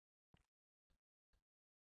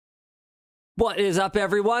What is up,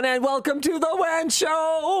 everyone, and welcome to the WAN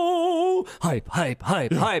Show! Hype, hype,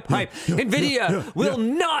 hype, hype, hype. NVIDIA will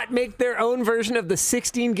not make their own version of the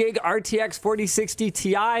 16-gig RTX 4060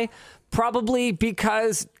 Ti, probably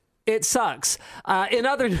because it sucks. In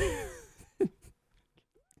other...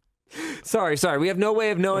 Sorry, we have no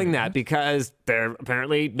way of knowing that because they're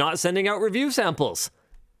apparently not sending out review samples.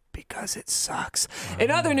 Because it sucks.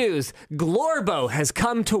 In other news, Glorbo has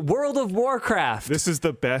come to World of Warcraft. This is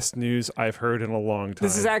the best news I've heard in a long time.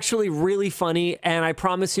 This is actually really funny, and I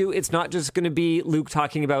promise you, it's not just going to be Luke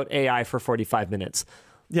talking about AI for 45 minutes.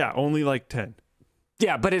 Yeah, only like 10.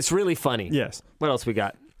 Yeah, but it's really funny. Yes. What else we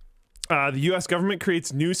got? The U.S. government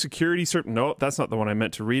creates new security... No, that's not the one I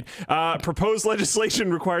meant to read. Proposed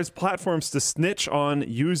legislation requires platforms to snitch on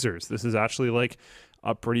users. This is actually like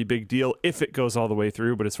a pretty big deal if it goes all the way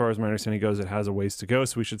through, but as far as my understanding goes, it has a ways to go,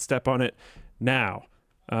 so we should step on it now.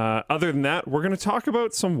 Other than that, we're going to talk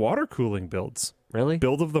about some water cooling builds. Really?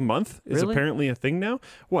 Build of the month is apparently a thing now.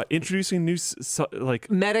 What? Introducing new,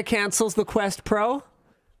 Meta cancels the Quest Pro?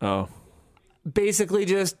 Oh. Basically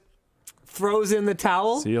just throws in the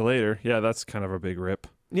towel? See you later. Yeah, that's kind of a big rip.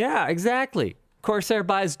 Yeah, exactly. Corsair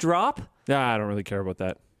buys drop? Yeah, I don't really care about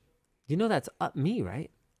that. You know that's up me, right?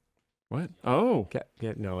 What? Oh.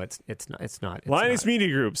 Yeah, no, it's not. Linus Media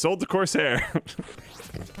Group sold to Corsair.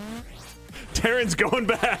 Taryn's going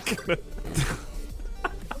back.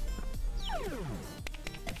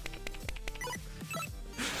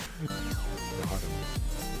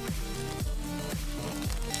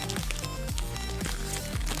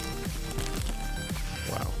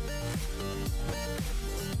 Wow.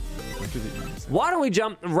 Why don't we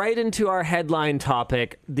jump right into our headline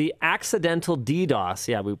topic, the accidental DDoS.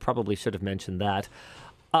 Yeah, we probably should have mentioned that.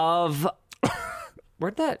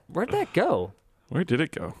 Where'd that go? Where did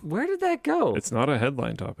it go? Where did that go? It's not a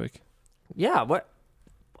headline topic. Yeah, what?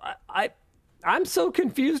 I'm so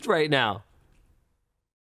confused right now.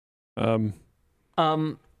 Here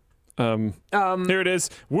it is.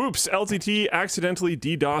 Whoops, LTT accidentally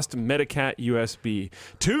DDoSed Metacat USB.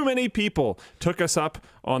 Too many people took us up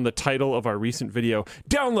on the title of our recent video.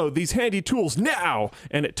 Download these handy tools now!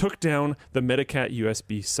 And it took down the Metacat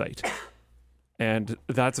USB site. And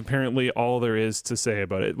that's apparently all there is to say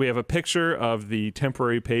about it. We have a picture of the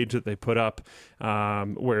temporary page that they put up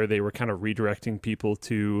where they were kind of redirecting people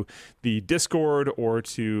to the Discord or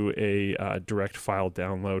to a direct file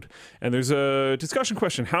download. And there's a discussion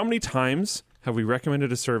question. How many times have we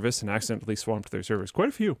recommended a service and accidentally swamped their servers? Quite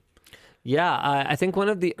a few. Yeah, I think one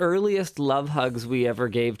of the earliest love hugs we ever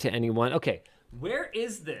gave to anyone. Okay, where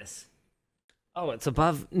is this? Oh, it's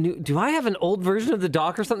above new. Do I have an old version of the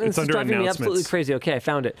doc or something? It's this is under driving me absolutely crazy. Okay, I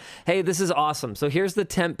found it. Hey, this is awesome. So here's the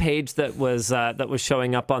temp page that was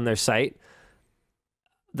showing up on their site.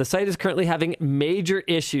 The site is currently having major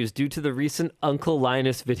issues due to the recent Uncle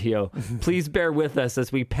Linus video. Please bear with us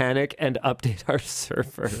as we panic and update our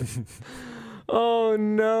server. Oh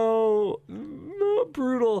no,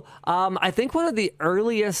 brutal. I think one of the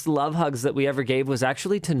earliest love hugs that we ever gave was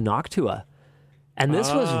actually to Noctua. And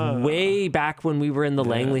this was way back when we were in the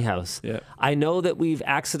Langley house. Yeah. I know that we've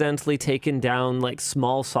accidentally taken down like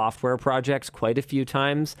small software projects quite a few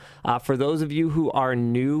times. For those of you who are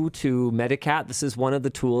new to Metacat, this is one of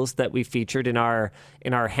the tools that we featured in our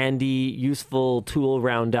handy, useful tool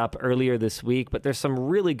roundup earlier this week. But there's some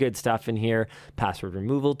really good stuff in here. Password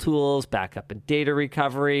removal tools, backup and data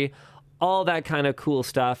recovery, all that kind of cool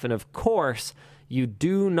stuff. And of course, you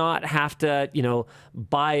do not have to,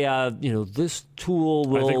 buy this tool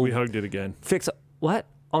will... I think we hugged it again. Fix... What?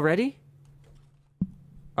 Already?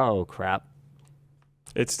 Oh, crap.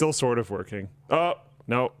 It's still sort of working. Oh,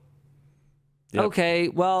 no. Yep. Okay,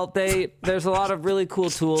 well, there's a lot of really cool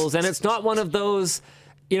tools, and it's not one of those,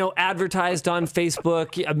 advertised on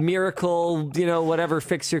Facebook, a miracle, whatever,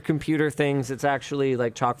 fix your computer things. It's actually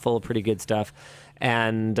like chock full of pretty good stuff.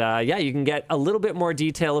 And you can get a little bit more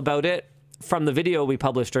detail about it from the video we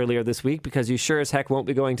published earlier this week, because you sure as heck won't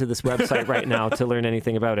be going to this website right now to learn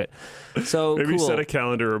anything about it. So maybe cool. Set a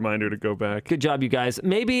calendar reminder to go back. Good job, you guys.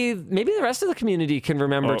 Maybe the rest of the community can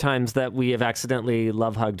remember times that we have accidentally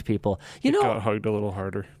love hugged people. Got hugged a little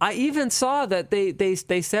harder. I even saw that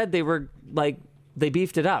they said they were like they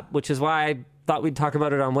beefed it up, which is why I thought we'd talk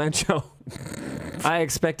about it on WAN Show. I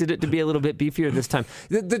expected it to be a little bit beefier this time.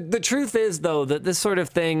 The truth is, though, that this sort of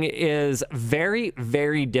thing is very,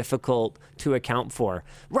 very difficult to account for.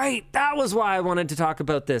 Right, that was why I wanted to talk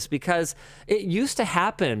about this, because it used to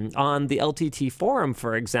happen on the LTT forum,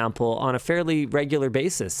 for example, on a fairly regular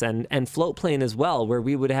basis, and Floatplane as well, where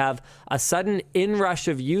we would have a sudden inrush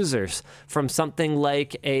of users from something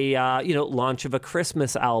like a launch of a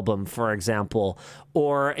Christmas album, for example,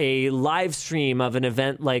 or a live stream of an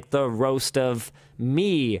event like the Roast of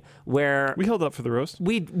Me, where We held up for the roast.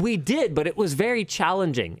 we did, but it was very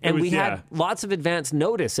challenging, and we had lots of advance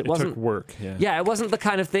notice. It wasn't took work. Yeah, it wasn't the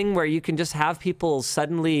kind of thing where you can just have people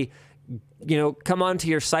suddenly, come onto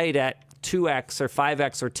your site at 2x or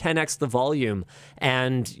 5x or 10x the volume,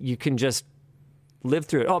 and you can just live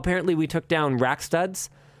through it. Oh, apparently we took down rack studs.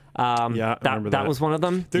 I remember that was one of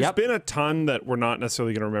them. There's been a ton that we're not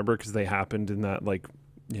necessarily going to remember because they happened in that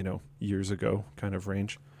years ago kind of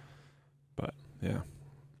range. But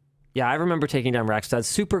yeah, I remember taking down rack studs.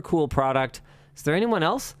 Super cool product. Is there anyone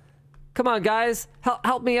else? Come on, guys,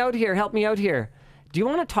 help me out here. Help me out here. Do you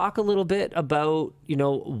want to talk a little bit about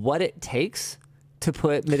what it takes to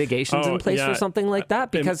put mitigations in place for something like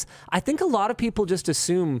that? Because I think a lot of people just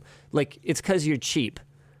assume it's because you're cheap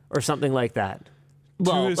or something like that.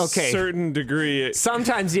 Well, to a certain degree.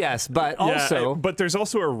 Sometimes, yes, but also... but there's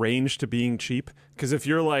also a range to being cheap, because if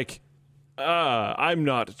you're like, I'm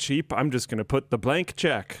not cheap, I'm just going to put the blank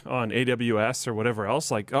check on AWS or whatever else,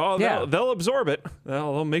 they'll absorb it.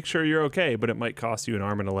 They'll make sure you're okay, but it might cost you an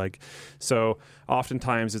arm and a leg. So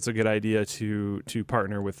oftentimes it's a good idea to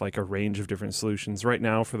partner with a range of different solutions. Right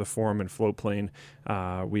now for the forum and Floatplane,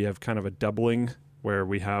 we have kind of a doubling where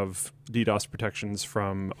we have DDoS protections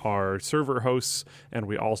from our server hosts, and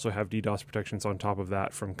we also have DDoS protections on top of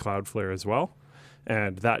that from Cloudflare as well.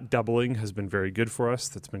 And that doubling has been very good for us.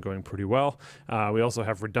 That's been going pretty well. We also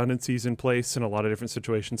have redundancies in place in a lot of different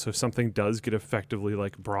situations. So if something does get effectively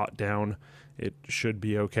brought down, it should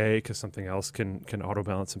be okay, because something else can auto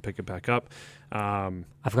balance and pick it back up.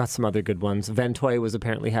 I've got some other good ones. Ventoy was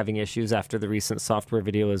apparently having issues after the recent software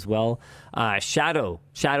video as well. Shadow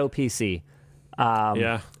PC.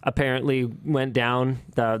 Apparently went down,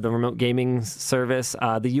 the remote gaming service.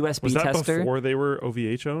 The USB was that tester. Before they were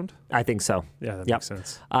OVH owned? I think so. Yeah, that makes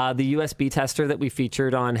sense. The USB tester that we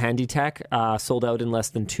featured on Handy Tech sold out in less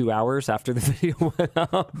than 2 hours after the video went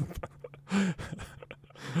up.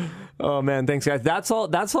 Oh man, thanks guys. That's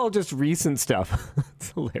all just recent stuff.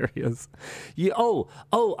 It's hilarious.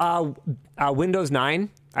 Windows 9,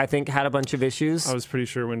 I think, had a bunch of issues. I was pretty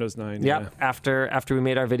sure Windows 9. Yep. Yeah. After we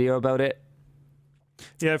made our video about it.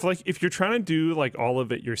 Yeah, if you're trying to do all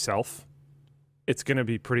of it yourself, it's going to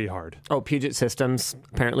be pretty hard. Oh, Puget Systems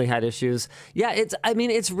apparently had issues. Yeah,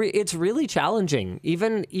 it's really challenging.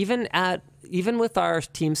 Even with our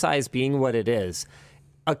team size being what it is,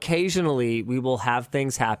 occasionally we will have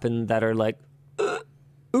things happen that are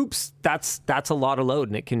oops, that's a lot of load,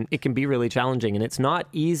 and it can be really challenging, and it's not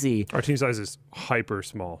easy. Our team size is hyper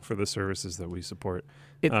small for the services that we support.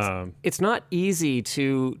 It's not easy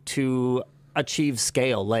to achieve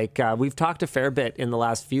scale. We've talked a fair bit in the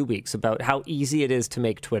last few weeks about how easy it is to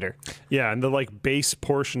make Twitter. Yeah, and the base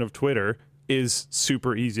portion of Twitter is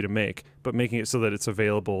super easy to make, but making it so that it's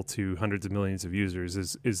available to hundreds of millions of users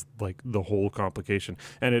is the whole complication.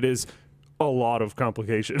 And it is a lot of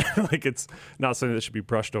complication. It's not something that should be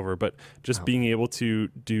brushed over, but just being able to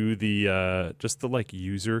do the just the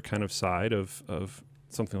user kind of side of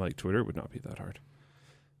something like Twitter would not be that hard.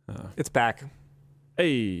 It's back.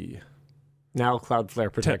 Hey. Now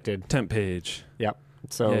Cloudflare protected. Temp page. Yep.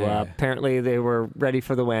 So apparently they were ready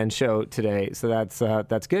for the WAN show today. So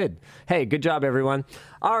that's good. Hey, good job, everyone.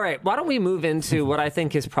 All right. Why don't we move into what I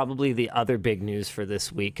think is probably the other big news for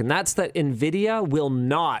this week? And that's that NVIDIA will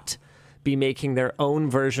not be making their own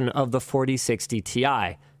version of the 4060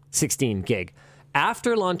 Ti, 16 gig.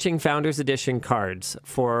 After launching Founders Edition cards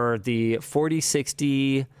for the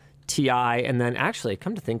 4060 Ti, and then actually,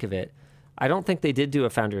 come to think of it, I don't think they did do a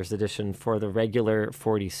Founders Edition for the regular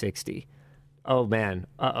 4060. Oh man,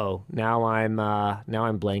 now I'm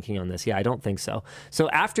blanking on this. Yeah, I don't think so. So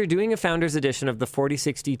after doing a Founders Edition of the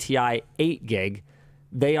 4060 Ti 8 gig,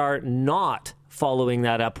 they are not following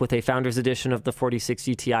that up with a Founders Edition of the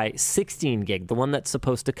 4060 Ti 16 gig, the one that's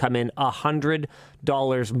supposed to come in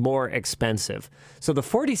 $100 more expensive. So the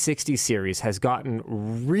 4060 series has gotten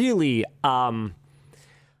really, I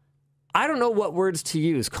don't know what words to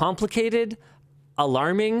use. Complicated,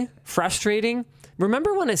 alarming, frustrating.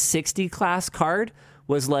 Remember when a 60 class card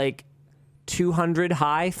was 200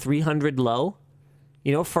 high, 300 low?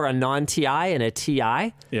 For a non-TI and a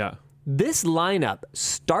TI? Yeah. This lineup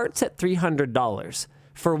starts at $300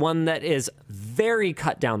 for one that is very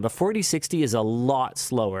cut down. The 4060 is a lot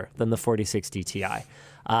slower than the 4060 Ti.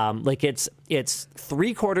 Like it's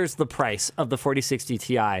 3/4 the price of the 4060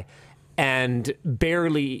 Ti and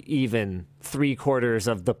barely even 3/4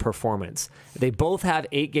 of the performance. They both have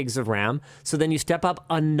 8 gigs of RAM. So then you step up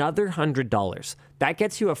another $100. That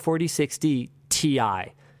gets you a 4060 Ti,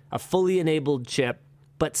 a fully enabled chip,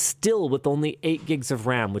 but still with only 8 gigs of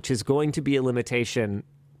RAM, which is going to be a limitation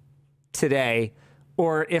today,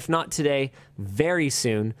 or if not today, very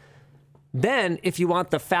soon. Then, if you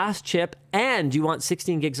want the fast chip and you want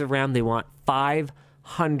 16 gigs of RAM, they want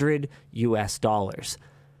 $500 US.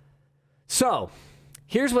 So,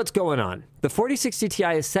 here's what's going on. The 4060 Ti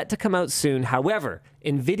is set to come out soon. However,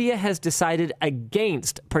 NVIDIA has decided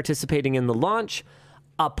against participating in the launch,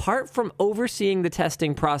 apart from overseeing the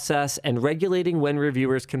testing process and regulating when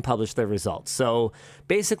reviewers can publish their results. So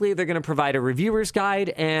basically, they're going to provide a reviewer's guide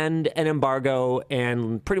and an embargo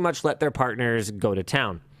and pretty much let their partners go to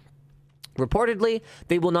town. Reportedly,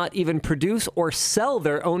 they will not even produce or sell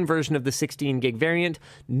their own version of the 16 gig variant,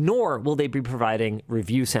 nor will they be providing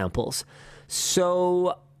review samples.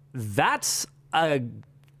 So that's a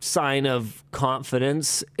sign of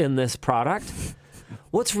confidence in this product.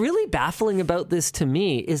 What's really baffling about this to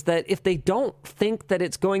me is that if they don't think that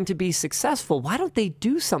it's going to be successful, why don't they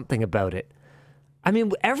do something about it? I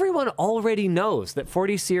mean, everyone already knows that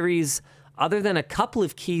 40 series, other than a couple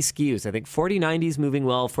of key SKUs, I think 4090 is moving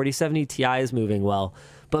well, 4070 Ti is moving well,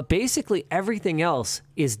 but basically everything else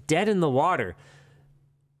is dead in the water.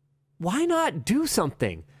 Why not do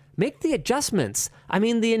something? Make the adjustments. I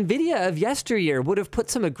mean, the NVIDIA of yesteryear would have put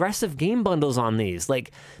some aggressive game bundles on these.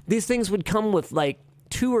 Like, these things would come with, like,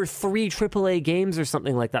 2 or 3 AAA games or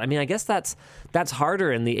something like that. I mean, I guess that's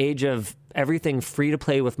harder in the age of everything free to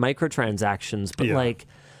play with microtransactions. But like,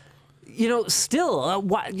 you know, still,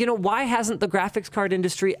 why hasn't the graphics card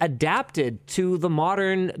industry adapted to the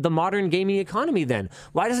modern gaming economy? Then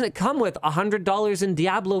why doesn't it come with $100 in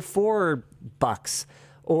Diablo 4 bucks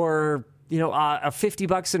or a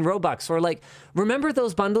 $50 in Robux, or like, remember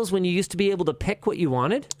those bundles when you used to be able to pick what you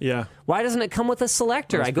wanted? Yeah. Why doesn't it come with a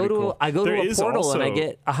selector? I go to a portal and I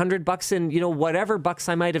get $100 in, whatever bucks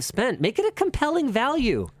I might have spent. Make it a compelling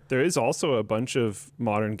value. There is also a bunch of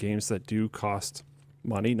modern games that do cost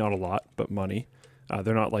money, not a lot, but money.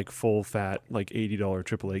 They're not like full fat, like $80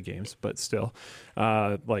 AAA games, but still,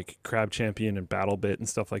 like Crab Champion and BattleBit and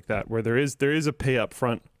stuff like that, where there is a pay up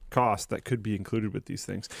front cost that could be included with these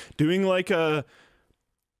things. Doing like a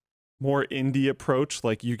more indie approach,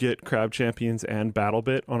 like you get Crab Champions and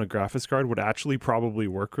BattleBit on a graphics card, would actually probably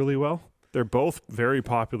work really well. They're both very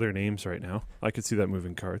popular names right now. I could see that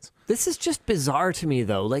moving cards. This is just bizarre to me,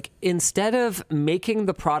 though. Like, instead of making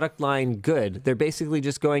the product line good, they're basically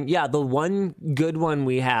just going, yeah, the one good one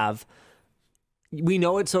we have, we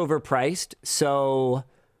know it's overpriced, so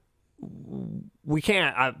we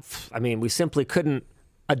can't, we simply couldn't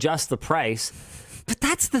adjust the price. But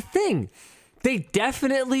that's the thing. They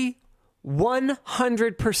definitely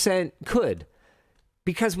 100% could,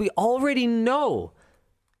 because we already know.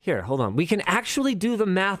 Here, hold on. We can actually do the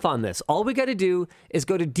math on this. All we got to do is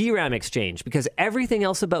go to DRAM exchange, because everything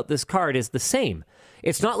else about this card is the same.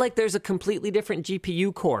 It's not like there's a completely different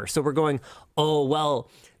GPU core. So we're going, oh, well,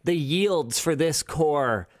 the yields for this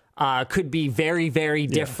core could be very, very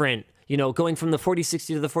different. Going from the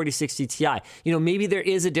 4060 to the 4060 Ti. Maybe there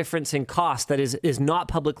is a difference in cost that is not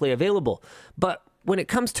publicly available. But when it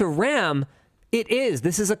comes to RAM, it is.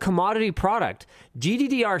 This is a commodity product.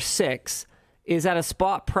 GDDR6 is at a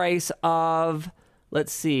spot price of,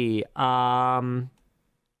 let's see,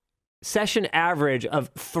 session average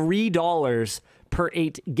of $3 per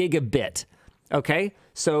 8 gigabit. Okay,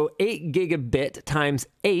 so 8 gigabit times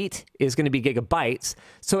 8 is going to be gigabytes.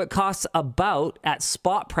 So it costs about, at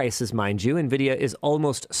spot prices, mind you, NVIDIA is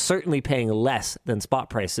almost certainly paying less than spot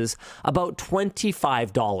prices, about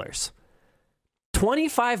 $25.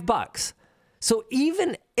 $25. So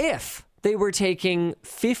even if they were taking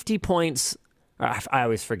 50 points, I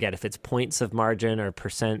always forget if it's points of margin or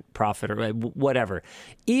percent profit or whatever,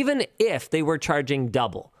 even if they were charging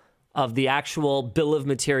double of the actual bill of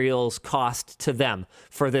materials cost to them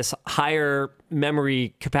for this higher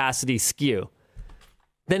memory capacity SKU,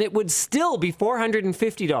 then it would still be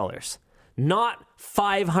 $450, not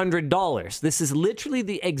 $500. This is literally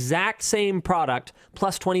the exact same product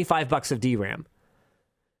plus $25 of DRAM.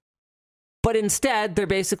 But instead, they're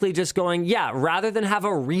basically just going, yeah, rather than have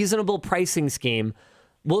a reasonable pricing scheme,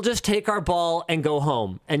 we'll just take our ball and go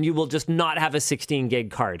home, and you will just not have a 16 gig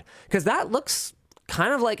card. Because that looks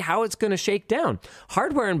kind of like how it's going to shake down.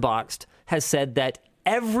 Hardware Unboxed has said that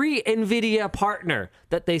Every NVIDIA partner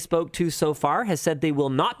that they spoke to so far has said they will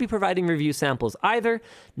not be providing review samples either,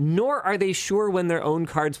 nor are they sure when their own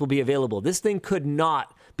cards will be available. This thing could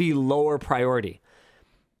not be lower priority.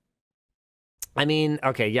 I mean,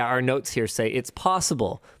 okay, yeah, our notes here say it's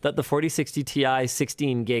possible that the 4060 Ti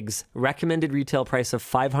 16 gigs recommended retail price of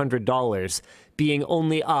 $500 being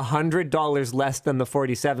only $100 less than the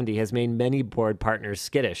 4070 has made many board partners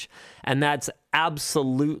skittish. And that's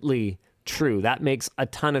absolutely true. That makes a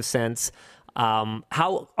ton of sense.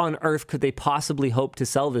 How on earth could they possibly hope to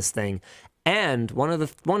sell this thing? And one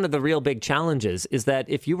of the real big challenges is that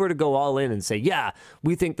if you were to go all in and say, yeah,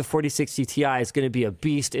 we think the 4060 Ti is going to be a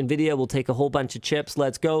beast, NVIDIA will take a whole bunch of chips,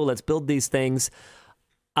 let's go, let's build these things.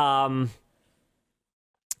 The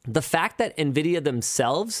fact that NVIDIA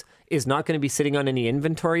themselves is not going to be sitting on any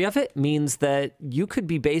inventory of it means that you could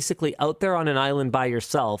be basically out there on an island by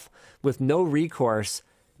yourself with no recourse,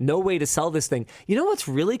 no way to sell this thing. You know what's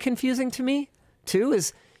really confusing to me, too,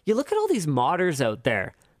 is you look at all these modders out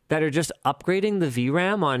there that are just upgrading the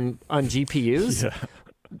VRAM on GPUs. Yeah.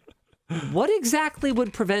 What exactly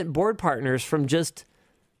would prevent board partners from just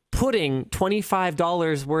putting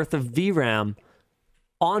 $25 worth of VRAM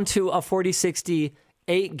onto a 4060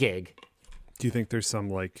 8 gig? Do you think there's some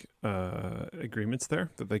like agreements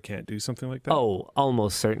there that they can't do something like that? Oh,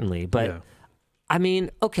 almost certainly. But yeah. I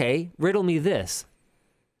mean, okay, riddle me this.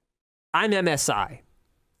 I'm MSI.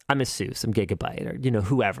 I'm ASUS, I'm Gigabyte, or,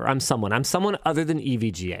 whoever. I'm someone other than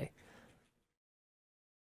EVGA.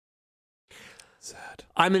 Sad.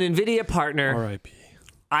 I'm an NVIDIA partner. R.I.P.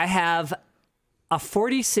 I have a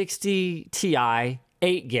 4060 Ti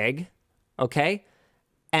 8 gig, okay?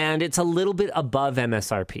 And it's a little bit above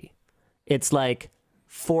MSRP. It's like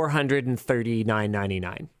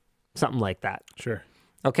 $439.99, something like that. Sure.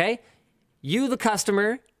 Okay? You, the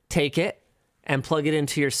customer, take it and plug it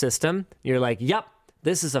into your system. You're like, yep.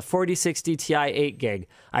 This is a 4060 Ti 8 gig.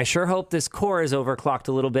 I sure hope this core is overclocked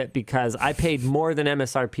a little bit because I paid more than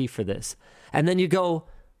MSRP for this. And then you go,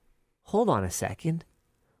 hold on a second.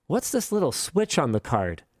 What's this little switch on the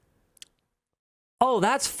card? Oh,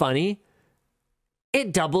 that's funny.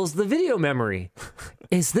 It doubles the video memory.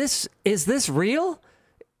 Is this real?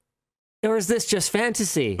 Or is this just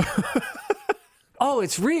fantasy? Oh,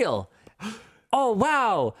 it's real. Oh,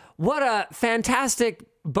 wow. What a fantastic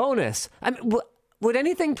bonus. I mean, would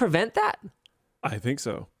anything prevent that? I think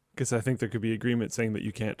so. Because I think there could be agreement saying that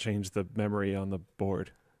you can't change the memory on the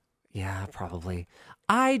board. Yeah, probably.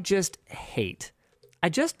 I just hate the way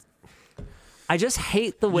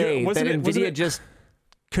that NVIDIA just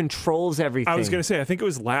controls everything. I was going to say, I think it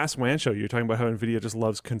was last WAN show you were talking about how NVIDIA just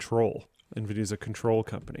loves control. NVIDIA's a control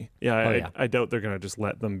company. Yeah, I doubt they're going to just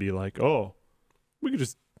let them be like, oh, we could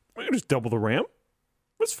just double the RAM.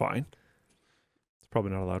 That's fine. It's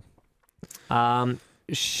probably not allowed.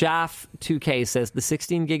 Shaf2K says the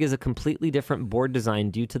 16 gig is a completely different board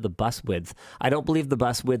design due to the bus width. I don't believe the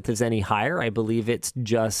bus width is any higher. I believe it's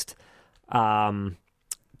just 2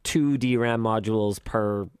 DRAM modules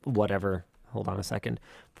per whatever. Hold on a second.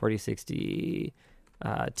 4060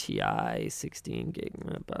 Ti 16 gig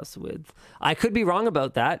bus width. I could be wrong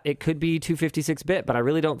about that. It could be 256-bit, but I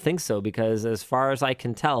really don't think so because as far as I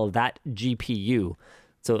can tell, that GPU,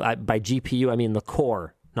 so by GPU I mean the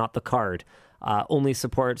core, not the card, only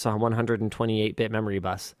supports a 128-bit memory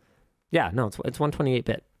bus. Yeah, no, it's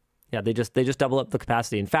 128-bit. Yeah, they just double up the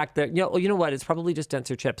capacity. In fact, you know what? It's probably just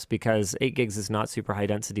denser chips because 8 gigs is not super high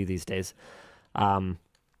density these days.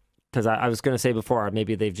 Because I was going to say before,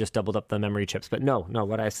 maybe they've just doubled up the memory chips. But no,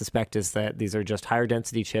 what I suspect is that these are just higher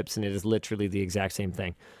density chips, and it is literally the exact same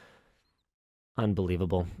thing.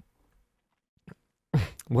 Unbelievable.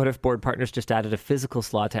 What if board partners just added a physical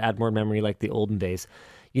slot to add more memory like the olden days?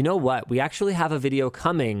 You know what? We actually have a video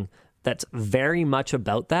coming that's very much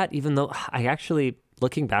about that, even though I actually,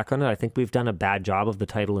 looking back on it, I think we've done a bad job of the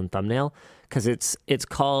title and thumbnail because it's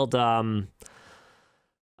called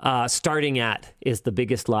starting at is the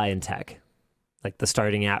biggest lie in tech, like the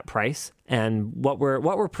starting at price. And what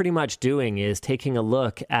we're pretty much doing is taking a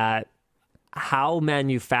look at how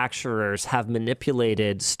manufacturers have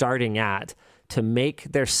manipulated starting at to make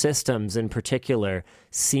their systems in particular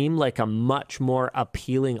seem like a much more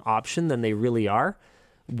appealing option than they really are,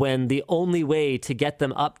 when the only way to get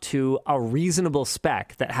them up to a reasonable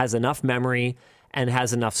spec that has enough memory and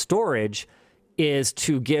has enough storage is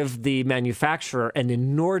to give the manufacturer an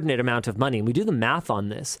inordinate amount of money. And we do the math on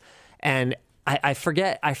this, and I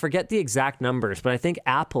forget the exact numbers, but I think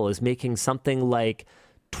Apple is making something like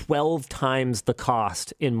 12 times the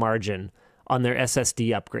cost in margin on their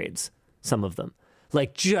SSD upgrades. Some of them,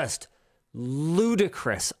 like just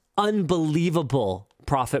ludicrous, unbelievable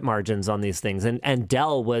profit margins on these things. And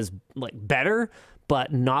Dell was like better,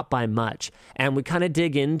 but not by much. And we kind of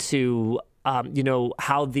dig into,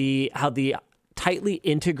 how the tightly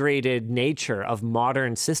integrated nature of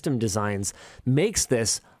modern system designs makes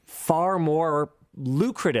this far more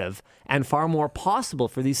lucrative and far more possible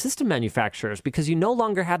for these system manufacturers, because you no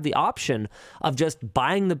longer have the option of just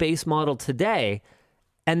buying the base model today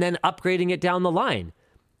and then upgrading it down the line.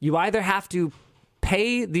 You either have to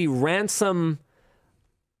pay the ransom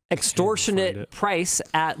extortionate price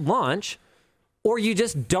at launch, or you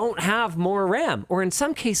just don't have more RAM, or in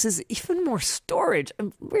some cases, even more storage.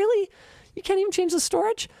 Really? You can't even change the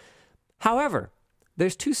storage? However,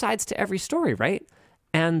 there's two sides to every story, right?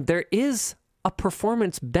 And there is a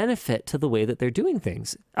performance benefit to the way that they're doing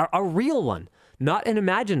things, a real one, not an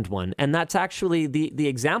imagined one. And that's actually the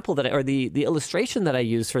example or the illustration that I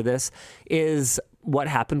use for this is what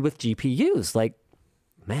happened with GPUs. Like,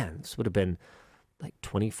 man, this would have been like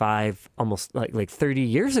 25, almost like 30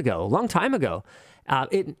 years ago, a long time ago.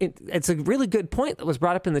 It's a really good point that was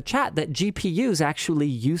brought up in the chat that GPUs actually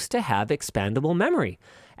used to have expandable memory.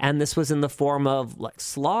 And this was in the form of like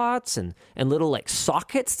slots and little like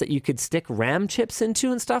sockets that you could stick RAM chips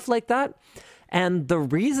into and stuff like that. And the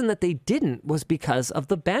reason that they didn't was because of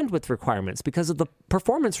the bandwidth requirements, because of the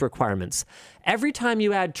performance requirements. Every time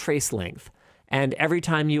you add trace length and every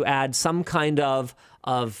time you add some kind of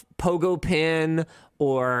pogo pin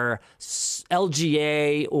or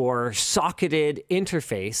LGA or socketed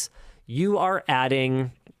interface, you are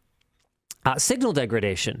adding signal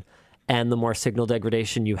degradation. And the more signal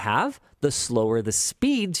degradation you have, the slower the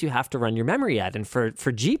speeds you have to run your memory at. And for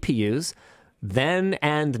GPUs, then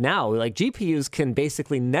and now, like GPUs can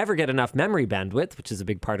basically never get enough memory bandwidth, which is a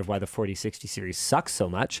big part of why the 4060 series sucks so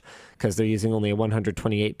much, because they're using only a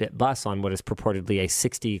 128-bit bus on what is purportedly a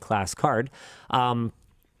 60 class card.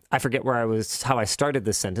 I forget how I started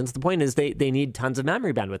this sentence. The point is they need tons of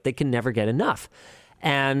memory bandwidth. They can never get enough.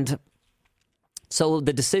 And so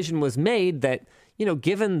the decision was made that,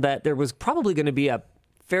 given that there was probably going to be a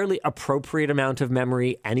fairly appropriate amount of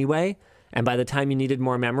memory anyway, and by the time you needed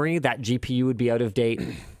more memory, that GPU would be out of date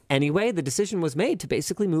anyway, the decision was made to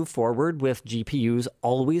basically move forward with GPUs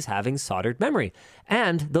always having soldered memory.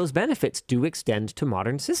 And those benefits do extend to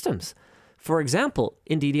modern systems. For example,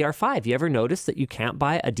 in DDR5, you ever notice that you can't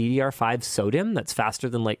buy a DDR5 SODIMM that's faster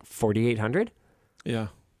than like 4800? Yeah.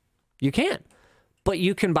 You can't. But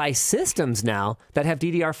you can buy systems now that have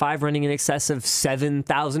DDR5 running in excess of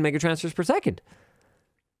 7,000 megatransfers per second.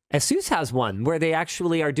 ASUS has one where they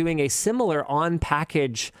actually are doing a similar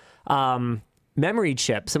on-package memory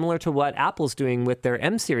chip, similar to what Apple's doing with their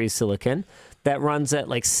M-series silicon, that runs at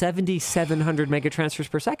like 7,700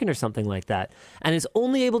 megatransfers per second or something like that. And is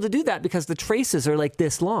only able to do that because the traces are like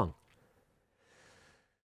this long.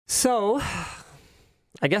 So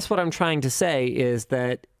I guess what I'm trying to say is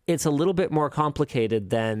that it's a little bit more complicated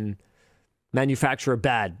than manufacturer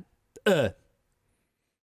bad,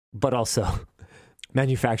 but also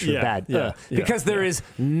manufacturer bad, because there is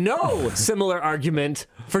no similar argument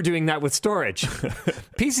for doing that with storage.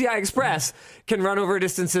 PCI Express can run over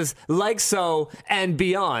distances like so and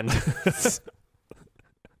beyond.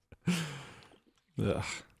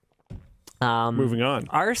 Moving on.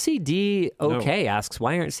 RCD asks,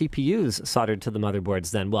 why aren't CPUs soldered to the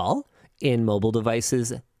motherboards then? Well, in mobile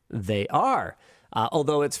devices, they are,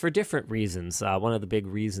 although it's for different reasons. One of the big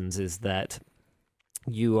reasons is that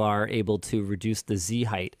you are able to reduce the Z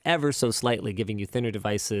height ever so slightly, giving you thinner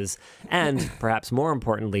devices and, perhaps more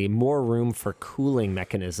importantly, more room for cooling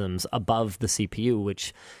mechanisms above the CPU,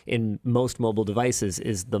 which in most mobile devices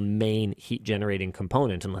is the main heat-generating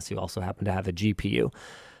component, unless you also happen to have a GPU.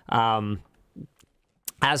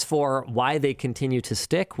 As for why they continue to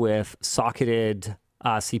stick with socketed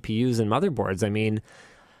CPUs and motherboards, I mean,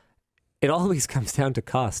 it always comes down to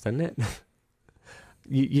cost, doesn't it?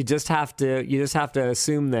 You just have to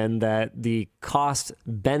assume then that the cost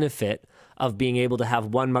benefit of being able to have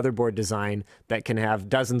one motherboard design that can have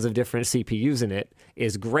dozens of different CPUs in it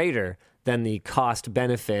is greater than the cost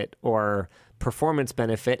benefit or performance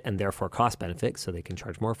benefit, and therefore cost benefit, so they can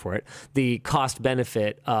charge more for it, the cost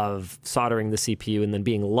benefit of soldering the CPU and then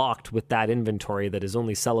being locked with that inventory that is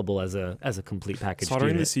only sellable as a complete package.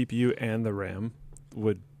 Soldering the CPU and the RAM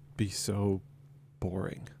would be so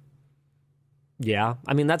boring. Yeah,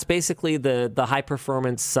 I mean, that's basically the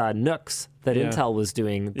high-performance NUCs that Intel was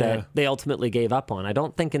doing that they ultimately gave up on. I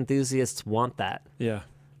don't think enthusiasts want that. Yeah.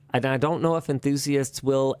 And I don't know if enthusiasts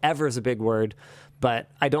will ever is a big word, but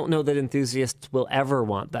I don't know that enthusiasts will ever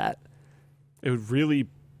want that. It would really,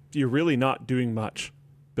 you're really not doing much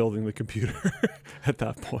building the computer at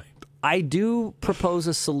that point. I do propose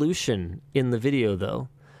a solution in the video, though.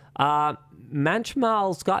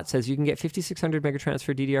 Manchmal Scott says you can get 5600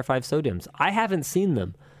 megatransfer DDR5 SODIMMs. I haven't seen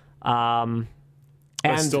them.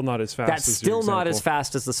 That's still not as fast. That's as still not as example.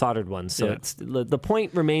 fast as the soldered ones. So it's, the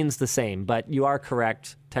point remains the same, but you are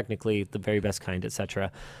correct. Technically, the very best kind,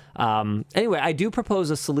 etc. Anyway, I do propose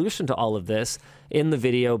a solution to all of this in the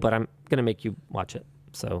video, but I'm going to make you watch it.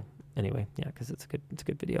 So anyway, yeah, because it's a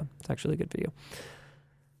good video. It's actually a good video.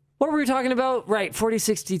 What were we talking about? Right,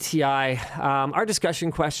 4060 Ti. Our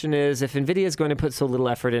discussion question is, if NVIDIA is going to put so little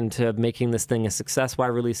effort into making this thing a success, why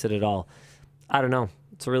release it at all? I don't know.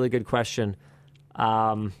 It's a really good question.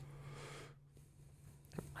 I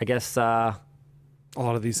guess... a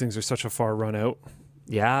lot of these things are such a far run out.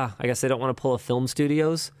 Yeah, I guess they don't want to pull a film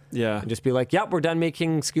studios. Yeah. And just be like, yep, we're done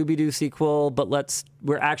making Scooby-Doo sequel, but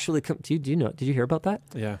we're actually... Did you hear about that?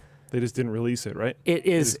 Yeah. They just didn't release it, right? It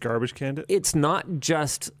is garbage canned it. It's not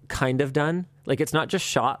just kind of done. Like, it's not just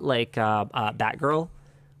shot like Batgirl,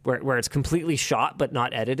 where it's completely shot but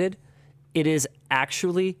not edited. It is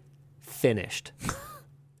actually finished.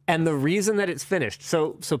 And the reason that it's finished,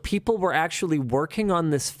 so people were actually working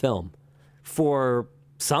on this film for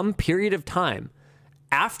some period of time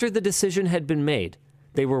after the decision had been made.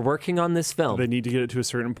 They were working on this film. They need to get it to a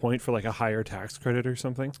certain point for like a higher tax credit or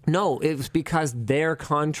something? No, it was because their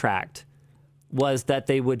contract was that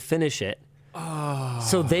they would finish it. Oh.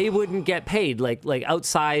 So they wouldn't get paid, like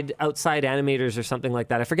outside animators or something like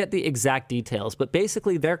that. I forget the exact details, but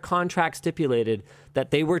basically their contract stipulated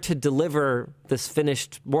that they were to deliver this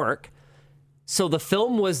finished work. So the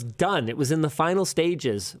film was done. It was in the final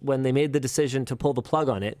stages when they made the decision to pull the plug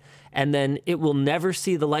on it. And then it will never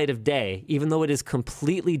see the light of day, even though it is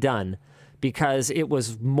completely done, because it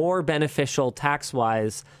was more beneficial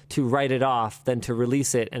tax-wise to write it off than to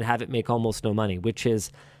release it and have it make almost no money, which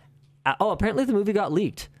is... apparently the movie got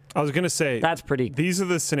leaked. I was going to say... That's pretty... These are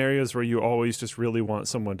the scenarios where you always just really want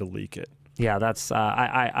someone to leak it. Yeah, that's...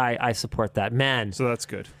 I support that. Man. So that's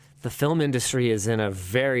good. The film industry is in a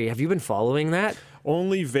very... Have you been following that?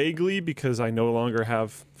 Only vaguely, because I no longer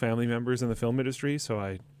have family members in the film industry, so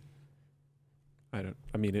I don't...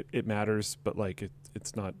 I mean, it matters, but like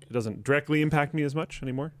it's not... It doesn't directly impact me as much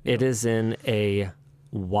anymore. It is in a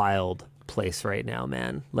wild place right now,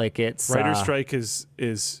 man. Like, it's... Writer's strike is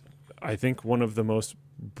I think one of the most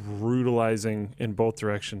brutalizing in both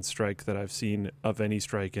directions strike that I've seen of any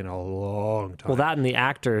strike in a long time. Well, that and the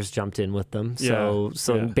actors jumped in with them. So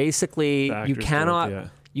basically you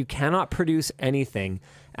cannot produce anything.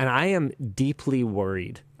 And I am deeply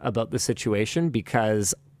worried about the situation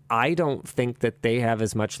because I don't think that they have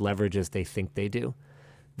as much leverage as they think they do.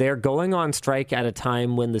 They're going on strike at a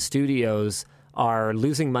time when the studios are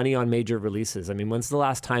losing money on major releases. I mean, when's the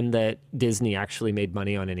last time that Disney actually made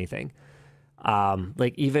money on anything?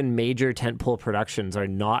 Like, even major tentpole productions are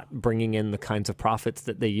not bringing in the kinds of profits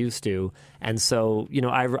that they used to. And so,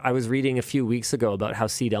 I was reading a few weeks ago about how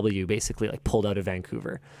CW basically like pulled out of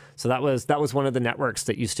Vancouver. So that was one of the networks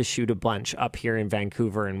that used to shoot a bunch up here in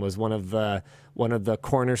Vancouver and was one of the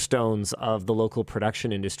cornerstones of the local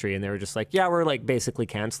production industry. And they were just like, yeah, we're like basically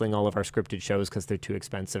canceling all of our scripted shows because they're too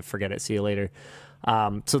expensive. Forget it. See you later.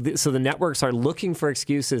 So the networks are looking for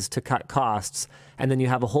excuses to cut costs. And then you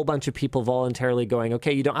have a whole bunch of people voluntarily going,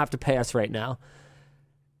 okay, you don't have to pay us right now.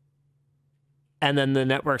 And then the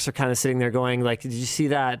networks are kind of sitting there going, like, did you see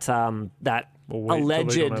that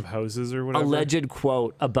alleged they don't have houses or whatever? Alleged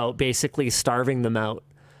quote about basically starving them out?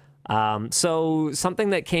 So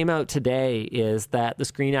something that came out today is that the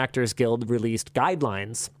Screen Actors Guild released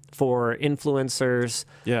guidelines for influencers.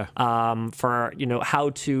 Yeah. For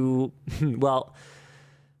how to well,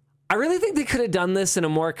 I really think they could have done this in a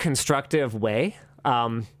more constructive way.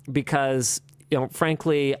 Because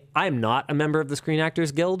frankly, I'm not a member of the Screen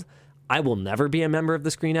Actors Guild. I will never be a member of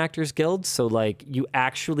the Screen Actors Guild. So like, you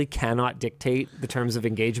actually cannot dictate the terms of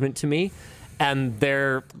engagement to me. And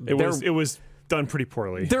it was done pretty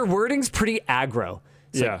poorly. Their wording's pretty aggro.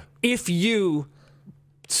 It's like, if you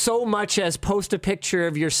so much as post a picture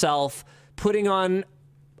of yourself putting on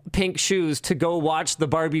pink shoes to go watch the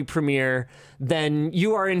Barbie premiere, then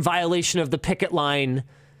you are in violation of the picket line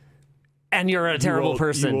and you're a terrible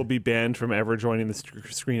person. You will be banned from ever joining the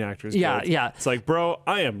Screen Actors Guild. Yeah. It's like, bro,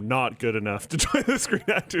 I am not good enough to join the Screen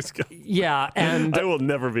Actors Guild. Yeah, and I will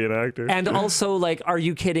never be an actor. And also, like, are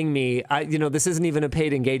you kidding me? This isn't even a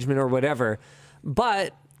paid engagement or whatever.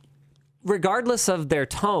 But regardless of their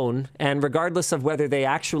tone and regardless of whether they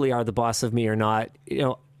actually are the boss of me or not,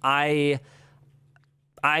 I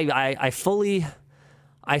fully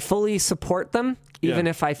support them, even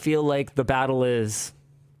if I feel like the battle is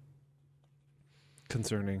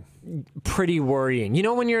Concerning. Pretty worrying. You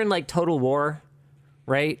know when you're in like Total War,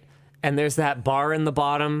 right? And there's that bar in the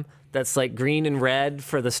bottom that's like green and red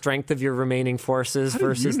for the strength of your remaining forces How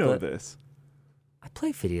versus do you know this? I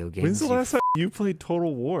play video games. When's the last time you played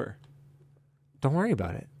Total War? Don't worry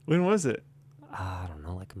about it. When was it? I don't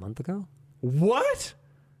know, like a month ago? What?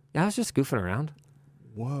 Yeah, I was just goofing around.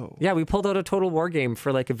 Whoa. Yeah, we pulled out a Total War game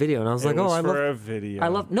for like a video, and I was like, it was I love a video. I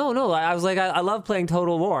was like, I love playing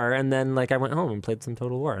Total War, and then like I went home and played some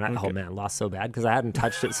Total War, and oh man, lost so bad because I hadn't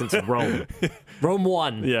touched it since Rome. Rome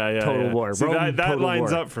 1. Yeah. Total War. See, Rome, that Total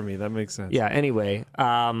lines War. up for me. That makes sense. Yeah. Anyway,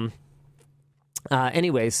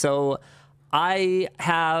 so I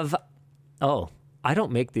have. Oh, I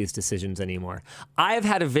don't make these decisions anymore. I have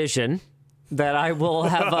had a vision that I will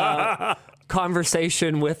have a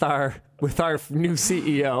conversation with our new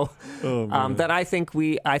CEO that I think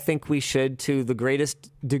we should, to the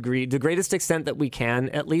greatest degree, the greatest extent that we can,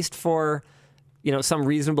 at least for some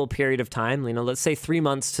reasonable period of time. Let's say 3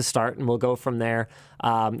 months to start, and we'll go from there.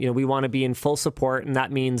 We want to be in full support, and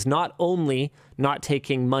that means not only not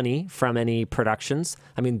taking money from any productions.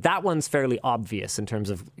 I mean, that one's fairly obvious in terms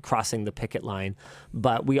of crossing the picket line,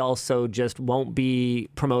 but we also just won't be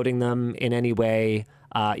promoting them in any way.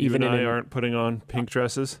 Even I aren't putting on pink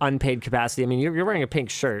dresses. Unpaid capacity. I mean, you're wearing a pink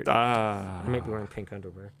shirt. I might be wearing pink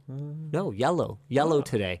underwear. No, yellow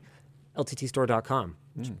today. LTTstore.com.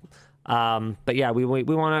 But yeah, we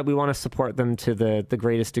want to support them to the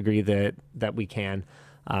greatest degree that we can.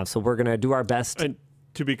 So we're gonna do our best. And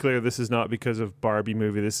to be clear, this is not because of Barbie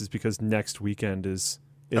movie. This is because next weekend is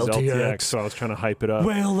LTX. So I was trying to hype it up.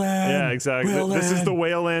 Whaleland. Yeah, exactly. This is the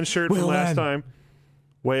Whaleland shirt from last time.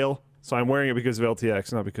 Whale. So I'm wearing it because of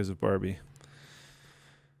LTX, not because of Barbie.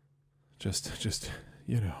 Just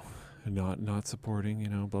not supporting,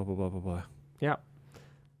 blah blah blah blah blah. Yeah.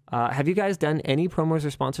 Have you guys done any promos or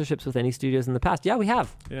sponsorships with any studios in the past? Yeah, we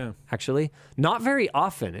have. Yeah. Actually, not very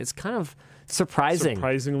often. It's kind of surprising.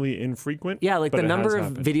 Surprisingly infrequent. Yeah, like the number of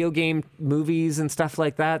happened. video game movies and stuff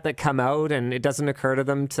like that come out, and it doesn't occur to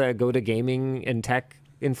them to go to gaming and tech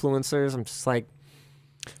influencers. I'm just like,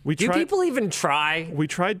 do people even try? We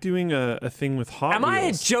tried doing a thing with Hot Wheels. Am I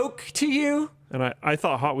a joke to you? And I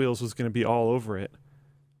thought Hot Wheels was going to be all over it.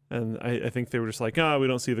 And I think they were just like, we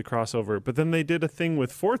don't see the crossover. But then they did a thing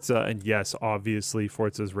with Forza. And yes, obviously,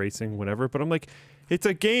 Forza's racing, whatever. But I'm like, it's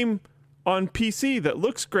a game on PC that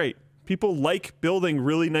looks great. People like building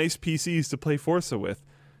really nice PCs to play Forza with.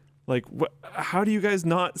 Like, how do you guys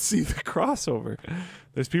not see the crossover?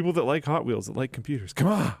 There's people that like Hot Wheels, that like computers. Come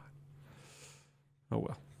on. Oh,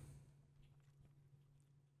 well.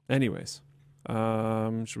 Anyways,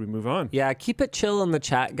 should we move on? Yeah, keep it chill in the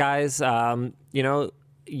chat, guys.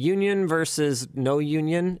 Union versus no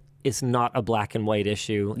union is not a black and white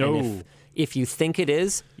issue. No. And if you think it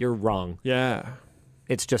is, you're wrong. Yeah.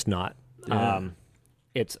 It's just not. Yeah.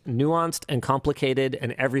 It's nuanced and complicated,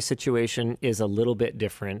 and every situation is a little bit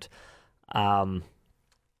different. And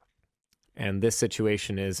this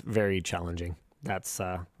situation is very challenging. That's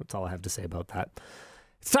all I have to say about that.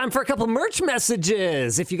 It's time for a couple merch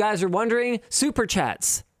messages. If you guys are wondering, super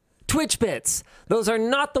chats, Twitch bits, those are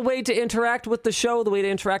not the way to interact with the show. The way to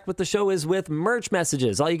interact with the show is with merch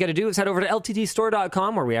messages. All you got to do is head over to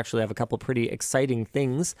lttstore.com, where we actually have a couple pretty exciting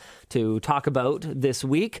things to talk about this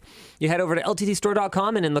week. You head over to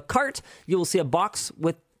lttstore.com, and in the cart, you will see a box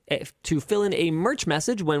to fill in a merch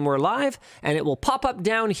message when we're live, and it will pop up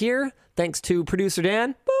down here, thanks to Producer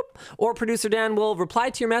Dan, boop, or Producer Dan will reply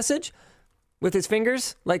to your message with his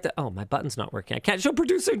fingers like that. Oh, my button's not working. I can't show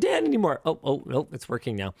Producer Dan anymore. Oh, no, it's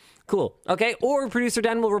working now. Cool. Okay, or Producer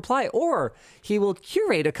Dan will reply, or he will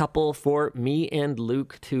curate a couple for me and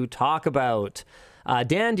Luke to talk about.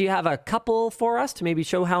 Dan, do you have a couple for us to maybe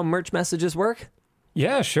show how merch messages work?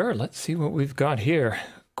 Yeah, sure. Let's see what we've got here.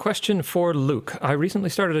 Question for Luke. I recently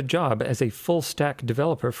started a job as a full-stack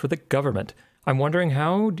developer for the government. I'm wondering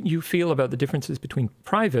how you feel about the differences between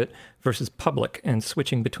private versus public and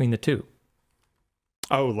switching between the two.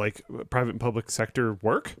 Oh, like private and public sector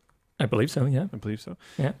work? I believe so, yeah. I believe so.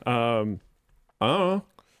 Yeah. I don't know.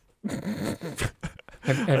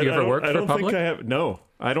 Have you ever worked for public? No,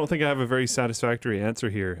 I don't think I have a very satisfactory answer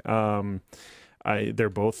here. They're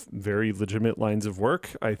both very legitimate lines of work.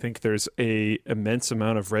 I think there's a immense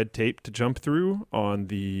amount of red tape to jump through on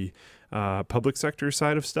the public sector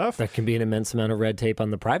side of stuff. That can be an immense amount of red tape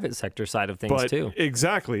on the private sector side of things, too.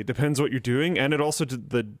 Exactly. It depends what you're doing. And it also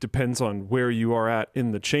depends on where you are at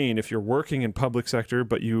in the chain. If you're working in public sector,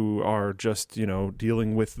 but you are just,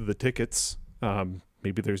 dealing with the tickets,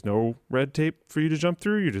 maybe there's no red tape for you to jump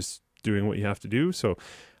through. You're just doing what you have to do. So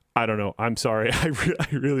I don't know. I'm sorry. I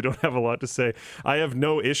really don't have a lot to say. I have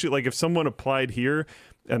no issue. Like if someone applied here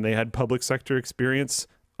and they had public sector experience,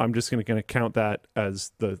 I'm just going to count that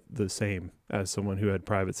as the same as someone who had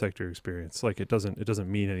private sector experience. Like it doesn't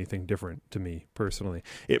mean anything different to me personally.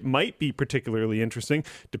 It might be particularly interesting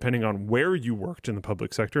depending on where you worked in the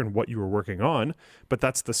public sector and what you were working on, but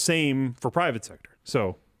that's the same for private sector.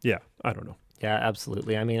 So yeah, I don't know. Yeah,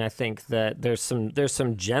 absolutely. I mean, I think that there's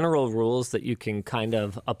some general rules that you can kind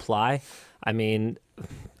of apply. I mean,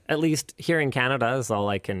 at least here in Canada is all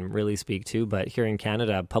I can really speak to. But here in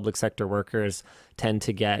Canada, public sector workers tend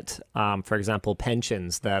to get, for example,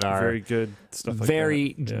 pensions that are very good stuff. Like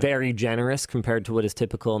very generous compared to what is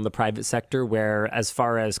typical in the private sector. Where, as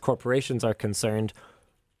far as corporations are concerned,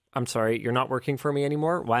 I'm sorry, you're not working for me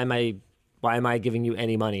anymore. Why am I giving you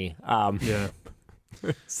any money? Yeah.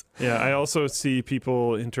 Yeah, I also see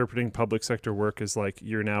people interpreting public sector work as like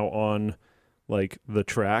you're now on like the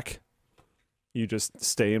track. You just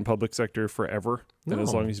stay in public sector forever, and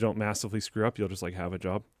as long as you don't massively screw up, you'll just like have a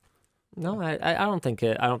job. No, I don't think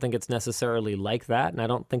it. I don't think it's necessarily like that, and I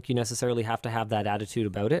don't think you necessarily have to have that attitude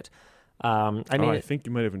about it. I think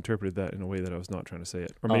you might have interpreted that in a way that I was not trying to say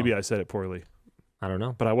it, or maybe I said it poorly. I don't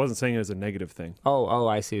know. But I wasn't saying it as a negative thing. Oh,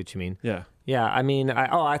 I see what you mean. Yeah. Yeah, I mean,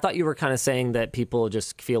 I thought you were kind of saying that people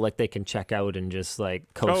just feel like they can check out and just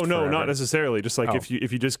like coast. Oh no, forever. not necessarily. Just like if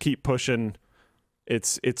you just keep pushing,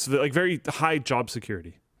 it's like very high job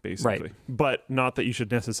security basically. Right. But not that you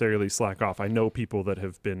should necessarily slack off. I know of people that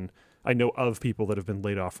have been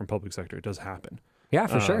laid off from public sector. It does happen. Yeah,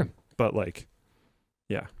 for sure. But like,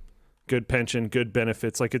 yeah, good pension, good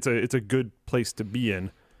benefits. Like it's a good place to be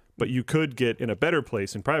in. But you could get in a better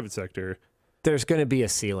place in private sector. There's going to be a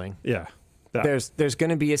ceiling. Yeah. There's going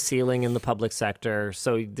to be a ceiling in the public sector.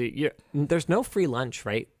 So there's no free lunch,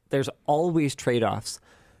 right? There's always trade-offs.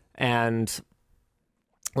 And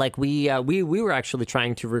like we were actually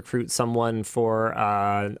trying to recruit someone for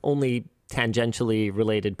only tangentially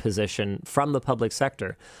related position from the public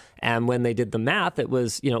sector. And when they did the math, it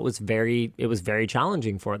was very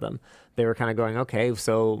challenging for them. They were kind of going, okay,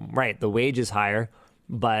 so right, the wage is higher,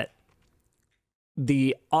 but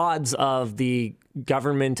the odds of the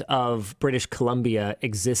government of British Columbia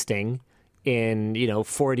existing in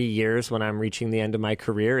 40 years when I'm reaching the end of my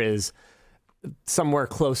career is somewhere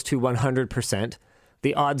close to 100%.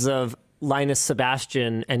 The odds of Linus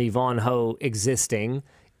Sebastian and Yvonne Ho existing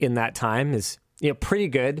in that time is pretty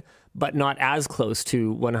good, but not as close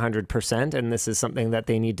to 100%. And this is something that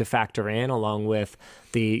they need to factor in, along with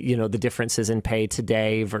the the differences in pay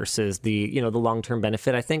today versus the long-term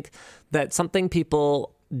benefit. I think that something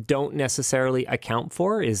people don't necessarily account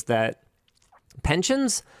for is that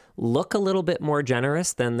pensions look a little bit more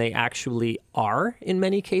generous than they actually are in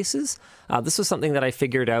many cases. This was something that I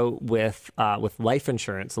figured out with life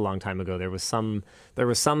insurance a long time ago. There was some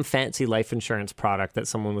fancy life insurance product that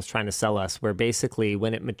someone was trying to sell us, where basically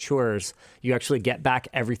when it matures, you actually get back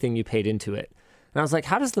everything you paid into it. And I was like,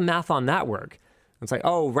 how does the math on that work? It's like,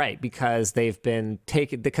 oh, right, because they've been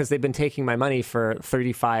taking my money for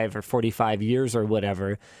 35 or 45 years or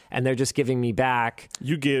whatever, and they're just giving me back.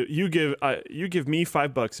 You give me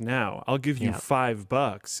 $5 now. I'll give you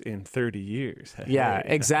 $5 in 30 years. Yeah,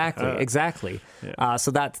 exactly. Yeah.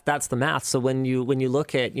 So that's the math. So when you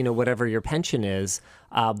look at whatever your pension is,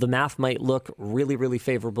 the math might look really, really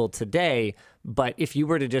favorable today, but if you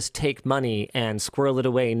were to just take money and squirrel it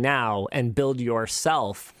away now and build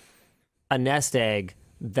yourself a nest egg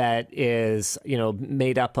that is,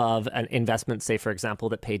 made up of an investment, say, for example,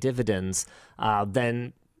 that pay dividends,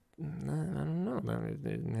 then I don't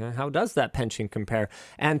know. How does that pension compare?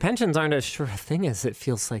 And pensions aren't as sure a thing as it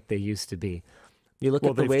feels like they used to be. You look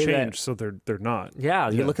at the way changed, so they're not. Yeah,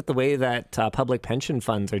 you look at the way that public pension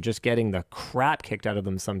funds are just getting the crap kicked out of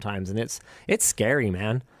them sometimes, and it's scary,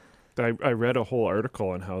 man. I read a whole article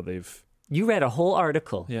on how they've. You read a whole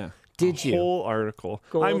article? Yeah. Did you? Whole article.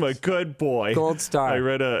 I'm a good boy. Gold star. I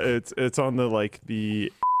read it's on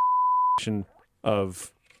the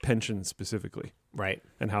of pensions specifically. Right.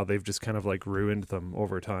 And how they've just kind of like ruined them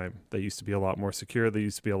over time. They used to be a lot more secure. They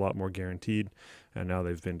used to be a lot more guaranteed. And now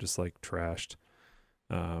they've been just like trashed.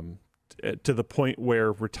 To the point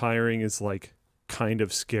where retiring is like kind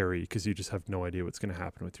of scary because you just have no idea what's going to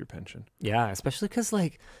happen with your pension. Yeah, especially because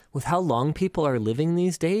like with how long people are living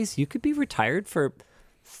these days, you could be retired for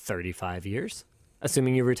 35 years,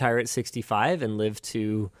 assuming you retire at 65 and live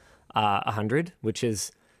to 100, which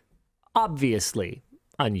is obviously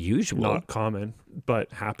unusual. Not common,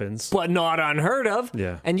 but happens. But not unheard of.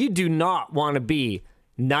 Yeah. And you do not want to be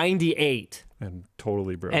 98 and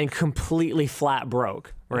totally broke. And completely flat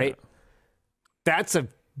broke, right? Yeah. That's a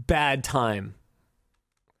bad time.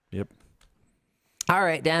 Yep. All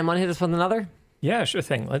right, Dan, want to hit us with another? Yeah, sure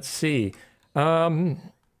thing. Let's see. Hi,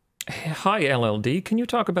 LLD. Can you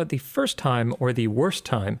talk about the first time or the worst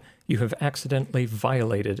time you have accidentally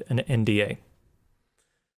violated an NDA?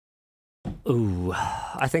 Ooh,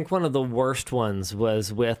 I think one of the worst ones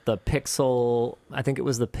was with the Pixel, I think it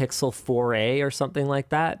was the Pixel 4a or something like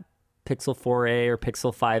that. Pixel 4a or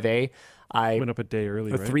Pixel 5a. I went up a day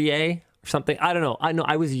early, or right? 3a or something. I don't know. I know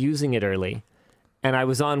I was using it early. And I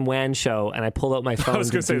was on WAN show and I pulled out my phone. I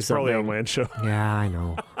was going to say it's probably on WAN show. Yeah, I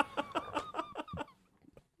know.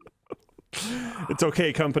 It's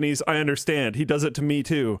okay, companies. I understand. He does it to me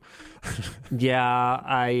too. Yeah,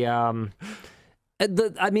 I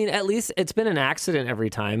mean, at least it's been an accident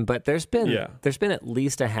every time, but there's been at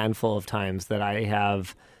least a handful of times that I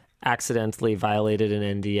have accidentally violated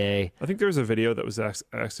an NDA. I think there was a video that was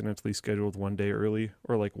accidentally scheduled one day early,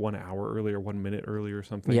 or like 1 hour early, or 1 minute early, or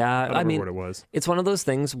something. Yeah, I don't remember what it was. It's one of those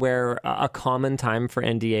things where a common time for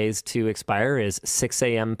NDAs to expire is 6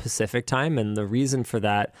 a.m. Pacific time, and the reason for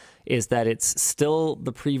that is that it's still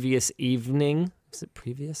the previous evening. Is it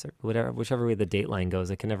previous or whatever, whichever way the date line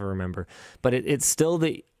goes? I can never remember. But it's still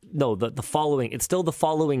the following. It's still the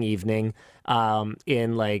following evening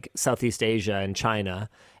in like Southeast Asia and China.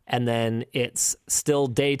 And then it's still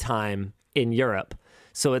daytime in Europe.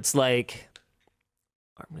 So it's like,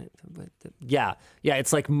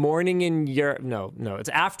 it's like morning in Europe. No, it's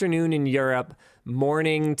afternoon in Europe,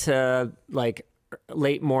 morning to like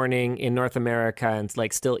late morning in North America, and it's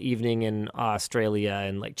like still evening in Australia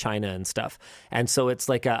and like China and stuff. And so it's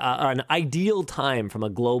like an ideal time from a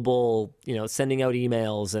global, sending out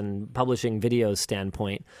emails and publishing videos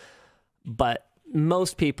standpoint. But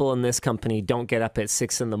most people in this company don't get up at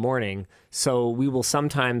 6 a.m. So we will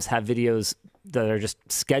sometimes have videos that are just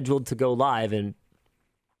scheduled to go live and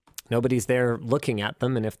nobody's there looking at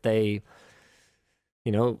them. And if they,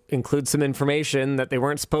 include some information that they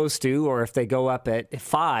weren't supposed to, or if they go up at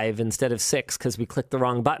 5 instead of 6 because we clicked the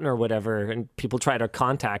wrong button or whatever, and people try to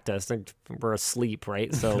contact us, we're asleep,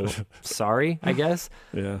 right? So sorry, I guess.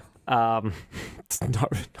 Yeah. It's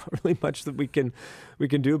not really much that we can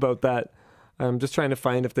do about that. I'm just trying to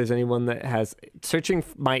find if there's anyone that has... Searching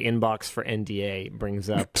my inbox for NDA brings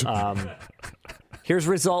up... here's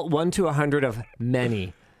result 1 to 100 of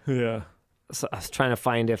many. Yeah. So I was trying to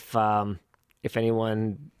find if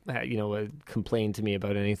anyone, would complain to me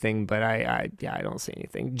about anything, but I don't see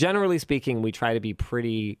anything. Generally speaking, we try to be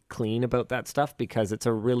pretty clean about that stuff because it's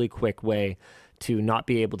a really quick way to not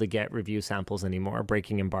be able to get review samples anymore,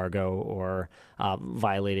 breaking embargo or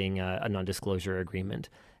violating a non-disclosure agreement.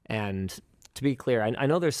 And to be clear, I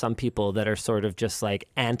know there's some people that are sort of just like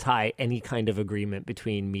anti any kind of agreement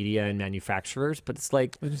between media and manufacturers, but it's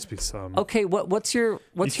like, there needs to be some. Okay, what's your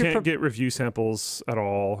you can't get review samples at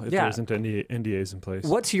all if there isn't NDAs in place.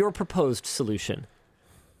 What's your proposed solution?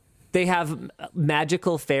 They have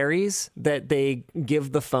magical fairies that they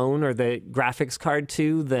give the phone or the graphics card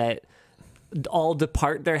to that all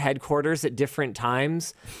depart their headquarters at different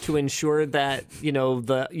times to ensure that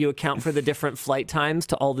you account for the different flight times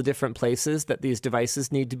to all the different places that these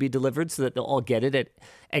devices need to be delivered so that they'll all get it at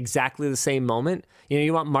exactly the same moment.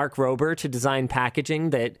 You want Mark Rober to design packaging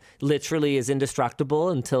that literally is indestructible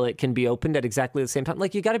until it can be opened at exactly the same time.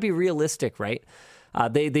 Like, you got to be realistic, right?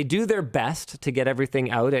 They do their best to get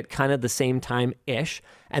everything out at kind of the same time-ish,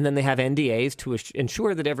 and then they have NDAs to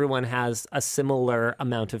ensure that everyone has a similar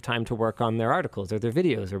amount of time to work on their articles or their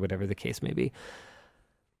videos or whatever the case may be.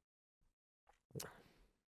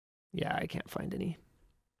 Yeah, I can't find any.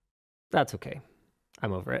 That's okay.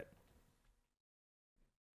 I'm over it.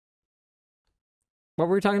 What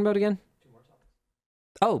were we talking about again? 2 more topics.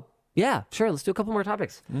 Oh, yeah, sure. Let's do a couple more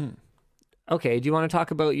topics. Okay, do you want to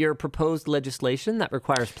talk about your proposed legislation that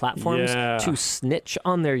requires platforms to snitch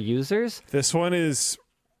on their users? This one is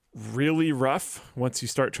really rough once you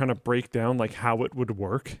start trying to break down like how it would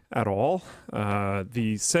work at all.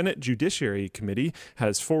 The Senate Judiciary Committee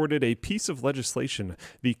has forwarded a piece of legislation,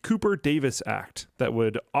 the Cooper-Davis Act, that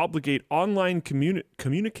would obligate online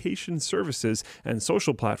communication services and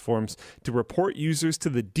social platforms to report users to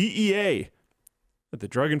the DEA, the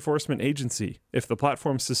Drug Enforcement Agency, if the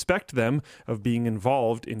platforms suspect them of being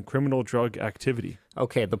involved in criminal drug activity.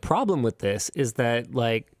 Okay, the problem with this is that,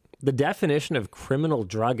 like, the definition of criminal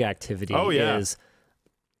drug activity is,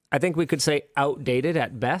 I think we could say, outdated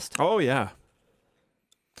at best. Oh, yeah.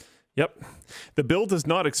 Yep. The bill does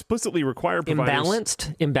not explicitly require providers...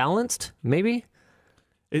 Imbalanced, maybe?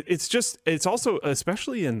 It's also,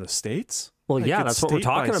 especially in the States... Well, like, yeah, that's what we're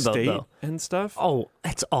talking about, though. And stuff. Oh,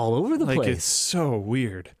 it's all over the place. It's so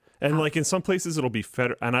weird. And like in some places it'll be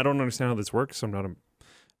federal, and I don't understand how this works. So I'm not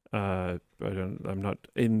I'm not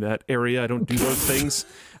in that area. I don't do those things.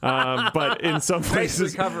 But in some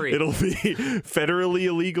places, it'll be federally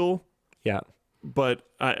illegal. Yeah. But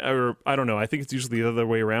I don't know. I think it's usually the other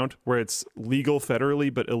way around, where it's legal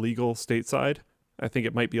federally but illegal stateside. I think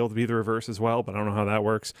it might be able to be the reverse as well, but I don't know how that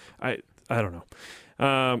works. I don't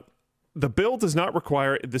know. The bill does not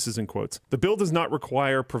require, this is in quotes, the bill does not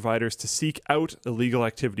require providers to seek out illegal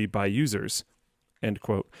activity by users, end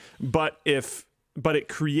quote. But it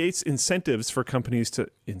creates incentives for companies to,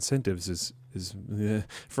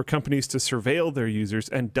 for companies to surveil their users,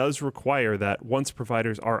 and does require that once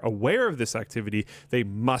providers are aware of this activity, they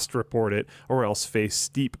must report it or else face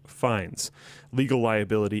steep fines, legal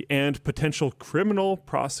liability, and potential criminal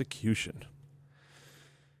prosecution.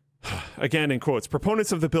 Again, in quotes,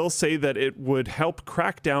 proponents of the bill say that it would help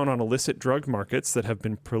crack down on illicit drug markets that have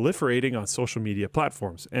been proliferating on social media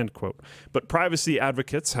platforms, end quote. But privacy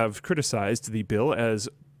advocates have criticized the bill as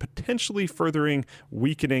potentially furthering,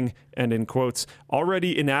 weakening, and in quotes,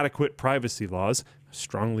 already inadequate privacy laws,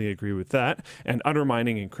 strongly agree with that, and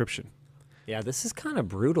undermining encryption. Yeah, this is kind of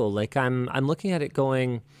brutal. Like, I'm looking at it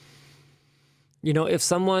going, if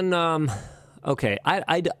someone,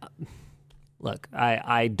 Look,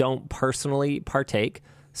 I don't personally partake,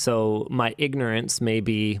 so my ignorance may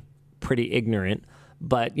be pretty ignorant,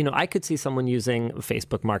 but, I could see someone using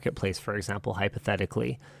Facebook Marketplace, for example,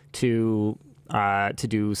 hypothetically, to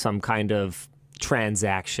do some kind of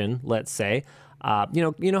transaction, let's say.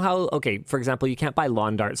 You know how, for example, you can't buy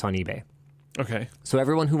lawn darts on eBay. Okay. So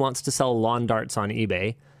everyone who wants to sell lawn darts on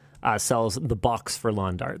eBay sells the box for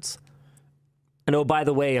lawn darts. And oh, by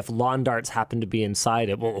the way, if lawn darts happen to be inside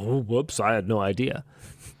it, whoops, I had no idea.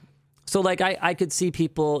 So I could see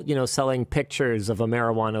people, selling pictures of a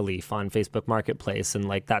marijuana leaf on Facebook Marketplace,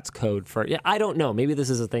 and that's code for, I don't know. Maybe this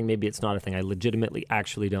is a thing. Maybe it's not a thing. I legitimately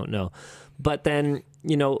actually don't know. But then,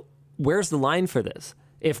 where's the line for this?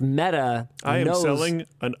 If Meta I knows, am selling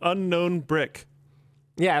an unknown brick.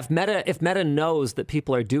 Yeah, if Meta knows that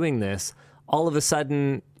people are doing this, all of a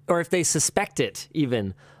sudden, or if they suspect it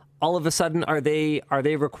even, all of a sudden, are they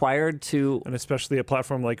required to? And especially a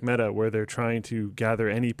platform like Meta, where they're trying to gather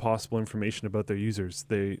any possible information about their users,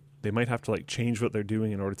 they might have to change what they're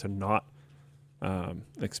doing in order to not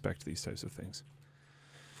expect these types of things.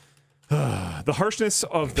 The harshness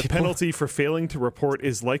of the penalty for failing to report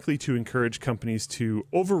is likely to encourage companies to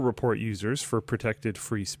over-report users for protected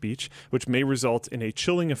free speech, which may result in a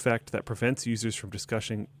chilling effect that prevents users from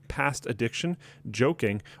discussing past addiction,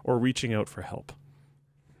 joking, or reaching out for help.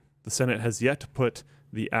 The Senate has yet to put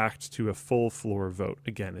the act to a full floor vote.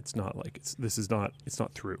 Again, it's not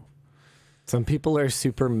through. Some people are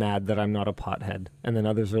super mad that I'm not a pothead, and then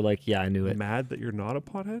others are like, "Yeah, I knew it." Mad that you're not a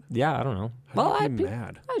pothead? Yeah, I don't know. How do you be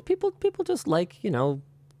mad? People just like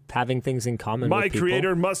having things in common. My with people.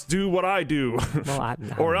 creator must do what I do, well,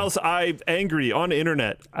 or else I'm angry on the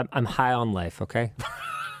internet. I'm high on life. Okay.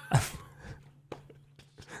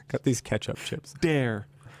 Got these ketchup chips. Dare.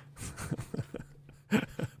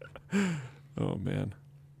 Oh man,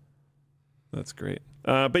 that's great.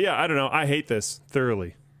 But yeah, I don't know. I hate this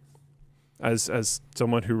thoroughly. As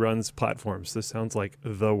someone who runs platforms, this sounds like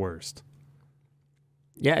the worst.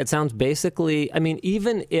 Yeah, it sounds basically,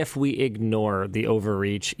 even if we ignore the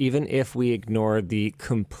overreach, even if we ignore the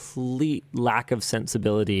complete lack of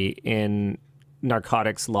sensibility in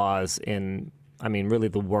narcotics laws in, really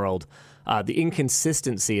the world, the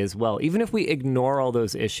inconsistency as well, even if we ignore all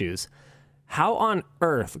those issues, how on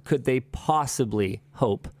earth could they possibly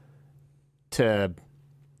hope to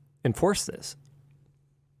enforce this?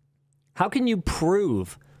 How can you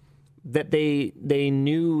prove that they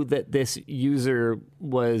knew that this user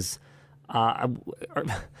was... how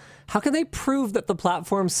can they prove that the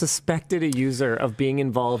platform suspected a user of being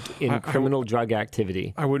involved in criminal drug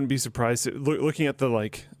activity? I wouldn't be surprised. Looking at the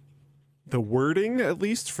wording, at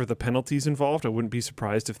least, for the penalties involved, I wouldn't be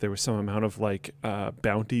surprised if there was some amount of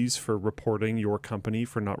bounties for reporting your company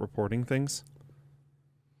for not reporting things.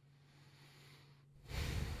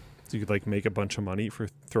 So you could make a bunch of money for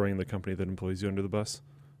throwing the company that employs you under the bus.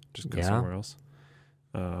 Just go somewhere else.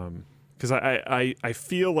 Because I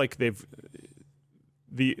feel like they've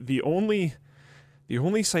the only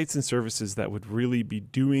sites and services that would really be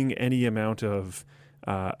doing any amount of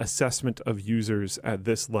assessment of users at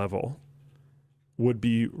this level would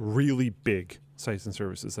be really big sites and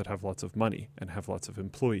services that have lots of money and have lots of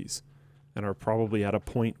employees and are probably at a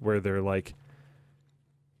point where they're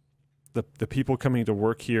the people coming to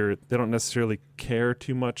work here, they don't necessarily care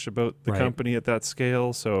too much about the company at that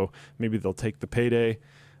scale, so maybe they'll take the payday.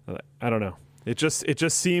 I don't know. It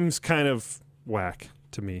just seems kind of whack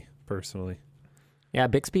to me personally. Yeah,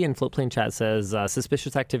 Bixby in Floatplane Chat says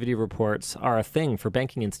suspicious activity reports are a thing for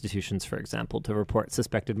banking institutions, for example, to report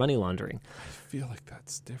suspected money laundering. I feel like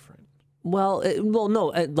that's different. Well,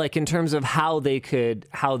 no, like in terms of how they could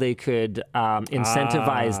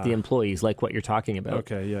incentivize the employees, like what you're talking about.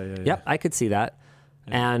 Okay, yeah. Yep, I could see that.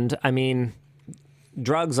 Yeah. And I mean,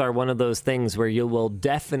 drugs are one of those things where you will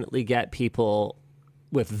definitely get people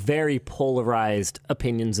with very polarized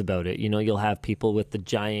opinions about it. You know, you'll have people with the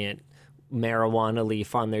giant marijuana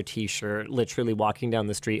leaf on their t-shirt, literally walking down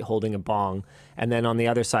the street holding a bong. And then on the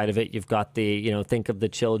other side of it, you've got the, you know, think of the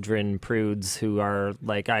children prudes who are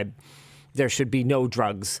like, there should be no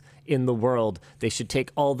drugs in the world. They should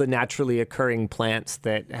take all the naturally occurring plants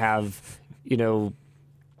that have, you know,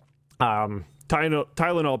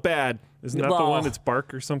 Tylenol bad. Isn't that the one? It's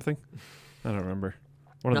bark or something? I don't remember.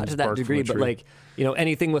 Not to that degree, but like, you know,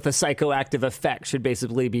 anything with a psychoactive effect should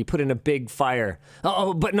basically be put in a big fire.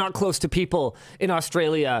 Oh, but not close to people in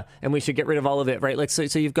Australia, and we should get rid of all of it, right? Like, so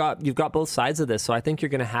you've got both sides of this. So I think you're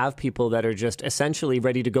going to have people that are just essentially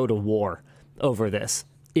ready to go to war over this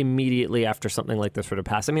immediately after something like this were to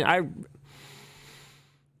pass. I mean, I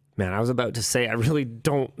was about to say I really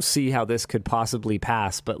don't see how this could possibly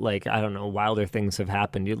pass, but like, I don't know, wilder things have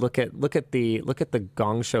happened. You look at the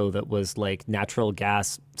Gong Show that was like natural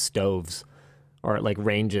gas stoves or like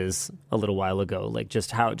ranges a little while ago. Like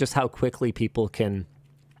just how quickly people can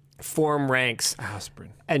form ranks,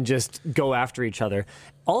 aspirin, and just go after each other.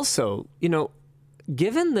 Also, you know,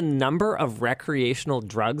 given the number of recreational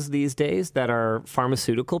drugs these days that are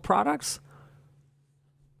pharmaceutical products,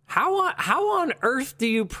 how on earth do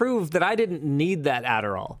you prove that I didn't need that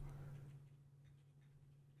Adderall?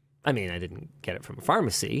 I mean, I didn't get it from a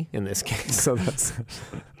pharmacy in this case, so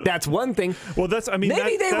that's one thing. Well,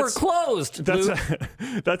 maybe they were closed.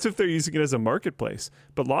 That's if they're using it as a marketplace.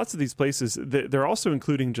 But lots of these places, they're also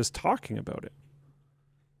including just talking about it.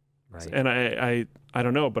 Right. And I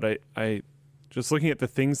don't know, but I just looking at the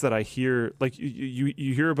things that I hear, like you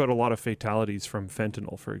hear about a lot of fatalities from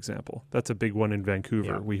fentanyl, for example. That's a big one in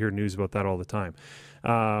Vancouver. Yeah. We hear news about that all the time.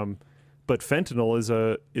 But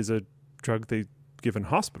fentanyl is a drug they give in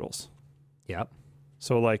hospitals. Yep.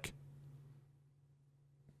 So like,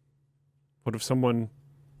 what if someone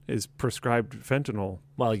is prescribed fentanyl?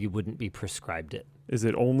 Well, you wouldn't be prescribed it. Is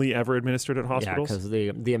it only ever administered at hospitals? Yeah,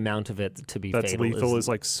 because the amount of it to be that's fatal lethal is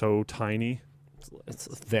like so tiny. It's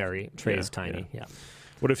very tiny. Yeah.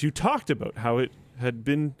 What if you talked about how it had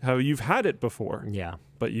been, how you've had it before? Yeah.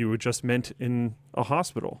 But you were just meant in a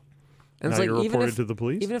hospital. And now it's like, you're reported to the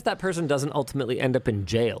police? Even if that person doesn't ultimately end up in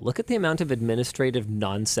jail, look at the amount of administrative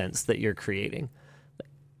nonsense that you're creating.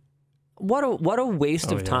 What a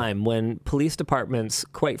waste of time when police departments,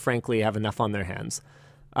 quite frankly, have enough on their hands.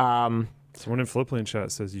 Someone in Floatplane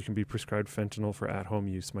Chat says you can be prescribed fentanyl for at-home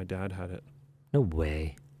use. My dad had it. No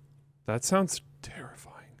way. That sounds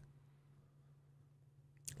terrifying.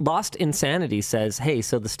 Lost Insanity says, hey,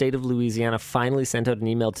 so the state of Louisiana finally sent out an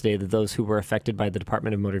email today to those who were affected by the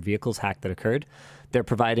Department of Motor Vehicles hack that occurred. They're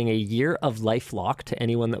providing a year of LifeLock to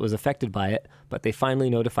anyone that was affected by it, but they finally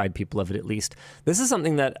notified people of it at least. This is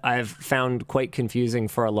something that I've found quite confusing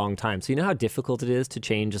for a long time. So you know how difficult it is to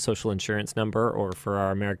change a social insurance number, or for our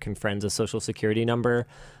American friends, a social security number?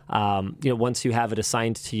 Once you have it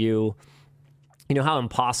assigned to you, you know how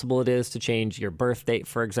impossible it is to change your birth date,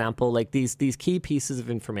 for example? Like these key pieces of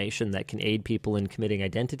information that can aid people in committing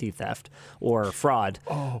identity theft or fraud.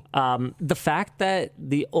 The fact that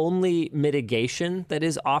the only mitigation that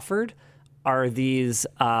is offered are these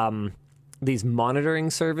monitoring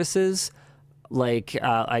services. Like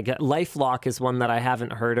I get LifeLock is one that I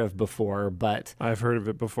haven't heard of before, but I've heard of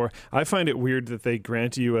it before. I find it weird that they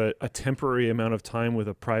grant you a temporary amount of time with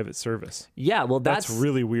a private service. Yeah, well, that's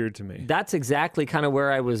really weird to me. That's exactly kind of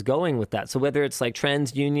where I was going with that. So whether it's like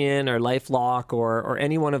TransUnion or LifeLock or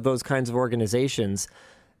any one of those kinds of organizations,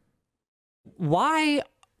 why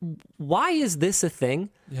is this a thing?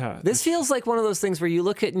 Yeah, this feels like one of those things where you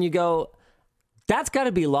look at it and you go, that's got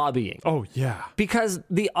to be lobbying. Oh, yeah. Because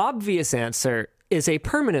the obvious answer is a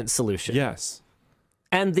permanent solution. Yes.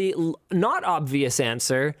 And the not obvious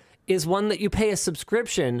answer is one that you pay a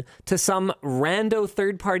subscription to some rando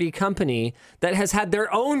third-party company that has had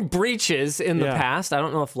their own breaches in the past. I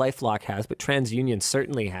don't know if LifeLock has, but TransUnion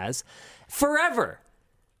certainly has. Forever.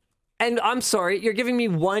 And I'm sorry, you're giving me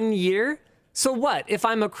 1 year? So what? If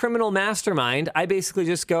I'm a criminal mastermind, I basically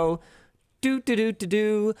just go,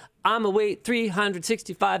 I'm await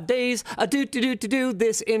 365 days.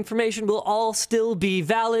 This information will all still be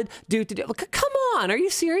valid. Come on, are you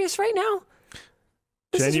serious right now?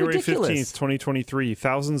 This is January ridiculous. 15th, 2023,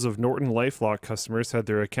 thousands of Norton LifeLock customers had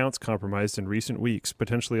their accounts compromised in recent weeks,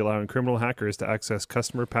 potentially allowing criminal hackers to access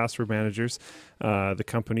customer password managers, the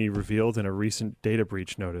company revealed in a recent data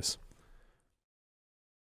breach notice.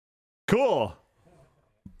 Cool.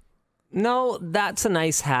 No, that's a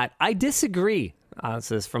nice hat. I disagree.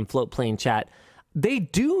 This is from Floatplane Chat. They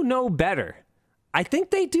do know better. I think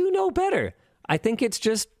they do know better. I think it's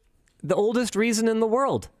just the oldest reason in the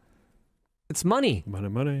world. It's money.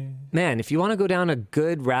 Money. Man, if you want to go down a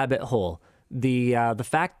good rabbit hole, the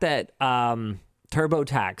fact that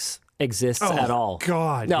TurboTax exists at all.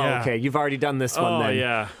 God, No, yeah. okay, you've already done this one then.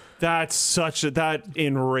 Yeah. That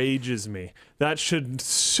enrages me. That should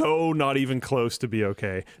so not even close to be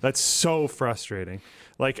okay. That's so frustrating.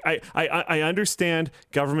 Like, I understand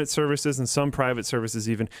government services and some private services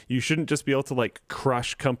even. You shouldn't just be able to, like,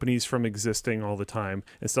 crush companies from existing all the time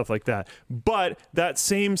and stuff like that. But that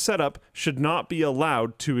same setup should not be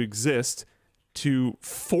allowed to exist to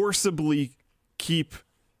forcibly keep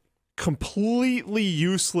completely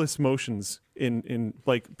useless motions in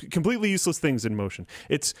like completely useless things in motion.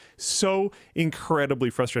 It's so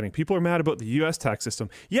incredibly frustrating. People are mad about the US tax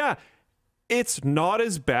system. Yeah, it's not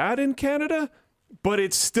as bad in Canada, but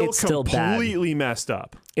it's still completely messed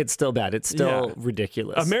up. It's still bad. It's still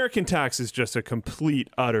ridiculous. American tax is just a complete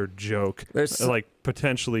utter joke. There's like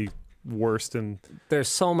potentially worse than There's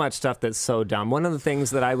so much stuff that's so dumb. One of the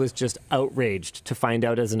things that I was just outraged to find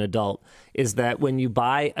out as an adult is that when you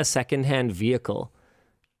buy a secondhand vehicle,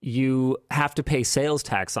 you have to pay sales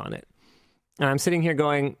tax on it. And I'm sitting here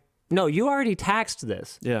going, no, you already taxed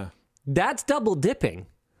this. yeah. That's double dipping.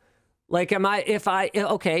 Like, if you want to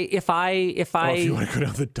go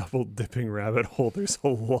down the double dipping rabbit hole, there's a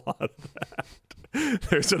lot of that.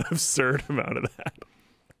 There's an absurd amount of that.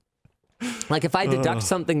 Like, if I deduct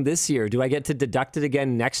something this year, do I get to deduct it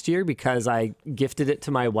again next year because I gifted it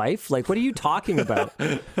to my wife? Like, what are you talking about?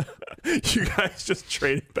 You guys just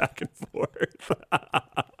traded back and forth.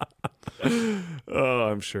 Oh,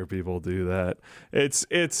 I'm sure people do that. It's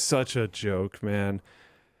such a joke, man.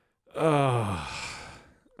 Oh,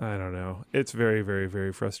 I don't know. It's very, very,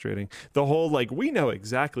 very frustrating. The whole, like, we know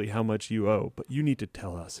exactly how much you owe, but you need to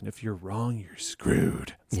tell us. And if you're wrong, you're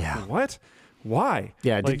screwed. It's Yeah. like, what? Why?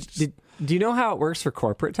 Yeah. Like, Do you know how it works for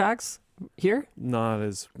corporate tax here? not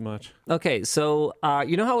as much. Okay, so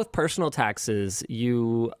you know how with personal taxes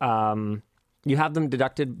you have them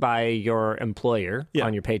deducted by your employer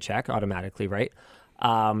on your paycheck automatically, right?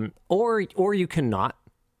 Or you cannot,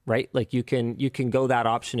 right? Like you can go that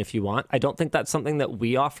option if you want. I don't think that's something that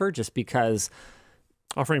we offer, just because.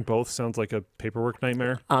 Offering both sounds like a paperwork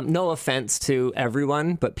nightmare. No offense to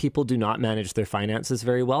everyone, but people do not manage their finances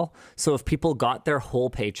very well. So if people got their whole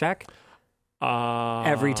paycheck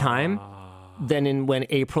every time, then when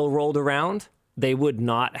April rolled around, they would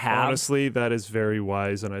not have. Honestly, that is very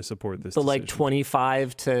wise, and I support this. The like decision.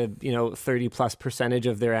 25 to 30+%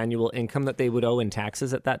 of their annual income that they would owe in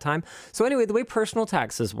taxes at that time. So anyway, the way personal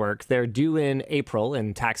taxes work, they're due in April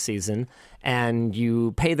in tax season, and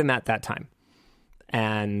you pay them at that time.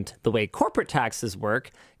 And the way corporate taxes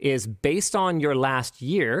work is based on your last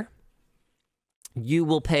year, you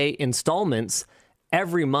will pay installments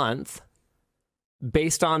every month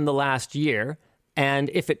based on the last year. And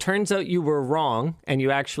if it turns out you were wrong and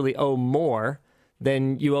you actually owe more,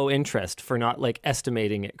 then you owe interest for not like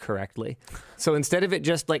estimating it correctly. So instead of it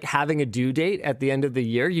just like having a due date at the end of the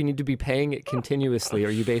year, you need to be paying it continuously or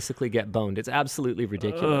you basically get boned. It's absolutely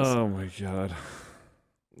ridiculous. Oh my God.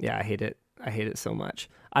 Yeah, I hate it. I hate it so much.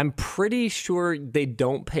 I'm pretty sure they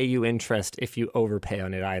don't pay you interest if you overpay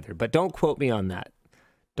on it either, but don't quote me on that.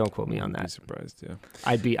 Don't quote me on I'd be that. surprised, yeah.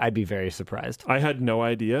 I'd be very surprised. I had no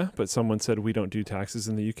idea, but someone said we don't do taxes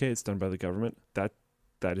in the UK. It's done by the government. That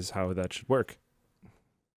is how that should work.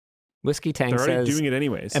 Whiskey Tank They're already says doing it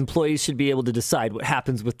anyways. employees should be able to decide what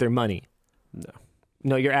happens with their money.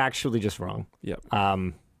 No, you're actually just wrong. Yep.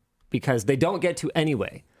 Because they don't get to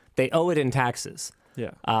anyway. They owe it in taxes.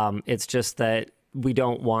 Yeah. It's just that we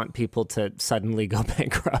don't want people to suddenly go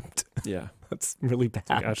bankrupt. Yeah. That's really bad.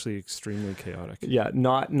 Like actually extremely chaotic. Yeah,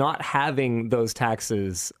 not having those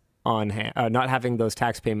taxes on hand, not having those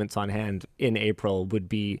tax payments on hand in April would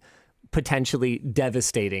be potentially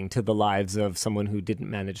devastating to the lives of someone who didn't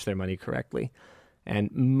manage their money correctly.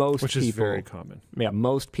 And Which is very common. Yeah,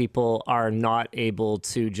 most people are not able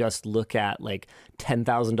to just look at like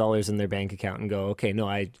 $10,000 in their bank account and go, okay, no,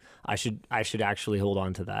 I should actually hold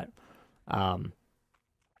on to that.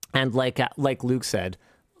 And like Luke said,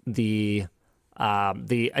 the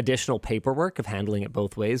additional paperwork of handling it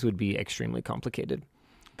both ways would be extremely complicated.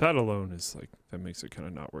 That alone is like, that makes it kind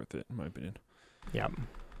of not worth it, in my opinion. Yeah.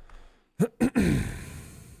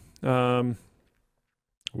 Where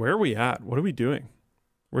are we at? What are we doing?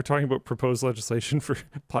 We're talking about proposed legislation for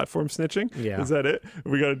platform snitching. Yeah. Is that it?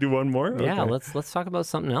 We got to do one more. Yeah, Okay. let's talk about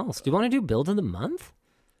something else. Do you want to do build of the month?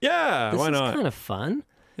 Yeah. This Why is not? kind of fun.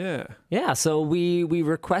 Yeah. Yeah, so we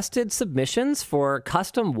requested submissions for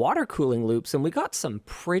custom water cooling loops, and we got some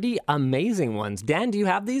pretty amazing ones. Dan, do you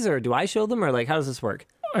have these, or do I show them, or like how does this work?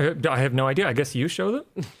 I have no idea. I guess you show them.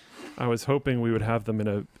 I was hoping we would have them in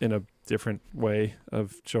a different way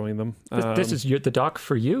of showing them. This is the doc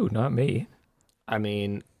for you, not me. I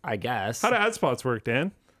mean, I guess. How do ad spots work,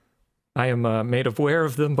 Dan? I am made aware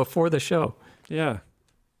of them before the show. Yeah.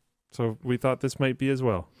 So we thought this might be as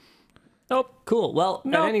well. Nope. Cool. Well,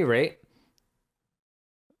 Nope. at any rate,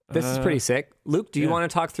 this is pretty sick. Luke, do you yeah. want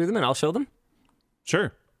to talk through them and I'll show them?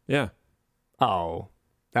 Sure. Yeah. Oh,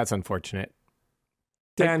 that's unfortunate.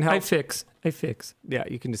 Dan, I help. fix. Yeah,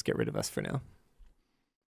 you can just get rid of us for now.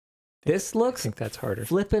 This I looks think that's harder.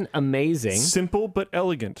 flippin' amazing. Simple but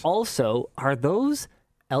elegant. Also, are those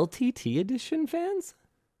LTT edition fans?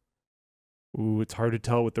 Ooh, it's hard to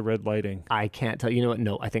tell with the red lighting. I can't tell. You know what?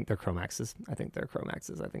 No, I think they're Chromaxes. I think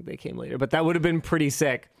they came later, but that would have been pretty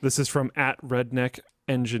sick. This is from @Redneck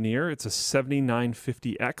Engineer. It's a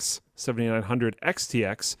 7950X, 7900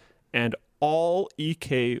 XTX, and all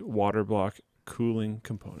EK water block cooling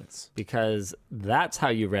components. Because that's how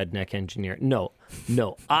you redneck engineer. No.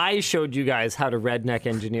 I showed you guys how to redneck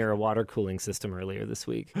engineer a water cooling system earlier this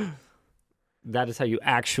week. That is how you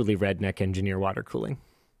actually redneck engineer water cooling.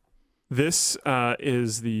 This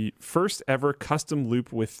is the first ever custom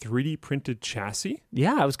loop with 3D printed chassis.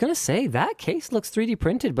 Yeah, I was going to say that case looks 3D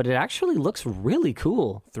printed, but it actually looks really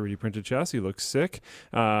cool. 3D printed chassis looks sick.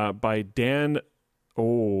 By Dan.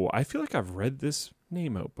 Oh, I feel like I've read this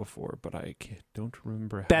name out before, but I don't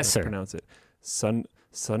remember how Besser. to pronounce it.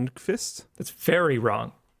 Sundqvist? That's very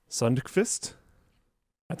wrong. Sundqvist?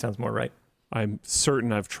 That sounds more right. I'm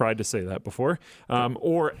certain I've tried to say that before.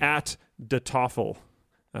 Or @DeToffel.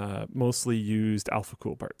 Mostly used alpha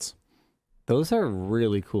cool parts. Those are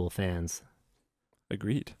really cool fans.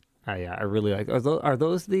 Agreed. Yeah, I really like. Are those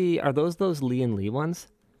those Lee and Lee ones?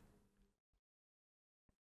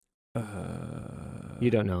 You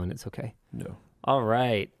don't know, and it's okay. No. All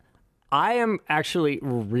right. I am actually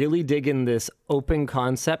really digging this open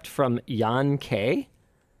concept from Jan K.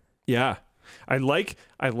 Yeah. I like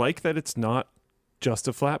that it's not just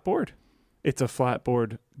a flat board. It's a flat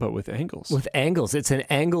board, but with angles. With angles. It's an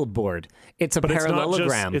angled board. It's a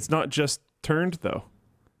parallelogram. It's not just turned, though.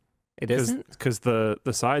 It isn't? Because the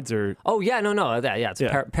sides are... Oh, yeah, no. It's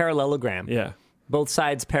a parallelogram. Yeah. Both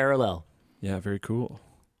sides parallel. Yeah, very cool.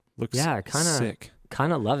 Looks Kind sick.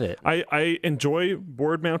 of love it. I enjoy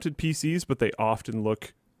board-mounted PCs, but they often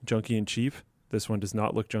look junky and cheap. This one does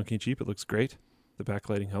not look junky and cheap. It looks great. The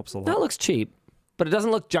backlighting helps a lot. That looks cheap, but it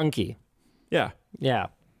doesn't look junky. Yeah. Yeah.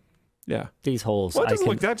 Yeah. These holes. Well, it doesn't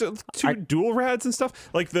look that. Two dual rads and stuff.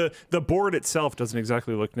 Like the board itself doesn't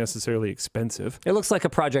exactly look necessarily expensive. It looks like a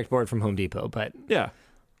project board from Home Depot, but Yeah.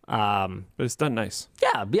 But it's done nice.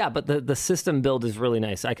 yeah. But the system build is really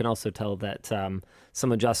nice. I can also tell that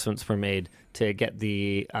some adjustments were made to get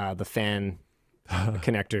the fan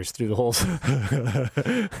connectors through the holes.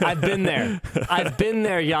 I've been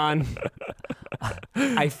there, Jan.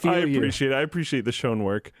 I feel you. I appreciate the shown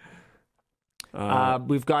work.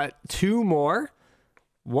 We've got two more.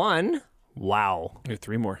 One, wow, We have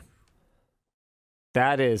three more.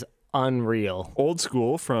 that is unreal. Old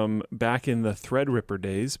school from back in the Threadripper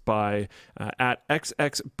days by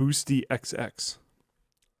 @XXBoostyXX.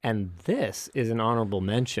 And this is an honorable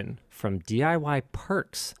mention from DIY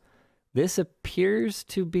Perks. This appears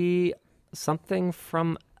to be something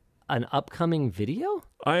from an upcoming video.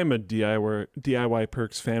 I am a DIY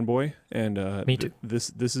Perks fanboy, and Me too. This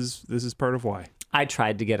is part of why. I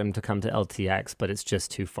tried to get him to come to LTX, but it's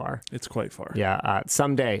just too far. It's quite far. Yeah,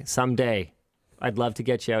 someday, I'd love to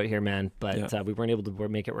get you out here, man, but Yeah. we weren't able to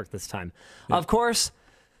make it work this time. Yeah. Of course,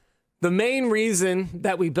 the main reason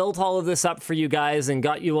that we built all of this up for you guys and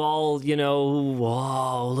got you all,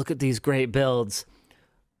 whoa, look at these great builds.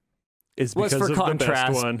 Is Was because for of contrast.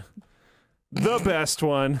 the best one. The best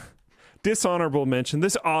one. Dishonorable mention.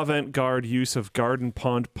 This avant-garde use of garden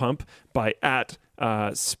pond pump by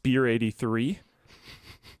 @Spear83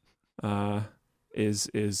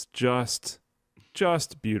 is just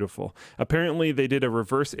beautiful. Apparently, they did a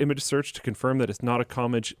reverse image search to confirm that it's not a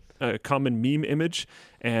common meme image,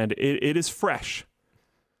 and it is fresh.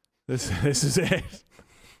 This is it.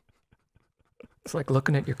 It's like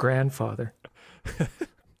looking at your grandfather.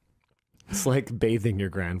 It's like bathing your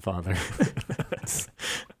grandfather.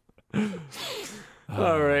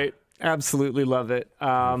 All right. Absolutely love it.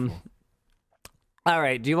 All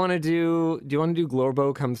right. Do you want to do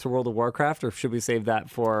Glorbo comes to World of Warcraft, or should we save that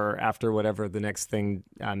for after whatever the next thing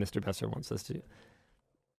Mr. Besser wants us to do?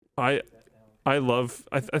 I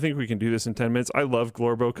think we can do this in 10 minutes. I love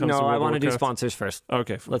Glorbo comes to No, World I of want to do Warcraft. sponsors first.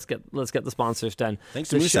 Okay. Let's get the sponsors done. Thanks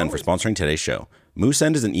to MooSend for sponsoring today's show.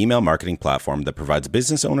 MooSend is an email marketing platform that provides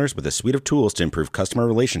business owners with a suite of tools to improve customer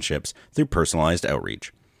relationships through personalized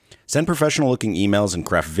outreach. Send professional-looking emails and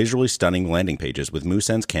craft visually stunning landing pages with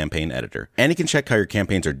MooSend's campaign editor. And you can check how your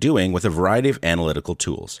campaigns are doing with a variety of analytical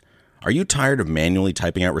tools. Are you tired of manually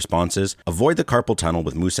typing out responses? Avoid the carpal tunnel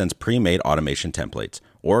with MooSend's pre-made automation templates,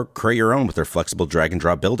 or create your own with their flexible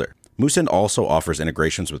drag-and-drop builder. MooSend also offers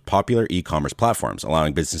integrations with popular e-commerce platforms,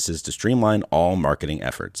 allowing businesses to streamline all marketing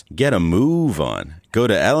efforts. Get a move on. Go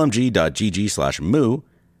to lmg.gg/moo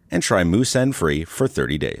and try MooSend free for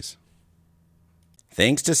 30 days.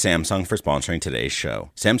 Thanks to Samsung for sponsoring today's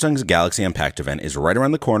show. Samsung's Galaxy Unpacked event is right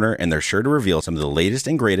around the corner, and they're sure to reveal some of the latest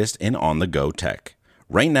and greatest in on-the-go tech.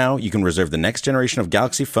 Right now, you can reserve the next generation of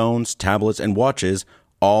Galaxy phones, tablets, and watches,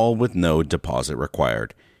 all with no deposit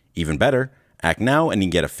required. Even better, act now and you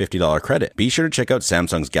can get a $50 credit. Be sure to check out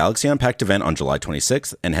Samsung's Galaxy Unpacked event on July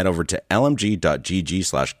 26th and head over to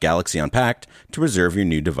lmg.gg/galaxyunpacked to reserve your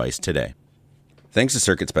new device today. Thanks to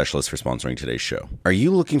Circuit Specialists for sponsoring today's show. Are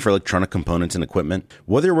you looking for electronic components and equipment?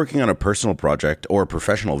 Whether you're working on a personal project or a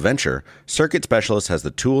professional venture, Circuit Specialists has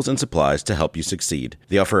the tools and supplies to help you succeed.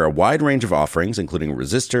 They offer a wide range of offerings, including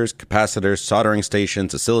resistors, capacitors, soldering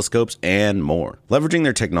stations, oscilloscopes, and more. Leveraging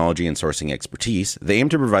their technology and sourcing expertise, they aim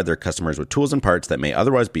to provide their customers with tools and parts that may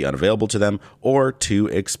otherwise be unavailable to them or too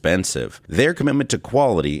expensive. Their commitment to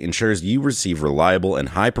quality ensures you receive reliable and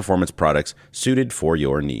high-performance products suited for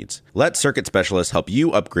your needs. Let Circuit Specialists help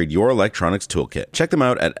you upgrade your electronics toolkit. Check them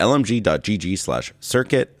out at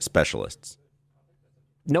lmg.gg/circuit specialists.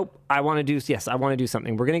 Nope. I want to do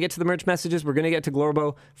something. We're going to get to the merch messages. We're going to get to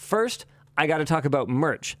Glorbo. First, I got to talk about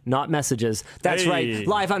merch, not messages. That's right.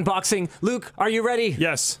 Live unboxing. Luke, are you ready?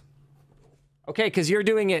 Yes. Okay, because you're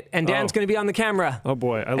doing it, and Dan's going to be on the camera. Oh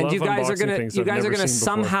boy, I and love you guys are unboxing gonna, things You I've guys are never going to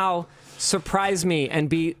seen before. somehow surprise me and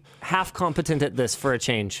be half competent at this for a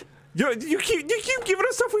change. You keep giving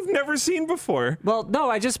us stuff we've never seen before. Well, no,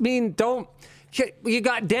 I just mean don't. You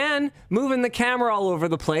got Dan moving the camera all over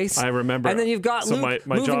the place. I remember. And then you've got so Luke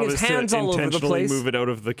my moving job his is hands to all over the intentionally place. move it out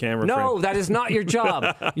of the camera No, frame. that is not your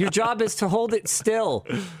job. Your job is to hold it still.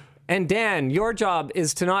 And Dan, your job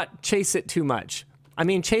is to not chase it too much. I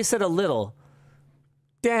mean, chase it a little.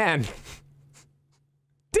 Dan.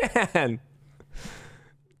 Dan.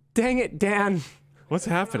 Dang it, Dan. What's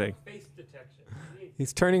happening?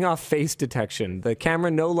 He's turning off face detection. The camera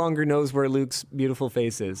no longer knows where Luke's beautiful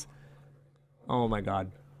face is. Oh my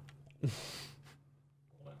God.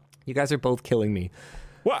 You guys are both killing me.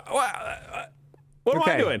 What am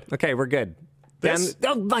I doing? Okay, we're good. This?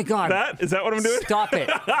 Dan, oh my God. Is that what I'm doing? Stop it.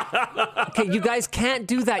 Okay, you guys can't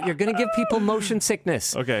do that. You're going to give people motion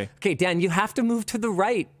sickness. Okay. Okay, Dan, you have to move to the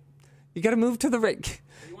right. You got to move to the right.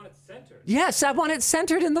 You want it centered. Yes, I want it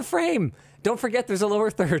centered in the frame. Don't forget there's a lower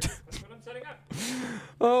third. That's what I'm setting up.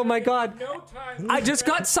 Oh my God. No time. I just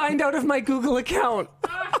got signed out of my Google account.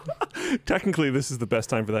 Technically, this is the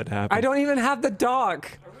best time for that to happen. I don't even have the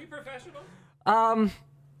doc. Are we professional?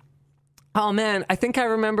 Oh man, I think I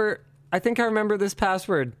remember this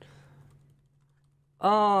password.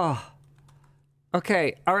 Oh.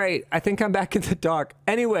 Okay, all right. I think I'm back in the dock.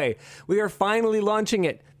 Anyway, we are finally launching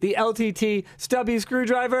it. The LTT Stubby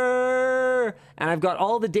Screwdriver! And I've got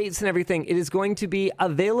all the dates and everything. It is going to be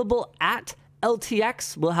available at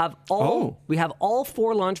LTX. We have all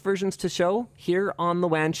 4 launch versions to show here on the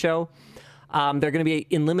WAN show. They're going to be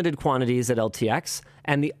in limited quantities at LTX.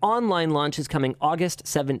 And the online launch is coming August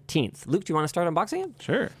 17th. Luke, do you want to start unboxing it?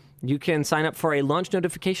 Sure. You can sign up for a launch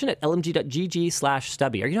notification at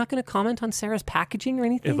lmg.gg/stubby. Are you not going to comment on Sarah's packaging or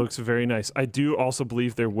anything? It looks very nice. I do also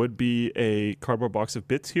believe there would be a cardboard box of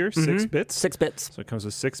bits here, 6 bits. 6 bits. So it comes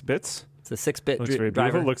with 6 bits. It's a 6-bit Looks very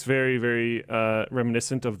driver. beautiful. Looks very, very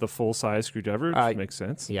reminiscent of the full-size screwdriver, which makes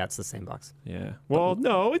sense. Yeah, it's the same box. Yeah. Well,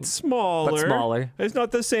 no, it's smaller. But smaller. It's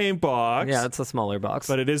not the same box. Yeah, it's a smaller box.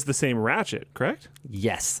 But it is the same ratchet, correct?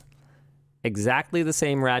 Yes. Exactly the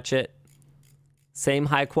same ratchet. Same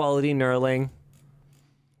high-quality knurling.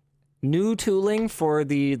 New tooling for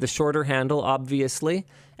the shorter handle, obviously.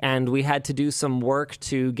 And we had to do some work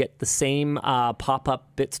to get the same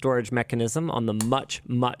pop-up bit storage mechanism on the much,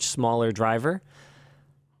 much smaller driver.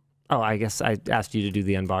 Oh, I guess I asked you to do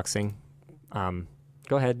the unboxing.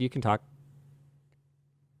 Go ahead, you can talk.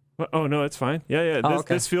 Oh, no, it's fine. Yeah. Oh,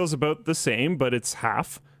 okay. This feels about the same, but it's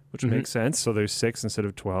half. which makes sense. So there's 6 instead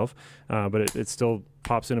of 12, but it still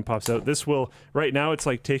pops in and pops out. This will, right now it's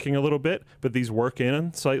like taking a little bit, but these work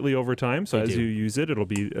in slightly over time. So as you use it, it'll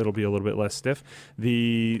be a little bit less stiff.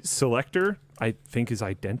 The selector, I think, is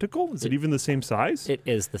identical. Is it even the same size? It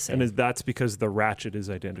is the same. And that's because the ratchet is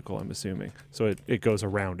identical, I'm assuming. So it goes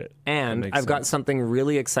around it. And I've got something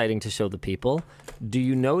really exciting to show the people. Do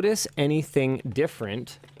you notice anything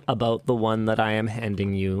different about the one that I am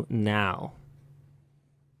handing you now?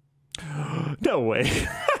 No way.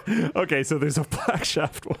 Okay, so there's a black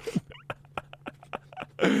shaft one.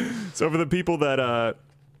 So for the people that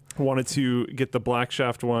wanted to get the black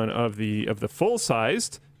shaft one of the full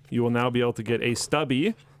sized, you will now be able to get a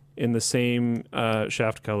stubby in the same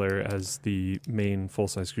shaft color as the main full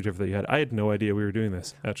size screwdriver that you had. I had no idea we were doing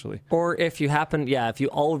this, actually. Or if you if you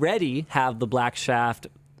already have the black shaft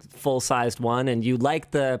full sized one and you like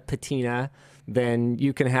the patina, then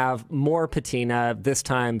you can have more patina, this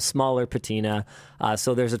time smaller patina.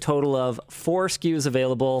 So there's a total of 4 SKUs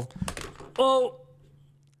available. Oh!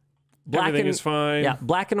 Everything is fine. Yeah,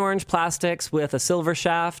 black and orange plastics with a silver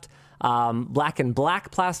shaft, black and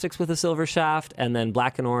black plastics with a silver shaft, and then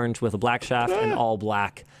black and orange with a black shaft, and all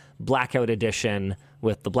black blackout edition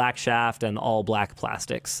with the black shaft and all black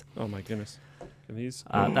plastics. Oh my goodness. Can these?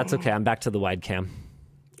 That's okay. I'm back to the wide cam.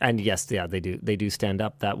 And yes, yeah, they do stand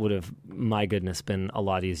up. That would have, my goodness, been a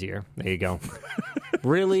lot easier. There you go.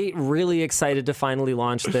 Really, really excited to finally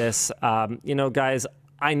launch this. Guys,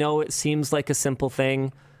 I know it seems like a simple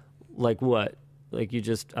thing. Like what? Like you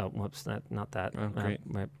just, whoops, not that. Oh, great.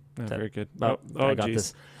 Very good. I got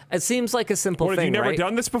this. It seems like a simple thing, Have you never right?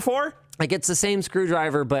 done this before? Like it's the same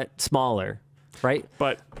screwdriver, but smaller, right?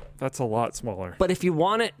 But that's a lot smaller. But if you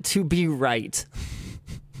want it to be right,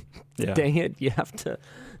 Yeah. dang it, you have to...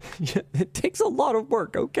 It takes a lot of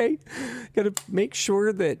work, okay? Got to make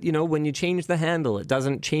sure that, when you change the handle, it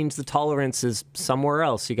doesn't change the tolerances somewhere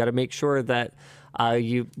else. You got to make sure that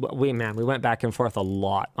we went back and forth a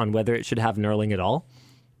lot on whether it should have knurling at all.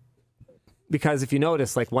 Because if you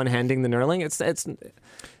notice, like one-handing the knurling, it's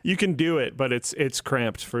you can do it, but it's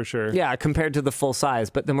cramped for sure. Yeah, compared to the full size.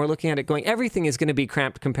 But then we're looking at it going, everything is going to be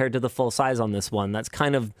cramped compared to the full size on this one. That's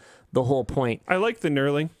kind of the whole point. I like the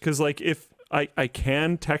knurling because, like, if I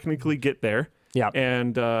can technically get there. Yeah.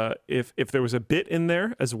 And if there was a bit in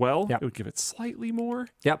there as well, Yep. it would give it slightly more.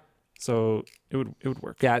 Yep. So it would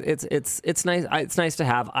work. Yeah, it's nice. It's nice to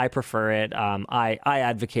have. I prefer it. I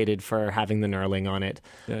advocated for having the knurling on it.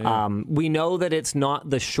 Yeah. We know that it's not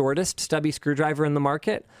the shortest stubby screwdriver in the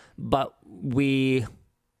market, but we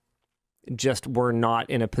just were not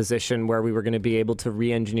in a position where we were going to be able to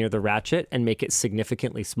re-engineer the ratchet and make it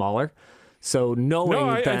significantly smaller. So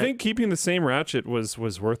I think keeping the same ratchet was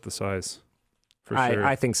worth the size. For sure.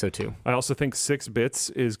 I think so too. I also think 6 bits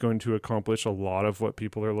is going to accomplish a lot of what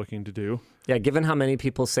people are looking to do. Yeah, given how many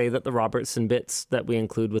people say that the Robertson bits that we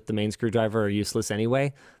include with the main screwdriver are useless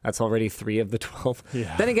anyway, that's already 3 of the 12.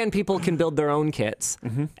 Yeah. Then again, people can build their own kits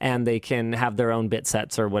and they can have their own bit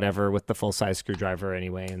sets or whatever with the full-size screwdriver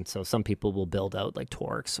anyway. And so some people will build out like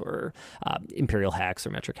Torx or Imperial hacks or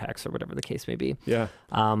metric hacks or whatever the case may be. Yeah.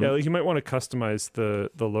 Like you might want to customize the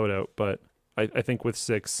loadout, but I think with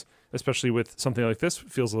 6... especially with something like this,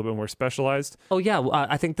 feels a little bit more specialized. Oh, yeah.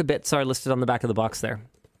 I think the bits are listed on the back of the box there.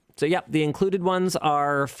 So, yeah, the included ones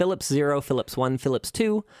are Phillips 0, Phillips 1, Phillips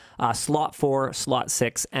 2, slot 4, slot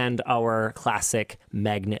 6, and our classic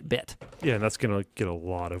magnet bit. Yeah, and that's going to get a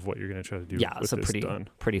lot of what you're going to try to do with it's a this done.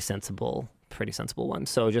 pretty sensible one.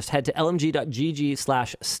 So just head to lmg.gg/stubby,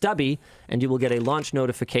 and you will get a launch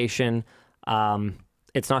notification.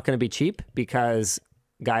 It's not going to be cheap because,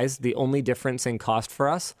 guys, the only difference in cost for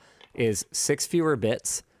us is 6 fewer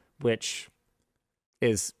bits, which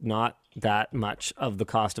is not that much of the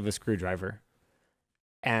cost of a screwdriver,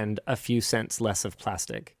 and a few cents less of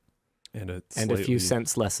plastic, and a few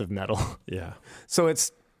cents less of metal. Yeah. So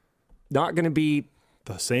it's not going to be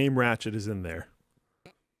the same ratchet is in there.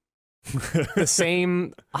 the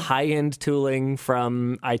same high-end tooling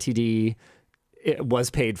from ITD. It was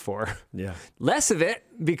paid for. Yeah. Less of it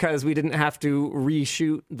because we didn't have to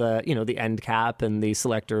reshoot the end cap and the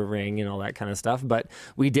selector ring and all that kind of stuff. But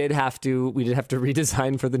we did have to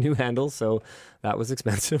redesign for the new handle, so that was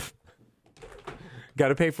expensive. Got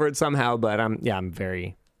to pay for it somehow, but I'm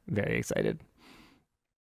very, very excited.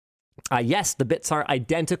 Yes, the bits are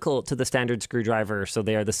identical to the standard screwdriver, so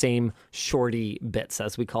they are the same shorty bits,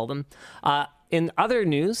 as we call them. In other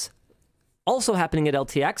news, also happening at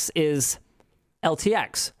LTX is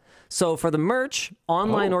LTX. So for the merch,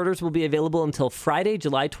 online orders will be available until Friday,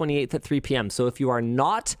 July 28th at 3 p.m. So if you are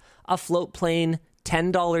not a Floatplane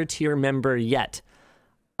 $10 tier member yet,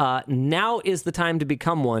 now is the time to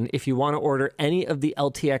become one if you want to order any of the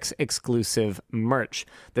LTX exclusive merch.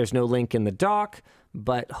 There's no link in the doc,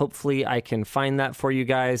 but hopefully I can find that for you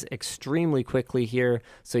guys extremely quickly here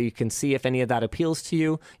so you can see if any of that appeals to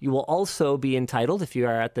you. You will also be entitled, if you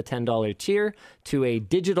are at the $10 tier, to a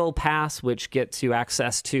digital pass, which gets you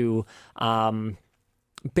access to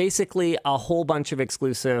basically a whole bunch of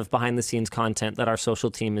exclusive behind-the-scenes content that our social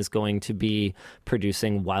team is going to be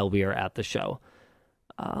producing while we are at the show.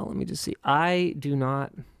 Let me just see. I do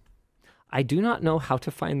not know how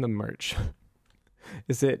to find the merch.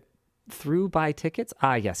 Is it through buy tickets?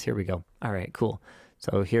 Yes, here we go. All right, cool.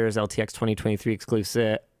 So here's LTX 2023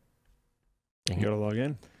 exclusive. You gotta log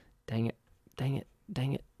in. Dang it.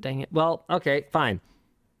 Well, okay, fine.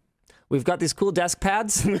 We've got these cool desk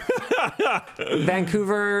pads.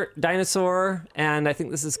 Vancouver Dinosaur, and I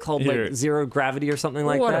think this is called like Zero Gravity or something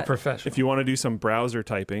like that. What a professional. If you want to do some browser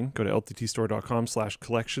typing, go to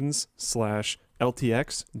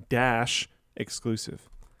lttstore.com/collections/LTX-exclusive.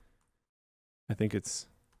 I think it's...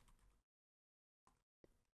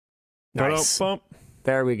 Nice. Bump.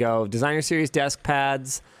 There we go. Designer Series desk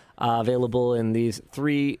pads available in these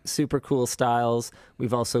 3 super cool styles.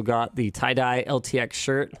 We've also got the tie-dye LTX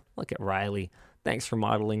shirt. Look at Riley. Thanks for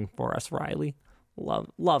modeling for us, Riley.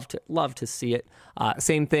 Love to see it.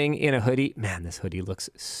 Same thing in a hoodie. Man, this hoodie looks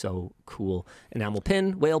so cool. Enamel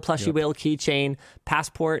pin, whale plushie whale keychain,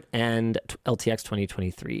 passport, and LTX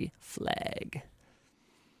 2023 flag.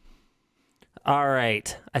 All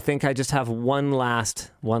right. I think I just have one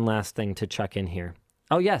last thing to chuck in here.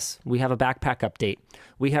 Oh, yes. We have a backpack update.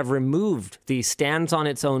 We have removed the stands on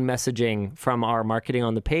its own messaging from our marketing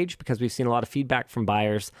on the page because we've seen a lot of feedback from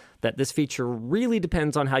buyers that this feature really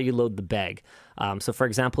depends on how you load the bag. So, for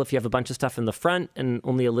example, if you have a bunch of stuff in the front and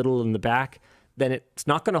only a little in the back, then it's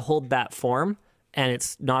not going to hold that form and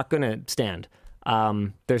it's not going to stand.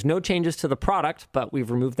 There's no changes to the product, but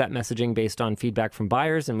we've removed that messaging based on feedback from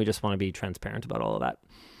buyers, and we just want to be transparent about all of that.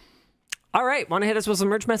 All right, want to hit us with some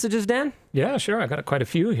merch messages, Dan? Yeah, sure. I got quite a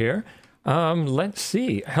few here. Let's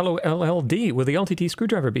see. Hello, LLD. Will the LTT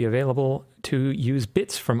screwdriver be available to use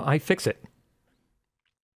bits from iFixit?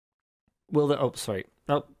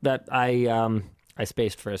 I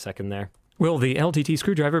spaced for a second there. Will the LTT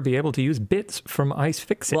screwdriver be able to use bits from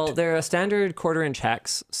iFixit? Well, they're a standard quarter-inch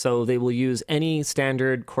hex, so they will use any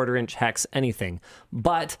standard quarter-inch hex anything.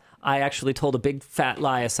 But I actually told a big fat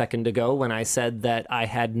lie a second ago when I said that I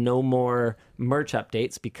had no more merch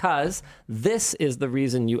updates because this is the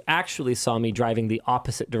reason you actually saw me driving the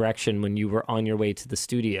opposite direction when you were on your way to the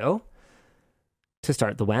studio to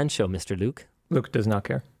start the WAN show, Mr. Luke. Luke does not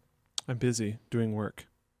care. I'm busy doing work.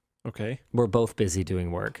 Okay. We're both busy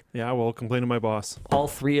doing work. Yeah, well, complain to my boss. All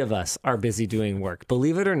 3 of us are busy doing work.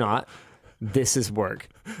 Believe it or not, this is work.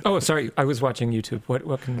 Oh, sorry. I was watching YouTube. What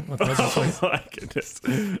can I do for you? Oh, my goodness.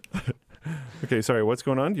 Okay, sorry. What's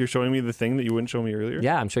going on? You're showing me the thing that you wouldn't show me earlier?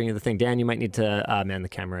 Yeah, I'm showing you the thing. Dan, you might need to man the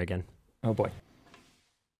camera again. Oh, boy.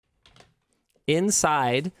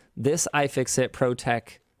 Inside this iFixit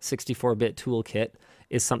ProTech 64-bit toolkit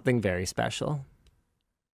is something very special.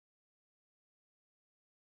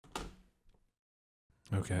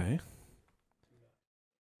 Okay.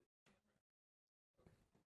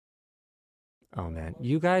 Oh man,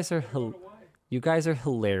 you guys are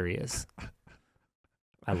hilarious.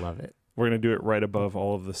 I love it. We're gonna do it right above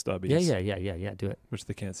all of the stubbies. Yeah. Do it. Which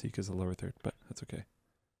they can't see because of the lower third, but that's okay.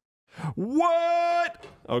 What?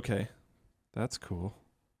 Okay, that's cool.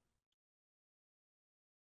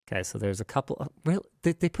 Okay, so there's a couple. Really,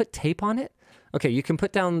 they put tape on it. Okay, you can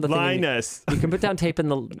put down the Linus. thing. You can put down tape in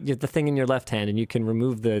the thing in your left hand, and you can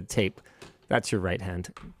remove the tape. That's your right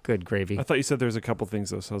hand. Good gravy. I thought you said there's a couple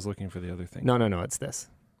things though, so I was looking for the other thing. No, it's this.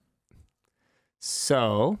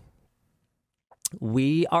 So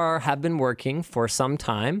we have been working for some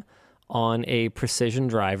time on a precision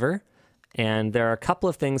driver, and there are a couple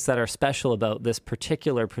of things that are special about this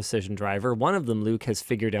particular precision driver. One of them, Luke has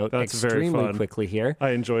figured out extremely quickly here.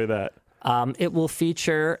 I enjoy that. It will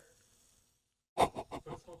feature.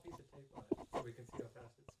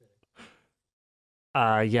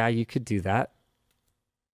 Yeah, you could do that.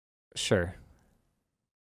 Sure.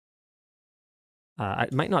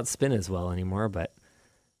 It might not spin as well anymore, but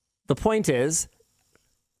the point is,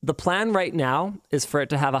 the plan right now is for it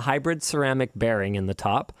to have a hybrid ceramic bearing in the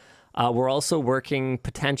top. We're also working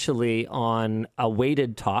potentially on a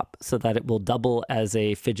weighted top so that it will double as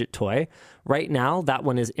a fidget toy. Right now, that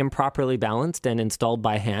one is improperly balanced and installed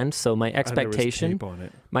by hand. So my expectation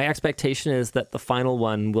is that the final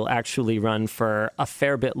one will actually run for a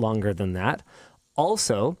fair bit longer than that.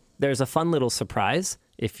 Also, there's a fun little surprise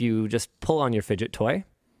if you just pull on your fidget toy.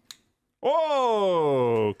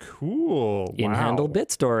 Oh, cool. In-handle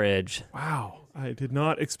bit storage. Wow. I did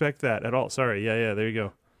not expect that at all. Sorry. Yeah, there you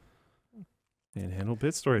go. In-handle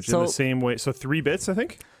bit storage in the same way. So 3 bits, I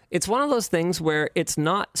think? It's one of those things where it's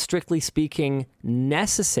not, strictly speaking,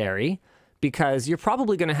 necessary because you're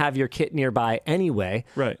probably going to have your kit nearby anyway.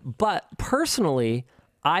 Right. But personally,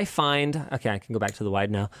 I find, okay, I can go back to the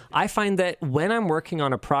wide now. I find that when I'm working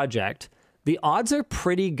on a project, the odds are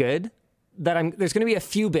pretty good that there's going to be a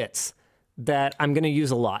few bits that I'm going to use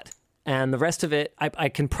a lot. And the rest of it, I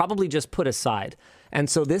can probably just put aside. And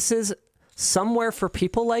so this is somewhere for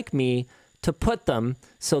people like me to put them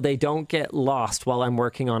so they don't get lost while I'm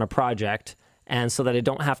working on a project and so that I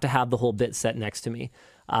don't have to have the whole bit set next to me.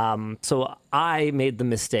 So I made the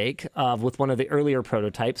mistake of, with one of the earlier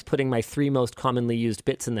prototypes, putting my 3 most commonly used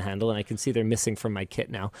bits in the handle, and I can see they're missing from my kit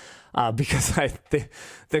now because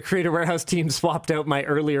the Creator Warehouse team swapped out my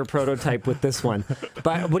earlier prototype with this one.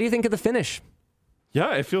 But what do you think of the finish?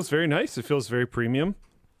 Yeah, it feels very nice. It feels very premium.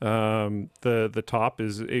 The top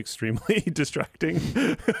is extremely distracting.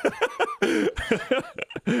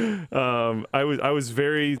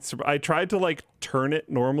 I tried to like turn it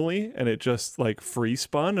normally and it just like free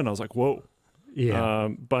spun and I was like, whoa. Yeah.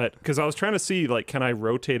 But because I was trying to see, like, can I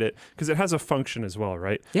rotate it? Because it has a function as well,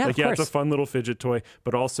 right? Yeah, like, of course. It's a fun little fidget toy,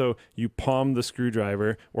 but also you palm the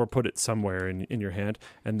screwdriver or put it somewhere in your hand,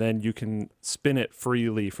 and then you can spin it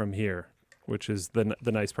freely from here, which is the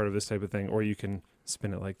nice part of this type of thing. Or you can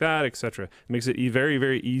spin it like that, etc. It makes it very,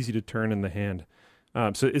 very easy to turn in the hand.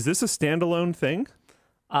 So is this a standalone thing?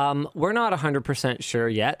 We're not 100% sure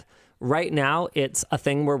yet. Right now, it's a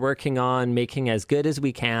thing we're working on making as good as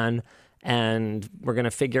we can, and we're going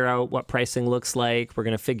to figure out what pricing looks like. We're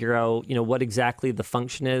going to figure out, what exactly the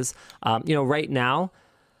function is. Right now,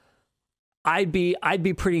 I'd be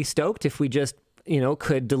pretty stoked if we just,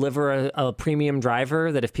 could deliver a premium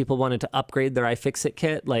driver that if people wanted to upgrade their iFixit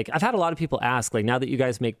kit. Like, I've had a lot of people ask, like, now that you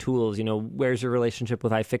guys make tools, where's your relationship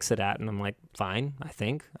with iFixit at? And I'm like, fine, I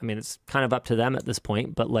think. I mean, it's kind of up to them at this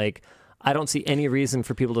point, but like, I don't see any reason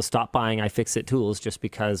for people to stop buying iFixit tools just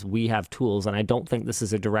because we have tools, and I don't think this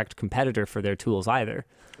is a direct competitor for their tools either.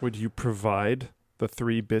 Would you provide the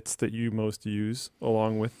 3 bits that you most use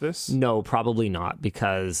along with this? No, probably not,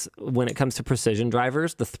 because when it comes to precision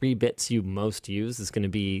drivers, the 3 bits you most use is going to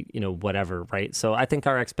be, whatever, right? So I think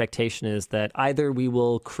our expectation is that either we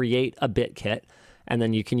will create a bit kit, and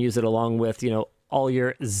then you can use it along with, all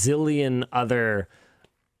your zillion other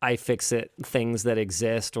iFixit things that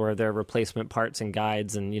exist, or their replacement parts and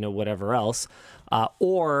guides and whatever else,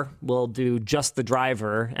 or we'll do just the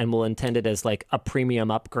driver and we'll intend it as like a premium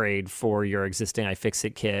upgrade for your existing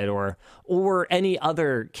iFixit kit, or any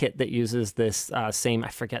other kit that uses this same, I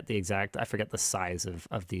forget the size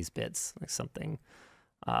of these bits, like something,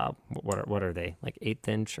 what are they, like 1/8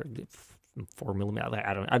 inch or 4 millimeter?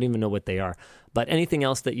 I don't even know what they are, but anything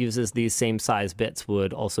else that uses these same size bits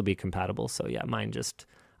would also be compatible. So yeah,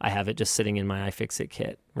 I have it just sitting in my iFixit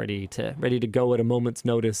kit, ready to go at a moment's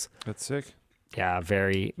notice. That's sick. Yeah,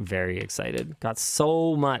 very, very excited. Got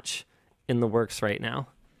so much in the works right now.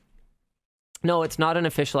 No, it's not an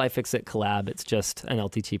official iFixit collab. It's just an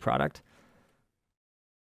LTT product.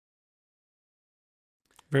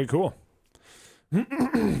 Very cool.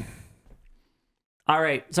 All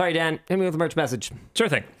right. Sorry, Dan. Hit me with a merch message. Sure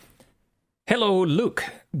thing. Hello, Luke.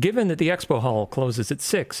 Given that the expo hall closes at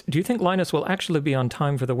 6, do you think Linus will actually be on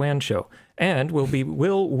time for the WAN show? And will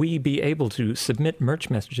we be able to submit merch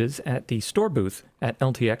messages at the store booth at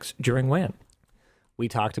LTX during WAN? We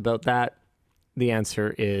talked about that. The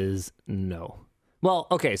answer is no. Well,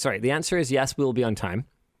 okay, sorry. The answer is yes, we will be on time.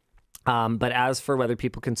 But as for whether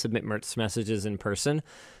people can submit merch messages in person,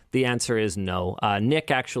 the answer is no.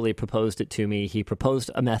 Nick actually proposed it to me. He proposed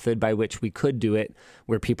a method by which we could do it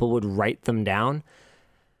where people would write them down.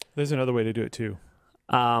 There's another way to do it too.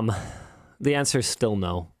 The answer is still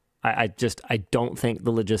no. I don't think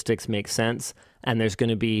the logistics make sense. And there's going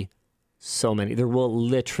to be so many. There will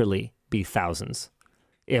literally be thousands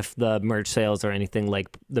if the merch sales are anything like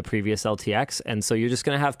the previous LTX. And so you're just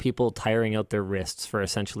going to have people tiring out their wrists for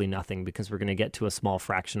essentially nothing because we're going to get to a small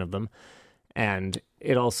fraction of them. And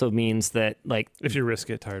it also means that, like, if your wrists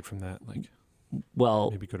get tired from that, like,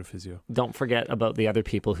 well, maybe go to physio. Don't forget about the other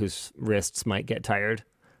people whose wrists might get tired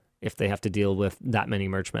if they have to deal with that many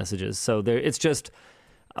merch messages. So it's just,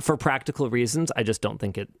 for practical reasons, I just don't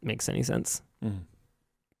think it makes any sense. Mm.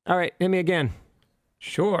 All right, hit me again.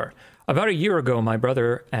 Sure. About a year ago, my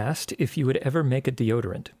brother asked if you would ever make a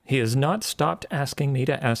deodorant. He has not stopped asking me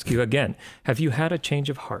to ask you again. Have you had a change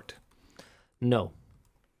of heart? No.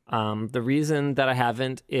 The reason that I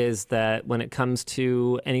haven't is that when it comes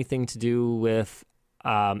to anything to do with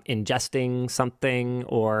ingesting something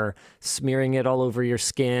or smearing it all over your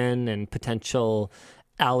skin and potential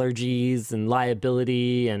allergies and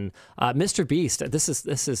liability. And Mr. Beast, this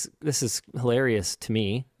is hilarious to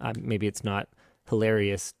me. Maybe it's not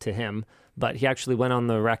hilarious to him, but he actually went on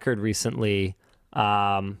the record recently.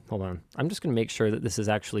 Hold on, I'm just going to make sure that this is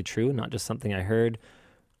actually true, not just something I heard.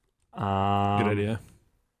 Good idea.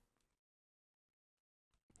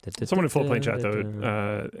 Someone in full plane chat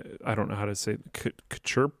though, I don't know how to say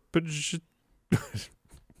Kcherpj.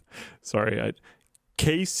 Sorry,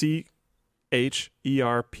 KCHERPJ.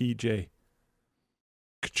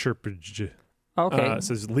 Kcherpj. Okay. It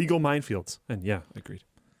says legal minefields, and yeah, agreed.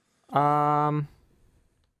 Oh,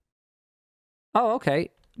 okay.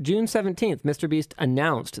 June 17th, Mr. Beast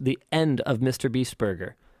announced the end of Mr. Beast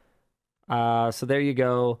Burger. So there you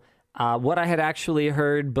go. What I had actually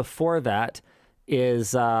heard before that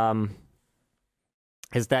is that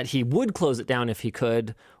he would close it down if he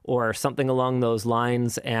could, or something along those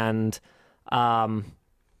lines. And I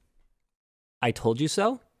told you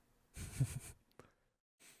so.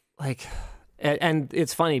 Like, and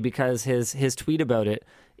it's funny because his tweet about it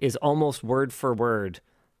is almost word for word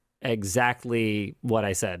exactly what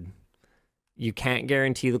I said. You can't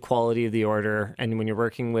guarantee the quality of the order, and when you're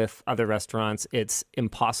working with other restaurants, it's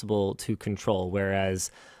impossible to control.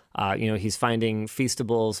 Whereas, he's finding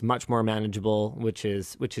Feastables much more manageable, which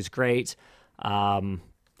is great, and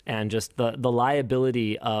just the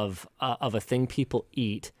liability of a thing people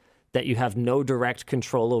eat that you have no direct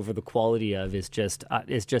control over the quality of is just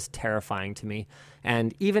terrifying to me.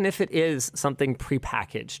 And even if it is something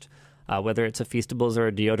prepackaged, whether it's a Feastables or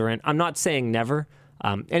a deodorant, I'm not saying never.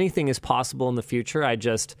 Anything is possible in the future. It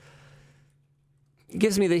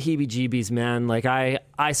gives me the heebie-jeebies, man. Like I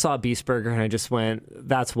saw Beast Burger and I just went,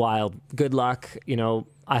 that's wild. Good luck.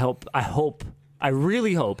 I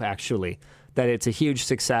really hope actually that it's a huge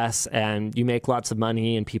success and you make lots of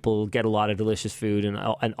money and people get a lot of delicious food and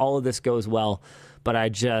all of this goes well. But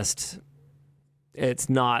it's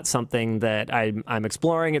not something that I'm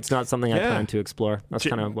exploring. It's not something I plan to explore. That's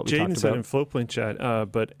kind of what we talked about. Jaden said in Floatplane chat,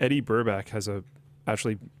 but Eddie Burback has a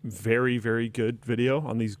actually very, very good video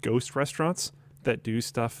on these ghost restaurants that do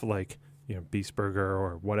stuff like, Beast Burger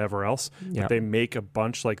or whatever else. Yep. They make a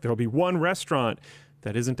bunch, like there'll be one restaurant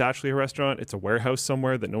that isn't actually a restaurant. It's a warehouse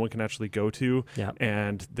somewhere that no one can actually go to. Yep.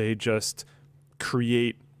 And they just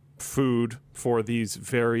create food for these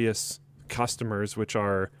various customers, which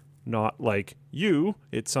are not like you.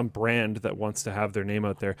 It's some brand that wants to have their name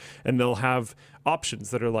out there. And they'll have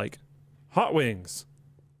options that are like hot wings.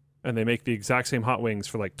 And they make the exact same hot wings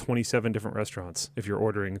for like 27 different restaurants if you're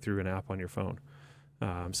ordering through an app on your phone.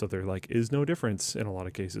 So there is no difference in a lot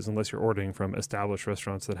of cases unless you're ordering from established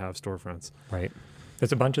restaurants that have storefronts. Right.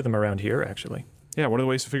 There's a bunch of them around here, actually. Yeah, one of the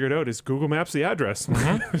ways to figure it out is Google Maps the address.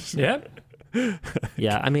 Mm-hmm. Yep.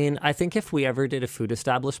 Yeah, I mean, I think if we ever did a food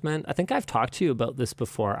establishment, I think I've talked to you about this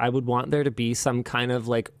before. I would want there to be some kind of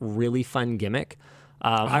like really fun gimmick.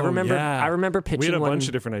 I remember pitching We had a one, bunch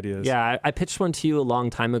of different ideas. Yeah, I pitched one to you a long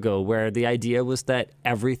time ago where the idea was that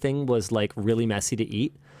everything was like really messy to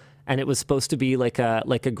eat. And it was supposed to be like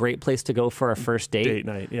a great place to go for a first date. Date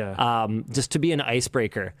night, yeah. Just to be an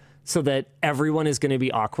icebreaker so that everyone is going to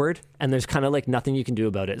be awkward and there's kind of like nothing you can do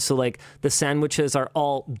about it. So like the sandwiches are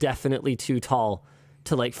all definitely too tall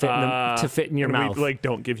to like fit in your mouth. We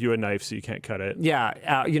don't give you a knife so you can't cut it. Yeah,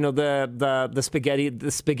 the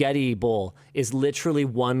spaghetti bowl is literally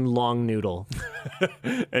one long noodle,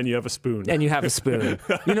 and you have a spoon.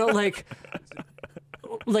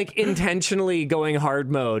 Like intentionally going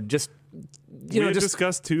hard mode. Just we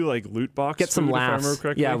discussed too, like loot box. Get some food, laughs. If I remember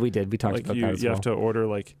correctly. Yeah, we did. We talked about that as well. You have to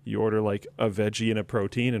order you order like a veggie and a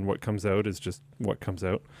protein, and what comes out is just what comes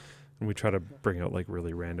out. And we try to bring out like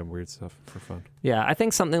really random weird stuff for fun. Yeah, I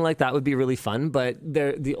think something like that would be really fun, but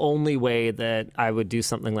the only way that I would do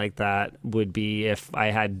something like that would be if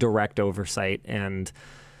I had direct oversight. And,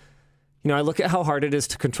 I look at how hard it is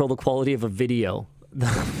to control the quality of a video.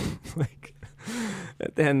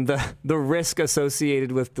 And the risk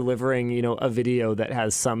associated with delivering, a video that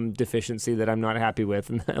has some deficiency that I'm not happy with.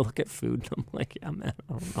 And then I look at food and I'm like, yeah, man,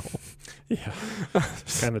 I don't know. Yeah,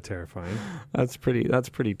 it's kind of terrifying. That's pretty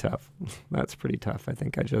tough. That's pretty tough. I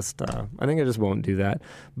think I just won't do that.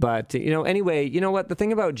 But, anyway, you know what? The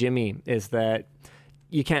thing about Jimmy is that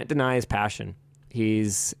you can't deny his passion.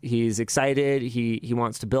 He's excited. He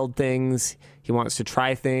wants to build things. He wants to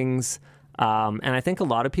try things. And I think a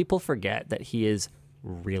lot of people forget that he is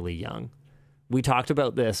really young. We talked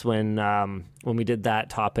about this when we did that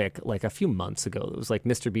topic like a few months ago. It was like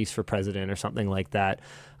Mr. Beast for president or something like that.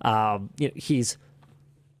 He's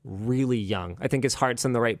really young. I think his heart's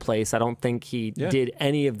in the right place. I don't think he did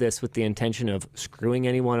any of this with the intention of screwing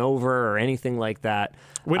anyone over or anything like that.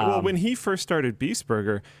 When he first started Beast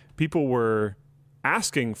Burger, people were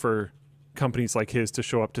asking for companies like his to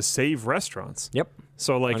show up to save restaurants. Yep.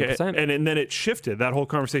 So like, 100%. and then it shifted. That whole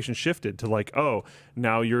conversation shifted to like, oh,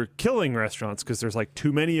 now you're killing restaurants because there's like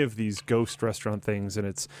too many of these ghost restaurant things, and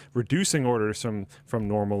it's reducing orders from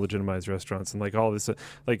normal legitimized restaurants, and like all this,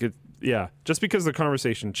 like it, yeah. Just because the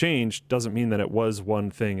conversation changed doesn't mean that it was one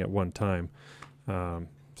thing at one time.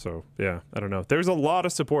 So yeah, I don't know. There's a lot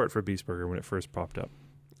of support for Beast Burger when it first popped up.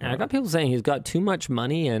 And I got people saying he's got too much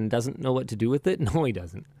money and doesn't know what to do with it. No, he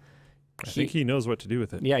doesn't. I think he knows what to do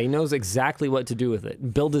with it. Yeah, he knows exactly what to do with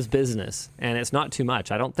it. Build his business, and it's not too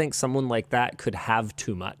much. I don't think someone like that could have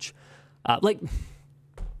too much. Like,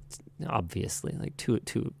 obviously, like too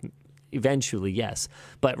eventually, yes.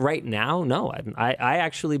 But right now, no. I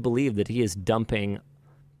actually believe that he is dumping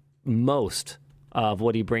most of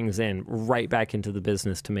what he brings in right back into the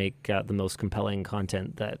business to make the most compelling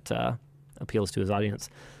content that appeals to his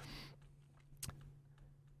audience.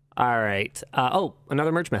 All right.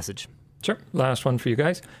 Another merch message. Sure. Last one for you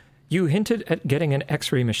guys. You hinted at getting an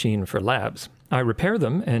X-ray machine for labs. I repair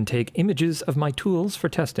them and take images of my tools for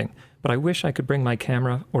testing, but I wish I could bring my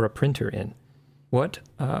camera or a printer in. What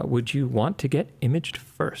would you want to get imaged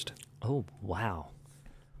first? Oh, wow.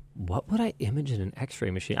 What would I image in an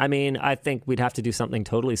X-ray machine? I mean, I think we'd have to do something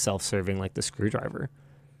totally self-serving, like the screwdriver.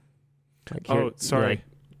 Like here, sorry.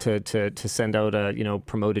 Like to send out a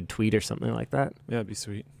promoted tweet or something like that. Yeah, it'd be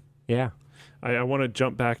sweet. Yeah. I want to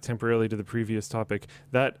jump back temporarily to the previous topic.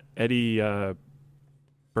 That Eddie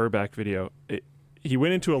Burback video, he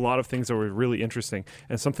went into a lot of things that were really interesting,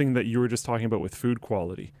 and something that you were just talking about with food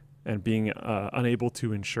quality and being unable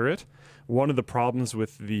to ensure it. One of the problems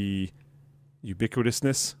with the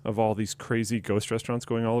ubiquitousness of all these crazy ghost restaurants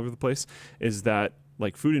going all over the place is that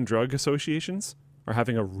like Food and Drug associations are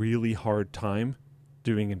having a really hard time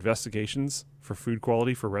doing investigations for food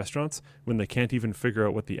quality for restaurants when they can't even figure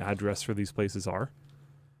out what the address for these places are.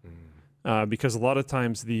 Because a lot of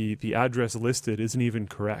times the address listed isn't even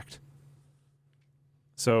correct.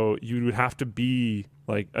 So you would have to be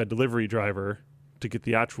like a delivery driver to get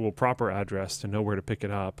the actual proper address to know where to pick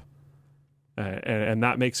it up. And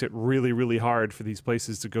that makes it really, really hard for these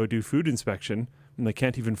places to go do food inspection when they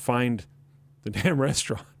can't even find the damn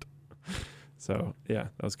restaurant. So yeah,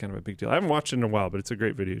 that was kind of a big deal. I haven't watched it in a while, but it's a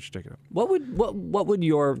great video. You should check it out. What would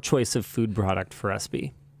your choice of food product for us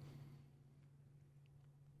be?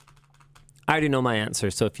 I already know my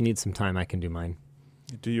answer, so if you need some time, I can do mine.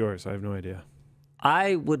 Do yours. I have no idea.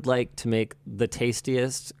 I would like to make the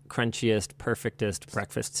tastiest, crunchiest, perfectest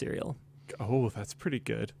breakfast cereal. Oh, that's pretty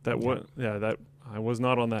good. That I was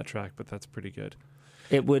not on that track, but that's pretty good.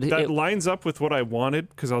 It lines up with what I wanted,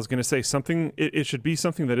 because I was going to say something. It should be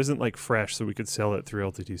something that isn't like fresh, so we could sell it through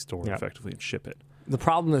LTT store effectively and ship it. The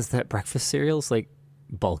problem is that breakfast cereal's like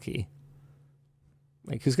bulky.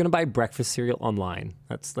 Like, who's going to buy breakfast cereal online?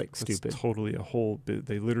 That's like stupid. It's totally a whole bit.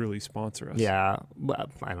 They literally sponsor us. Yeah, well,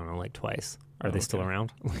 I don't know, like twice. Are they still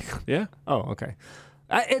around? Yeah. Oh, okay.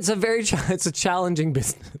 It's a challenging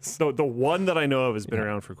business. So the one that I know of has been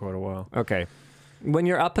around for quite a while. Okay. When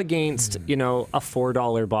you're up against, a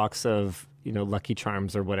 $4 box of, Lucky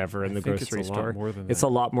Charms or whatever in the grocery store, it's a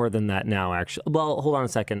lot more than that now, actually. Well, hold on a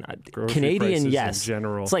second. Grocery Canadian, prices yes. in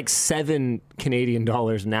general. It's like $7 Canadian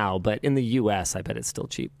now, but in the U.S., I bet it's still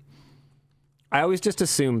cheap. I always just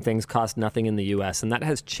assume things cost nothing in the U.S., and that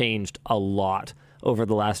has changed a lot over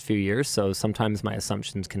the last few years, so sometimes my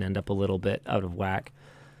assumptions can end up a little bit out of whack.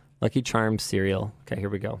 Lucky Charms cereal. Okay, here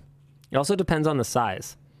we go. It also depends on the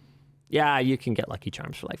size. Yeah, you can get Lucky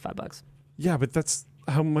Charms for like $5. Yeah, but that's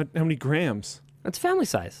how many grams? That's family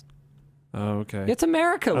size. Oh, okay. It's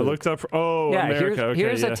America. I looked up. America.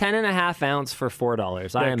 Here's a 10.5 ounce for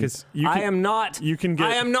 $4. Yeah, I am not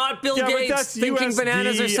Bill Gates thinking USD.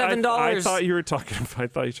 bananas are $7. I thought you were talking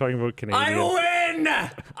about Canadian. I win.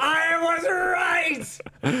 I was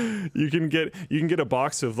right. You can get a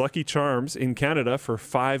box of Lucky Charms in Canada for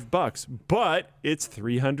 $5, but it's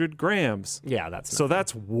 300 grams. Yeah, that's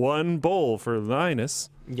that's one bowl for Linus.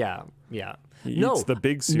 Yeah. He eats the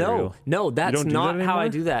big cereal. No, that's not that how I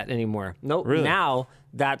do that anymore. No, really? Now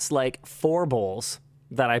that's like 4 bowls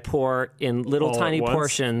that I pour in little All tiny at once?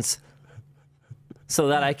 portions so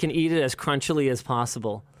that I can eat it as crunchily as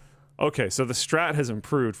possible. Okay, so the Strat has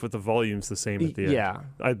improved, but the volume's the same at the end. Yeah.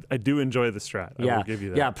 I do enjoy the Strat. I will give you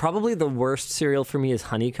that. Yeah, probably the worst cereal for me is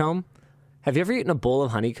honeycomb. Have you ever eaten a bowl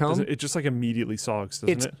of honeycomb? It just like immediately sogs,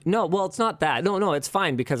 doesn't it? No, well, it's not that. No, it's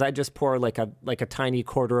fine because I just pour like a tiny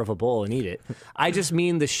quarter of a bowl and eat it. I just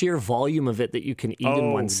mean the sheer volume of it that you can eat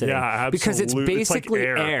in one sitting. Yeah, absolutely. Because it's basically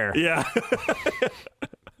like air. Yeah.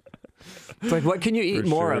 It's like, what can you eat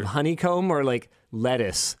more sure. of, honeycomb or like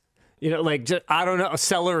lettuce? You know, like, just, I don't know,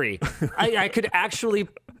 celery. I could actually,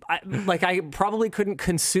 I probably couldn't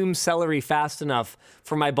consume celery fast enough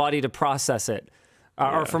for my body to process it.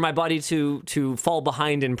 Or for my body to fall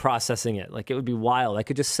behind in processing it. Like, it would be wild. I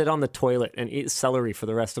could just sit on the toilet and eat celery for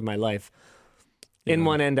the rest of my life. In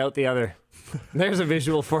one end, out the other. There's a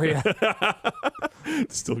visual for you.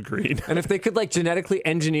 It's still green. And if they could like genetically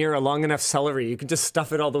engineer a long enough celery, you could just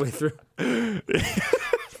stuff it all the way through.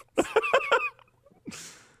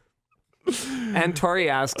 And Tori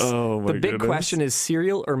asks, the big question is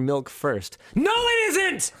cereal or milk first? No, it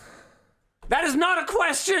isn't! That is not a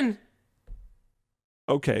question!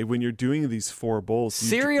 Okay, when you're doing these 4 bowls...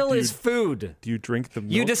 Cereal is food. Do you drink the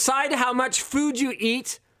milk? You decide how much food you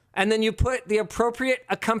eat, and then you put the appropriate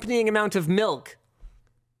accompanying amount of milk.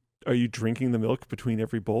 Are you drinking the milk between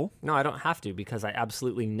every bowl? No, I don't have to because I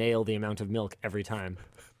absolutely nail the amount of milk every time.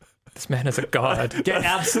 This man is a god. Get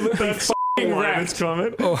absolutely f***ing wrecked. It's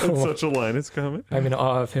coming. That's such a line. It's coming. I'm in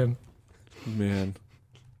awe of him. Man.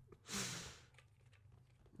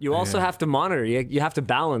 You also have to monitor. You have to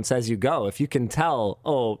balance as you go. If you can tell,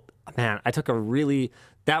 oh, man, I took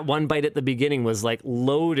that one bite at the beginning was like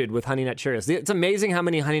loaded with Honey Nut Cheerios. It's amazing how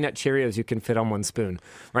many Honey Nut Cheerios you can fit on one spoon,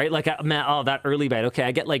 right? Like, man, that early bite. Okay,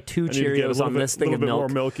 I get like 2 Cheerios on this thing of milk. More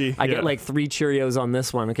milky. I get like 3 Cheerios on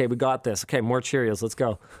this one. Okay, we got this. Okay, more Cheerios. Let's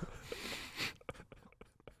go.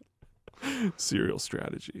 Cereal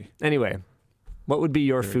strategy. Anyway, what would be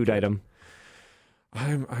your food item?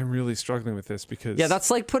 I'm really struggling with this because... Yeah, that's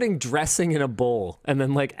like putting dressing in a bowl and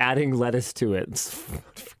then like adding lettuce to it. It's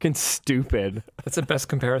freaking stupid. That's the best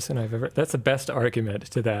comparison I've ever... That's the best argument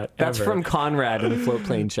to that That's ever. from Conrad in the Float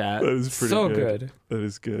Plane chat. That is pretty So good. good. That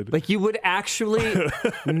is good. Like, you would actually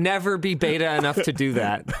never be beta enough to do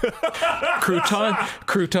that.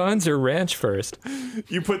 Croutons or ranch first?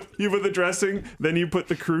 You put the dressing, then you put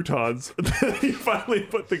the croutons, then you finally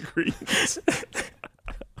put the greens.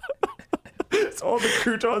 All the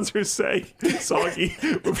croutons are soggy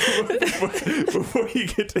before you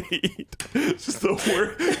get to eat. It's just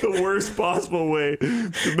the worst possible way.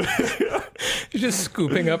 You're just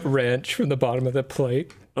scooping up ranch from the bottom of the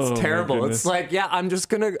plate. It's terrible. goodness. It's like, yeah, I'm just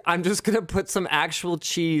gonna put some actual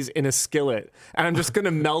cheese in a skillet and I'm just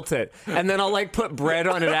gonna melt it. And then I'll like put bread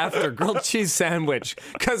on it after, grilled cheese sandwich.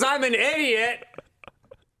 'Cause I'm an idiot.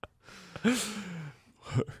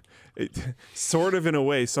 Sort of in a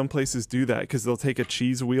way, some places do that because they'll take a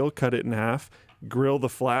cheese wheel, cut it in half, grill the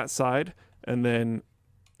flat side, and then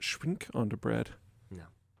schwink onto bread. No.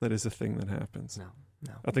 That is a thing that happens. No.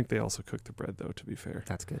 I think they also cook the bread, though, to be fair.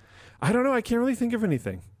 That's good. I don't know. I can't really think of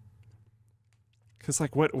anything. Because,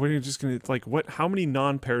 like, what are you just going to, like, how many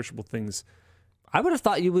non-perishable things? I would have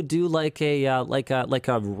thought you would do like a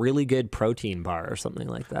really good protein bar or something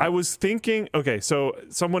like that. I was thinking, okay, so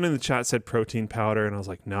someone in the chat said protein powder, and I was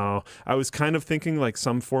like, no. I was kind of thinking like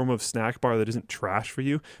some form of snack bar that isn't trash for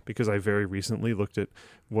you, because I very recently looked at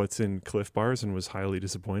what's in Cliff bars and was highly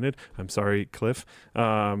disappointed. I'm sorry, Cliff.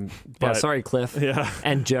 But, yeah, sorry, Cliff. Yeah.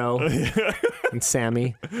 And Joe. And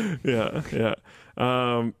Sammy. Yeah.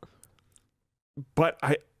 But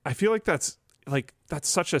I feel like that's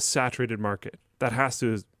such a saturated market. That has to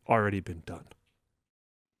have already been done.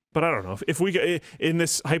 But I don't know. If we, in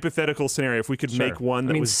this hypothetical scenario, if we could make one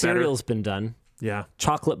that was better. Cereal's been done. Yeah.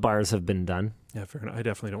 Chocolate bars have been done. Yeah, fair enough. I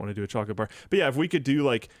definitely don't want to do a chocolate bar. But yeah, if we could do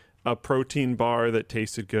like a protein bar that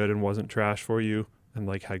tasted good and wasn't trash for you and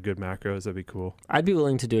like had good macros, that'd be cool. I'd be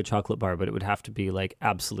willing to do a chocolate bar, but it would have to be like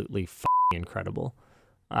absolutely incredible.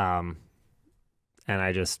 And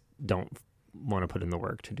I just don't want to put in the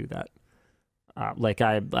work to do that. I'm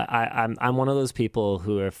one of those people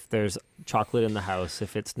who, if there's chocolate in the house,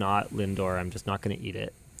 if it's not Lindor, I'm just not going to eat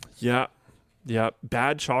it. Yeah.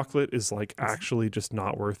 Bad chocolate is like actually just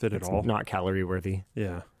not worth it at all. Not calorie worthy.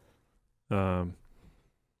 Yeah.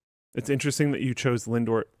 It's interesting that you chose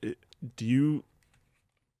Lindor.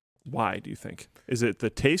 Why do you think? Is it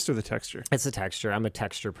the taste or the texture? It's the texture. I'm a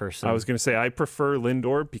texture person. I was going to say I prefer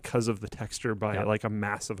Lindor because of the texture by like a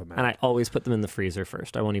massive amount. And I always put them in the freezer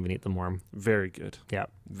first. I won't even eat them warm. Very good. Yeah.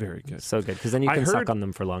 Very good. So good, because then you can suck on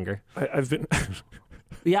them for longer. I've been...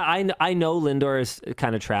 Yeah, I know Lindor is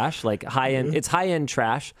kind of trash, like high-end. It's high-end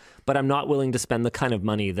trash, but I'm not willing to spend the kind of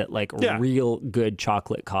money that like real good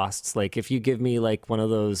chocolate costs. Like if you give me like one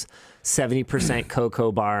of those 70%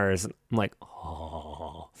 cocoa bars, I'm like,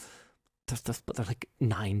 oh, but they're like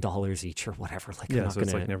 $9 each or whatever. Like, Yeah, so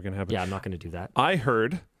it's like never gonna happen. Yeah, I'm not gonna do that. I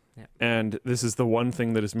heard, Yeah. and this is the one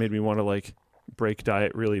thing that has made me want to like break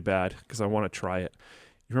diet really bad because I want to try it.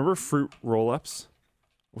 You remember fruit roll-ups?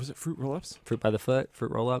 Was it fruit roll-ups? Fruit by the foot,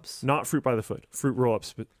 fruit roll-ups. Not fruit by the foot. Fruit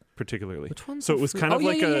roll-ups, but particularly. Which one's So the it was fruit- kind of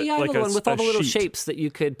like yeah, a I know the one with all the little sheet. shapes that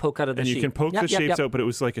you could poke out of the And sheet. you can poke Yep, the yep, shapes yep. out, but it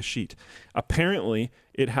was like a sheet. Apparently,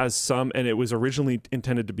 it has some, and it was originally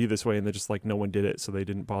intended to be this way, and they just like no one did it, so they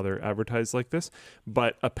didn't bother advertise like this.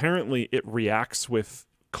 But apparently, it reacts with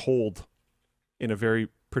cold in a very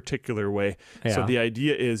particular way. So Yeah. the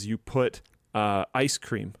idea is you put ice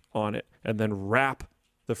cream on it, and then wrap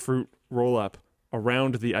the fruit roll up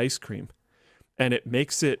around the ice cream, and it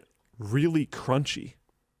makes it really crunchy.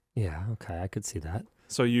 Yeah, okay, I could see that.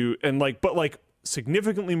 So but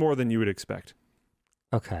significantly more than you would expect.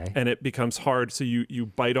 Okay. And it becomes hard, so you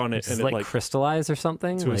bite on it, Does and it it like like crystallize or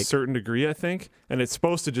something? to a Like, certain degree, I think. And it's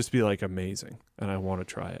supposed to just be like amazing, and I want to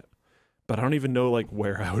try it. But I don't even know like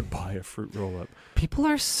where I would buy a fruit roll up. people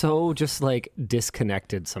are so just like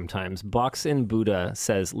disconnected sometimes. Box in Buddha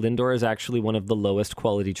says Lindor is actually one of the lowest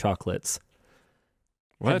quality chocolates.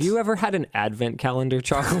 What? Have you ever had an advent calendar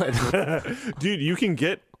chocolate? Dude, you can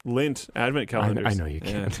get Lindt advent calendars. I know you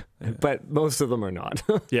Yeah, can, yeah. but most of them are not.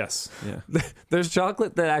 Yes. Yeah. There's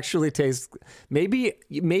chocolate that actually tastes. Maybe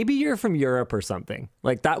you're from Europe or something.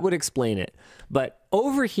 Like that would explain it. But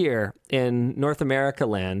over here in North America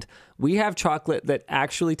land, we have chocolate that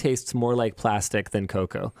actually tastes more like plastic than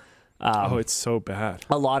cocoa. Oh, it's so bad.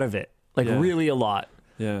 A lot of it, like Yeah. really a lot.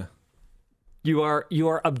 Yeah. You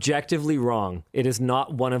are objectively wrong. It is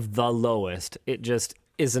not one of the lowest. It just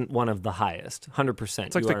isn't one of the highest. 100%.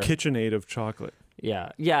 It's like the KitchenAid of chocolate.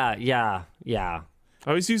 Yeah. I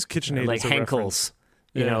always use KitchenAid Like as a Henkel's. reference.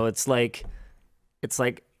 You Yeah. know, it's like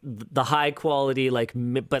the high quality,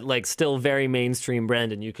 but like still very mainstream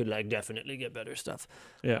brand, and you could like definitely get better stuff.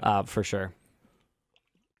 Yeah. For sure.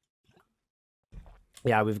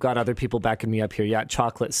 Yeah, we've got other people backing me up here. Yeah,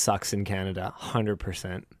 chocolate sucks in Canada,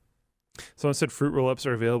 100%. Someone said fruit roll-ups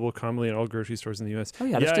are available commonly in all grocery stores in the U.S. Oh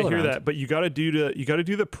yeah, they're I still hear around. that, but you got to do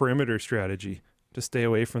the perimeter strategy to stay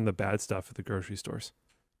away from the bad stuff at the grocery stores.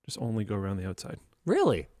 Just only go around the outside.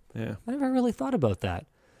 Really? Yeah. I never really thought about that.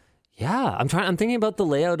 Yeah, I'm thinking about the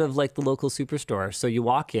layout of like the local superstore. So you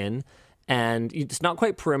walk in, and it's not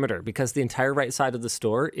quite perimeter because the entire right side of the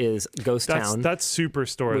store is ghost town. That's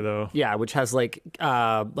superstore though. Yeah, which has like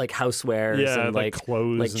housewares Yeah, and like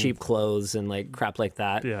clothes like and- cheap clothes and like crap like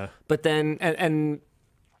that. Yeah. But then and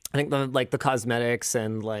I think the cosmetics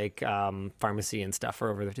and like pharmacy and stuff are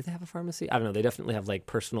over there. Do they have a pharmacy? I don't know. They definitely have like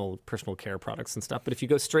personal care products and stuff. But if you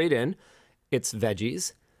go straight in, it's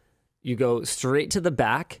veggies. You go straight to the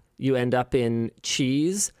back, you end up in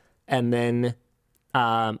cheese, and then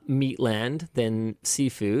Meatland, then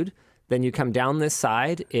seafood. Then you come down this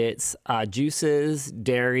side, it's juices,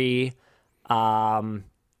 dairy,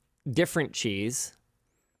 different cheese,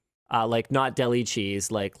 like not deli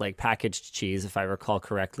cheese, like packaged cheese, if I recall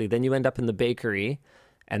correctly. Then you end up in the bakery,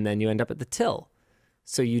 and then you end up at the till.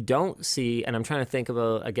 So you don't see, and I'm trying to think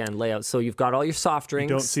about, again, layout. So you've got all your soft drinks.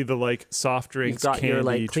 You don't see the like soft drinks, You've got candy, your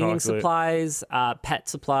like cleaning chocolate. supplies, pet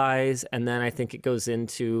supplies, and then I think it goes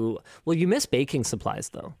into, well, you miss baking supplies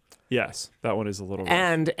though. Yes, that one is a little rough.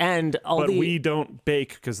 And all but the we don't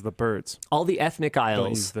bake because of the birds. all the ethnic Don't aisles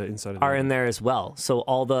use the inside of the are in oven. there as well. So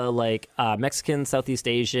all the like Mexican, Southeast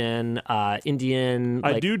Asian, Indian.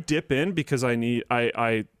 I like, do dip in because I need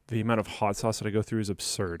the amount of hot sauce that I go through is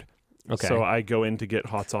absurd. Okay. So I go in to get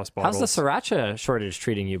hot sauce bottles. How's the sriracha shortage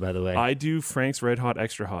treating you, by the way? I do Frank's Red Hot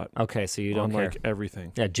Extra Hot Okay, so you don't on care. like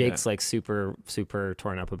everything. Yeah, Jake's like super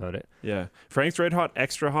torn up about it. Yeah. Frank's Red Hot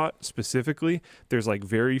Extra Hot specifically, there's like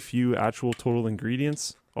very few actual total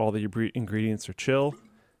ingredients. All the ingredients are chill.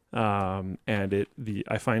 And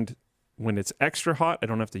I find when it's extra hot, I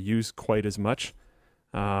don't have to use quite as much.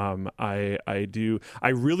 I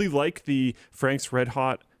really like the Frank's Red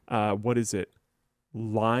Hot, what is it?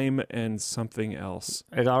 Lime and something else.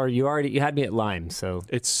 You had me at lime, so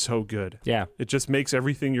It's so good. yeah. It just makes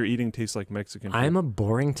everything you're eating taste like Mexican food. I'm a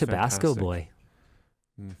boring Tabasco Fantastic. boy.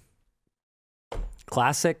 Mm.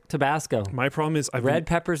 Classic Tabasco. My problem is Red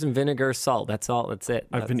peppers and vinegar, salt. That's all. That's it.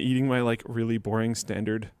 I've been eating my like really boring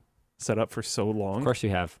standard setup for so long Of course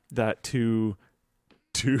you have. that to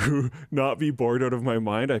not be bored out of my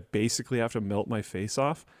mind, I basically have to melt my face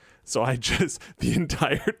off. So the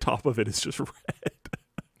entire top of it is just red.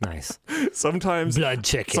 Nice. Sometimes Blood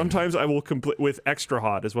chicken. Sometimes I will complete with extra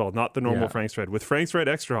hot as well, not the normal Yeah. Frank's Red. With Frank's Red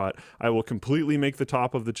Extra Hot, I will completely make the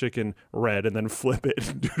top of the chicken red and then flip it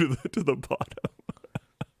to the bottom.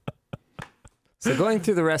 So going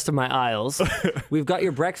through the rest of my aisles, we've got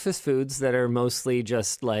your breakfast foods that are mostly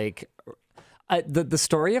just like the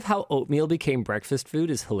story of how oatmeal became breakfast food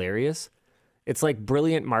is hilarious. It's like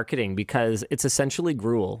brilliant marketing because it's essentially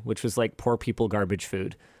gruel, which was like poor people garbage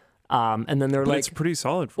food. And then they're But like, it's pretty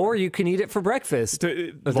solid. or you can eat it for breakfast.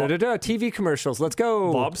 TV commercials. Let's go.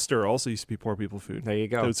 Lobster also used to be poor people food. There you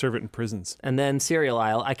go. They would serve it in prisons. And then cereal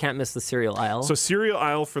aisle. I can't miss the cereal aisle. So cereal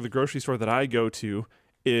aisle for the grocery store that I go to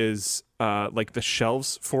is like the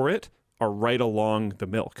shelves for it are right along the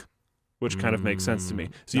milk, which kind of makes sense to me.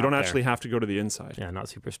 So you not don't there. actually have to go to the inside. Yeah, not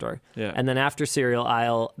Superstore. Yeah. And then after cereal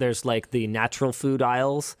aisle, there's like the natural food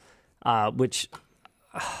aisles, which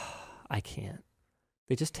I can't.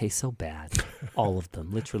 They just taste so bad. All of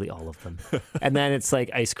them, literally all of them. And then it's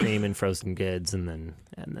like ice cream and frozen goods, and then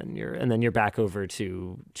you're back over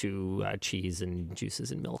to cheese and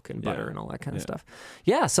juices and milk and butter and all that kind of stuff.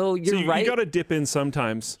 Yeah, so you're right. You got to dip in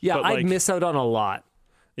sometimes. Yeah, but I'd miss out on a lot.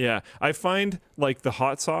 Yeah, I find like the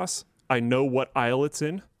hot sauce, I know what aisle it's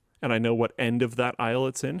in, and I know what end of that aisle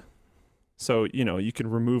it's in. So, you can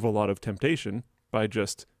remove a lot of temptation by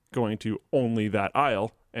just going to only that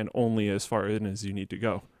aisle and only as far in as you need to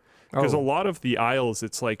go. Because a lot of the aisles,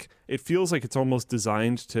 it's like, it feels like it's almost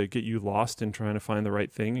designed to get you lost in trying to find the right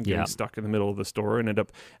thing and getting stuck in the middle of the store and end up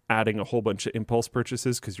adding a whole bunch of impulse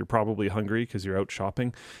purchases because you're probably hungry because you're out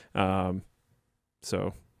shopping.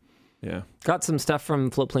 So, yeah. Got some stuff from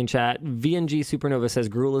Floatplane Chat. VNG Supernova says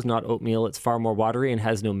gruel is not oatmeal. It's far more watery and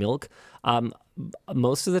has no milk.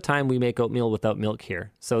 Most of the time we make oatmeal without milk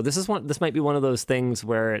here. So this might be one of those things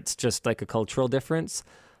where it's just like a cultural difference.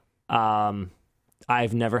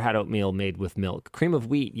 I've never had oatmeal made with milk. Cream of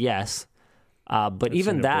wheat, yes. But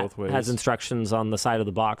even that has instructions on the side of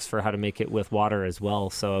the box for how to make it with water as well.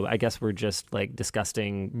 So I guess we're just like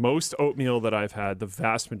disgusting. Most oatmeal that I've had, the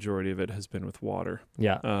vast majority of it has been with water.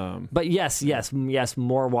 Yeah. But yes,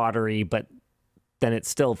 more watery, but then it's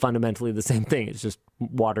still fundamentally the same thing. It's just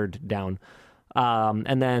watered down.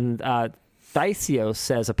 And then Thysios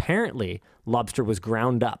says apparently lobster was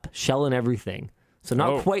ground up, shell and everything. So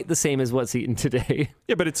not quite the same as what's eaten today.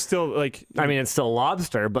 Yeah, but it's still like... I mean, it's still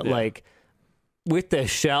lobster, but like with the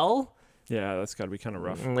shell... Yeah, that's got to be kind of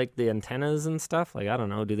rough. Like the antennas and stuff. Like, I don't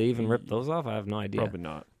know. Do they even rip those off? I have no idea. Probably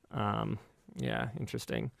not. Yeah,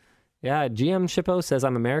 interesting. Yeah, GM Shippo says,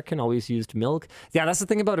 I'm American, always used milk. Yeah, that's the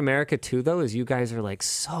thing about America, too, though, is you guys are, like,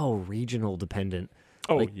 so regional dependent.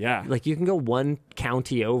 Oh, like, yeah. Like, you can go one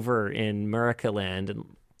county over in America land and...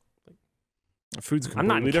 Food's completely I'm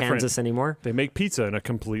not in different. Kansas anymore. They make pizza in a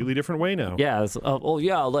completely different way now. Yeah.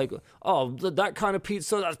 That kind of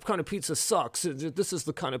pizza sucks. This is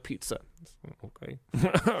the kind of pizza. Okay.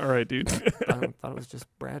 All right, dude. I thought it was just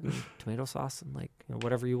bread and tomato sauce and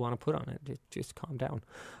whatever you want to put on it. Just calm down.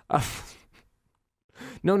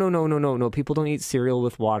 No. People don't eat cereal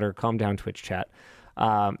with water. Calm down, Twitch chat.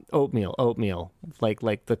 Oatmeal,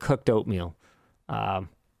 like the cooked oatmeal.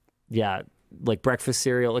 Yeah. Like breakfast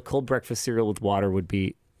cereal, a cold breakfast cereal with water would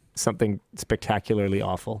be something spectacularly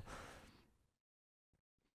awful.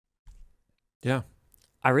 Yeah.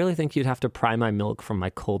 I really think you'd have to pry my milk from my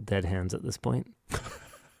cold, dead hands at this point.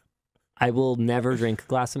 I will never drink a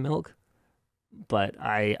glass of milk, but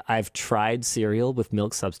I've tried cereal with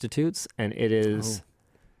milk substitutes, and it is...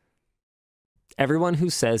 Everyone who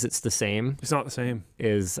says it's the same... It's not the same.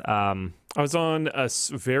 ...is... I was on a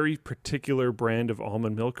very particular brand of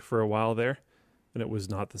almond milk for a while there, and it was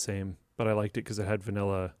not the same, but I liked it because it had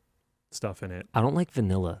vanilla stuff in it. I don't like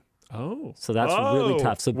vanilla. Oh. So that's really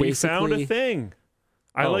tough. So we found a thing.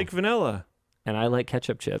 I like vanilla. And I like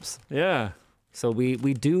ketchup chips. Yeah. So we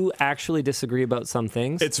do actually disagree about some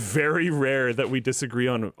things. It's very rare that we disagree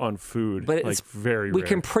on food. But it's very rare. We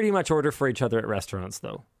can pretty much order for each other at restaurants,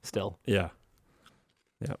 though, still. Yeah.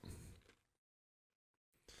 Yeah.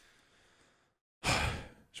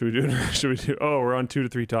 Should we do? Oh, we're on 2 to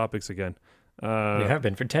 3 topics again. We have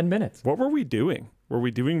been for 10 minutes. What were we doing? Were we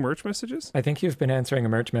doing merch messages? I think you've been answering a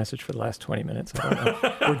merch message for the last 20 minutes. I don't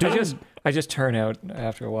know. I just turn out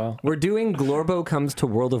after a while. We're doing Glorbo Comes to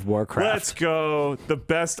World of Warcraft. Let's go. The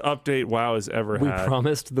best update WoW has ever had. We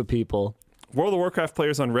promised the people. World of Warcraft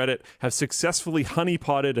players on Reddit have successfully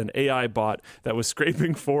honeypotted an AI bot that was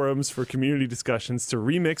scraping forums for community discussions to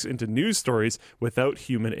remix into news stories without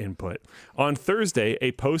human input. On Thursday,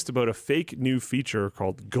 a post about a fake new feature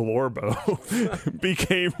called Glorbo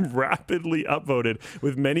became rapidly upvoted,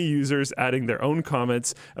 with many users adding their own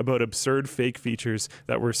comments about absurd fake features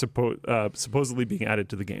that were supposedly being added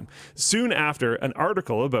to the game. Soon after, an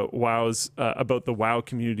article about the WoW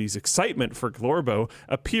community's excitement for Glorbo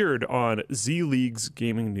appeared on Z League's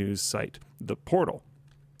gaming news site, The Portal.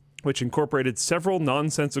 which incorporated several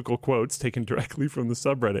nonsensical quotes taken directly from the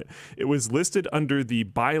subreddit. It was listed under the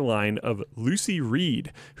byline of Lucy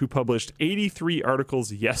Reed, who published 83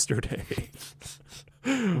 articles yesterday.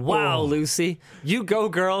 Wow, Lucy. You go,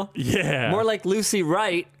 girl. Yeah. More like Lucy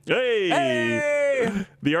Wright. Hey! Hey!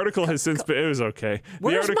 The article has since been... It was okay.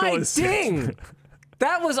 Where's the article my has ding?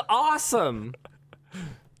 That was awesome.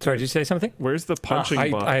 Sorry, did you say something? Where's the punching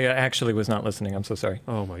button? I actually was not listening. I'm so sorry.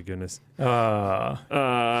 Oh, my goodness. Uh,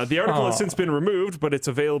 The article has since been removed, but it's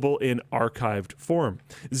available in archived form.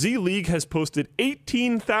 Z-League has posted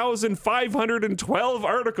 18,512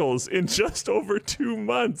 articles in just over 2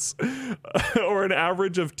 months, or an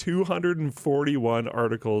average of 241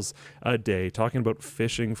 articles a day, talking about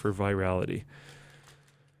fishing for virality.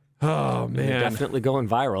 Oh, They're man. definitely going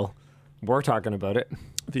viral. We're talking about it.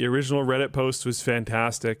 The original Reddit post was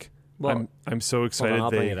fantastic. Well, I'm so Hold excited. on,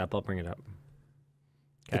 I'll bring it up.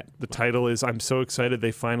 The title is I'm so excited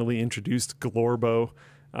they finally introduced Glorbo.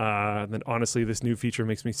 And honestly, this new feature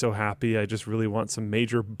makes me so happy. I just really want some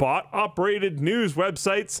major bot-operated news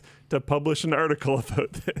websites to publish an article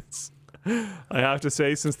about this. I have to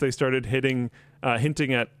say, since they started hinting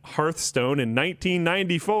at Hearthstone in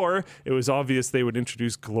 1994, it was obvious they would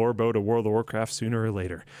introduce Glorbo to World of Warcraft sooner or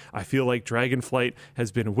later. I feel like Dragonflight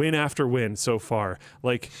has been win after win so far.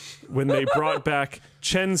 Like when they brought back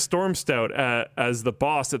Chen Stormstout as the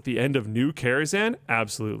boss at the end of New Karazhan,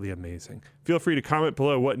 absolutely amazing. Feel free to comment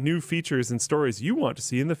below what new features and stories you want to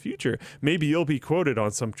see in the future. Maybe you'll be quoted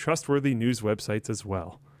on some trustworthy news websites as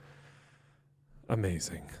well.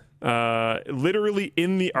 Amazing. Literally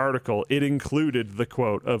in the article, it included the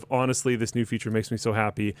quote of, honestly, this new feature makes me so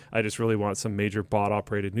happy. I just really want some major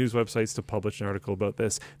bot-operated news websites to publish an article about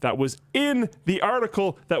this. That was in the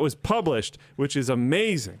article that was published, which is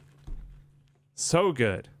amazing. So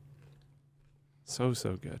good. So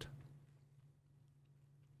good.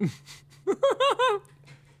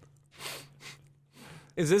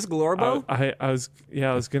 Is this Glorbo? I was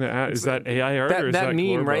going to ask, is that AI art or is that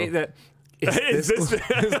meme, Glorbo? right? Is this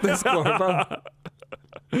Glorbo?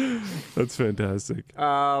 That's fantastic.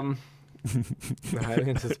 I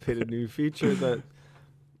anticipated new feature that.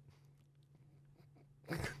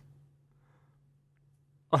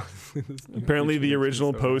 Apparently, the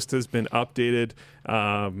original post has been updated,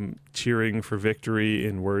 cheering for victory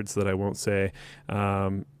in words that I won't say,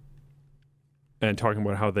 and talking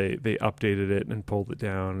about how they updated it and pulled it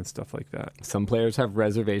down and stuff like that. Some players have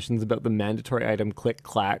reservations about the mandatory item Click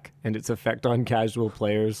Clack and its effect on casual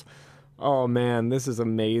players. Oh man, this is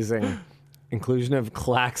amazing. Inclusion of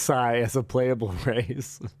Klaxai as a playable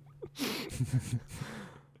race.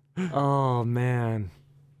 Oh man.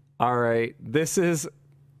 All right, this is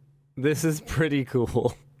pretty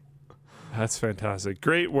cool. That's fantastic.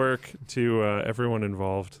 Great work to everyone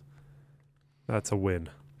involved. That's a win.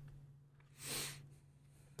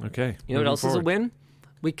 Okay. You know what else is a win?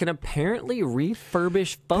 We can apparently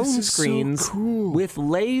refurbish phone This is so screens cool. with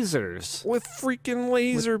lasers. With freaking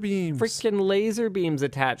laser beams. Freaking laser beams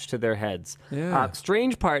attached to their heads. Yeah.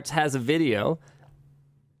 Strange Parts has a video,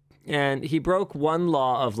 and he broke one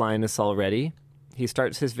law of Linus already. He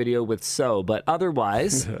starts his video with "so," but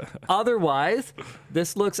otherwise,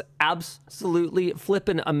 this looks absolutely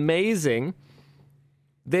flippin' amazing.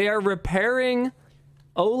 They are repairing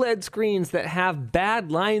OLED screens that have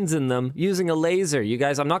bad lines in them using a laser. You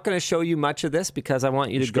guys, I'm not going to show you much of this because I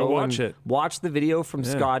want you to go watch and it. watch the video from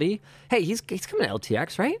Scotty. Hey, he's coming to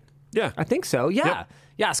LTX, right? Yeah. I think so. Yeah. Yep.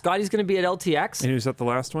 Yeah, Scotty's going to be at LTX. And he was at the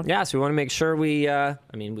last one? Yeah, so we want to make sure we,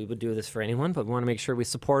 we would do this for anyone, but we want to make sure we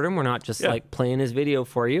support him. We're not just like playing his video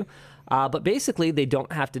for you. But basically, they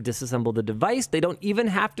don't have to disassemble the device. They don't even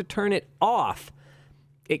have to turn it off.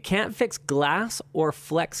 It can't fix glass or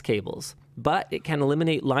flex cables, but it can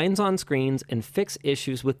eliminate lines on screens and fix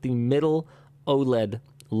issues with the middle OLED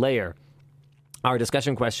layer. Our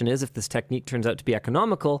discussion question is, if this technique turns out to be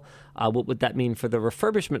economical, what would that mean for the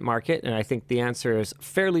refurbishment market? And I think the answer is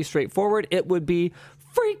fairly straightforward. It would be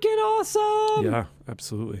freaking awesome! Yeah,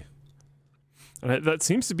 absolutely. And that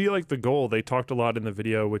seems to be like the goal. They talked a lot in the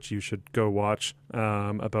video, which you should go watch,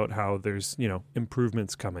 about how there's,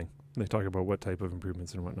 improvements coming. They talk about what type of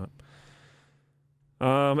improvements and whatnot.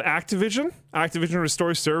 Activision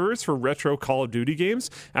restores servers for retro Call of Duty games.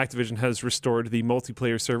 Activision has restored the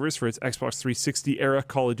multiplayer servers for its Xbox 360 era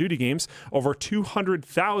Call of Duty games. Over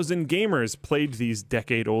 200,000 gamers played these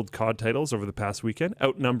decade-old COD titles over the past weekend,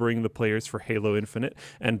 outnumbering the players for Halo Infinite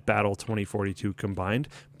and Battle 2042 combined,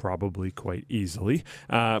 probably quite easily.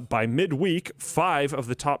 By midweek, 5 of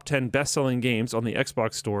the top 10 best-selling games on the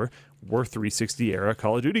Xbox Store were 360 era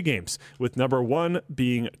Call of Duty games, with number 1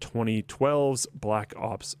 being 2012's Black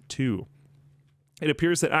Ops 2. It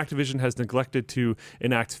appears that Activision has neglected to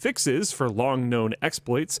enact fixes for long-known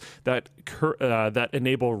exploits that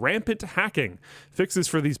enable rampant hacking. Fixes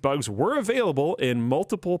for these bugs were available in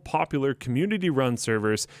multiple popular community-run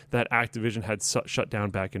servers that Activision had shut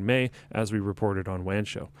down back in May, as we reported on WAN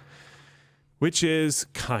Show. Which is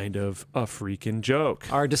kind of a freaking joke.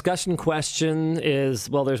 Our discussion question is,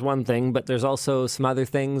 well, there's one thing, but there's also some other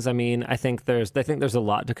things. I mean, I think there's a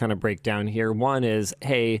lot to kind of break down here. One is,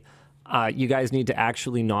 hey, you guys need to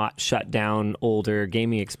actually not shut down older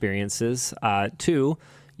gaming experiences. Two,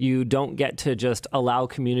 you don't get to just allow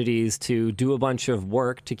communities to do a bunch of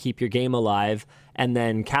work to keep your game alive and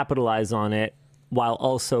then capitalize on it while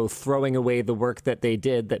also throwing away the work that they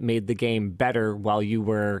did that made the game better while you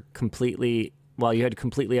had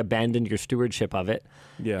completely abandoned your stewardship of it.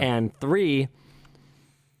 Yeah. And three,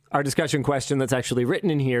 our discussion question that's actually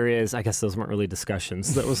written in here is, I guess those weren't really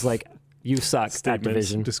discussions. That was like, you suck,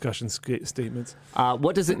 Activision. Discussion statements.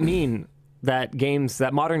 What does it mean that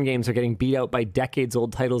modern games are getting beat out by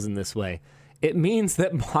decades-old titles in this way? It means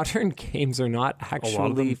that modern games are not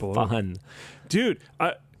actually fun. Dude,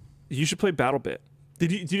 you should play BattleBit.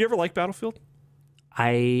 Did you ever like Battlefield?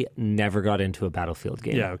 I never got into a Battlefield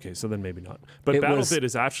game. Yeah, okay, so then maybe not. But BattleBit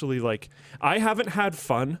is actually like, I haven't had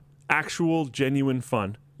fun, actual genuine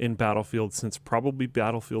fun in Battlefield since probably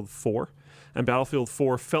Battlefield 4. And Battlefield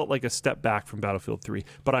 4 felt like a step back from Battlefield 3,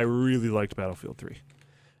 but I really liked Battlefield 3.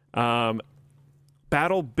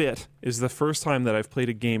 BattleBit is the first time that I've played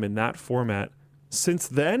a game in that format since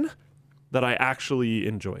then that I actually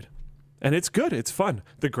enjoyed. And it's good, it's fun.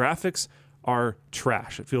 The graphics are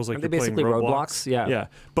trash. It feels like Aren't you're they playing basically Roblox. Roblox? Yeah.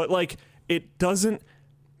 But like, it doesn't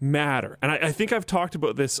matter. And I think I've talked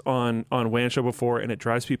about this on WAN Show before, and it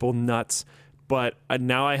drives people nuts. But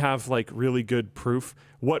now I have like really good proof.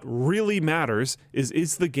 What really matters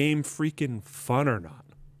is the game freaking fun or not?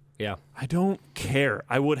 Yeah. I don't care.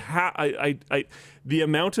 I would the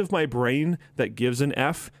amount of my brain that gives an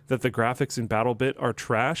F that the graphics in BattleBit are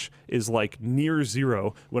trash is like near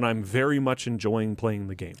zero when I'm very much enjoying playing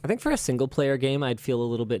the game. I think for a single player game, I'd feel a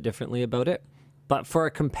little bit differently about it. But for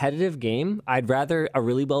a competitive game, I'd rather a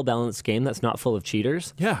really well balanced game that's not full of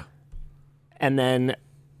cheaters. Yeah. And then,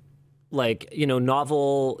 like,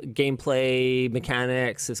 novel gameplay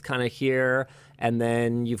mechanics is kind of here. And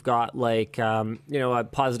then you've got like, a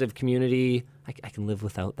positive community. I can live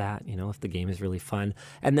without that, if the game is really fun.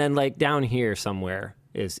 And then like down here somewhere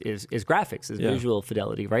is graphics, is visual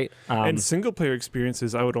fidelity, right? And single player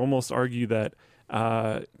experiences, I would almost argue that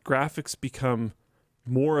graphics become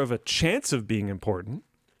more of a chance of being important,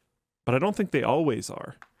 but I don't think they always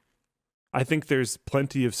are. I think there's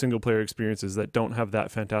plenty of single-player experiences that don't have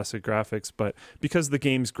that fantastic graphics, but because the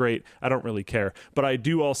game's great, I don't really care. But I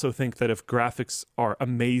do also think that if graphics are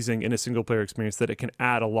amazing in a single-player experience, that it can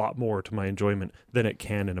add a lot more to my enjoyment than it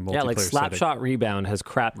can in a multiplayer Yeah, like setting. Slapshot Rebound has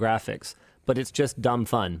crap graphics, but it's just dumb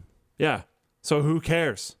fun. Yeah, so who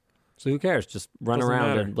cares? So who cares? Just run Doesn't around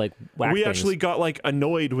matter. and like whack We things. actually got like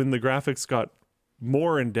annoyed when the graphics got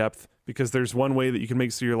more in depth because there's one way that you can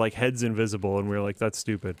make so your like head's invisible, and we were like, that's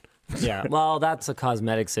stupid. Yeah, well, that's a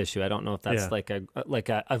cosmetics issue. I don't know if that's like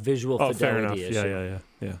a visual fidelity issue.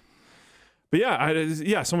 Yeah. But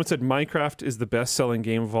yeah, someone said Minecraft is the best-selling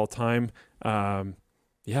game of all time.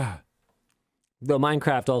 Yeah. Though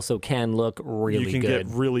Minecraft also can look really good. You can get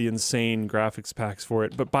really insane graphics packs for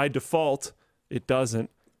it, but by default, it doesn't.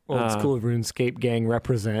 Old school RuneScape gang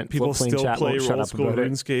represent. People still chat play won't shut old up school about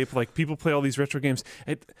it. RuneScape. Like, people play all these retro games.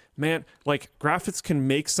 Man, like, graphics can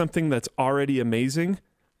make something that's already amazing,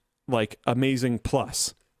 like, amazing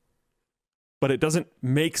plus. But it doesn't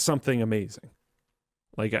make something amazing.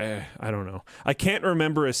 Like, I don't know. I can't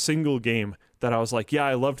remember a single game that I was like, yeah,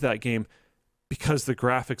 I loved that game because the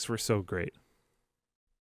graphics were so great.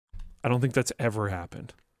 I don't think that's ever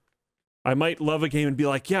happened. I might love a game and be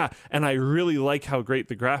like, yeah, and I really like how great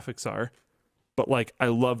the graphics are, but like, I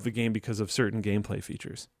love the game because of certain gameplay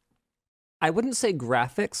features. I wouldn't say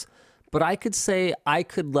graphics, but I could say I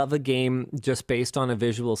could love a game just based on a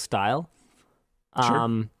visual style.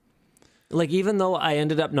 Sure. Like, even though I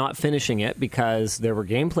ended up not finishing it because there were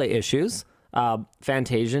gameplay issues,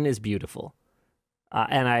 Fantasian is beautiful.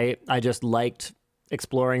 And I just liked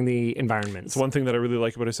exploring the environments. It's one thing that I really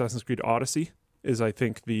like about Assassin's Creed Odyssey is I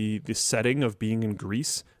think the setting of being in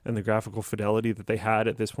Greece and the graphical fidelity that they had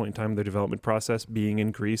at this point in time in their development process, being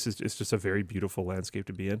in Greece is just a very beautiful landscape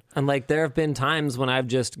to be in. And like, there have been times when I've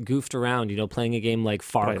just goofed around, playing a game like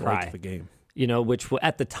Far Cry. I like the game. Which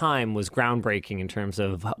at the time was groundbreaking in terms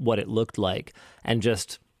of what it looked like, and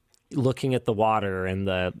just looking at the water and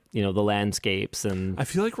the landscapes. And I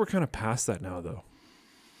feel like we're kind of past that now, though.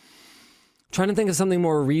 Trying to think of something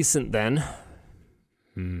more recent then.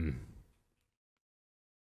 Because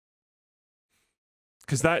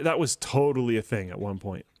that was totally a thing at one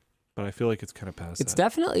point, but I feel like it's kind of past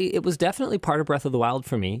that. It was definitely part of Breath of the Wild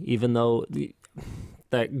for me, even though the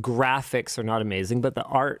graphics are not amazing, but the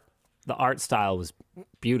art style was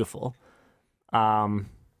beautiful. I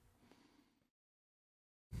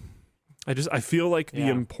feel like the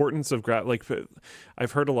importance of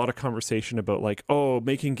I've heard a lot of conversation about like, oh,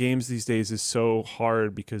 making games these days is so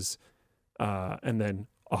hard because and then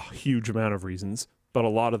a huge amount of reasons, but a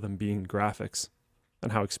lot of them being graphics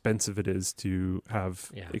and how expensive it is to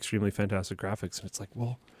have extremely fantastic graphics. And it's like,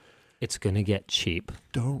 well, it's going to get cheap.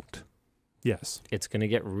 Don't. Yes. It's going to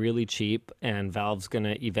get really cheap, and Valve's going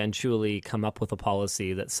to eventually come up with a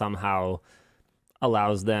policy that somehow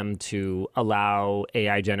allows them to allow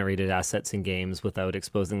AI-generated assets in games without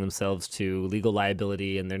exposing themselves to legal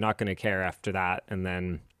liability, and they're not going to care after that. And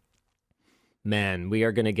then, man, we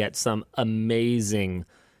are going to get some amazing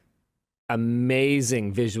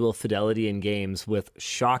visual fidelity in games with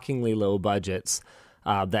shockingly low budgets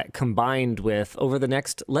that combined with over the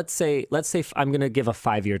next, let's say I'm going to give a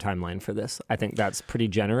 5-year timeline for this. I think that's pretty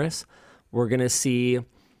generous. We're going to see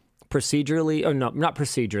not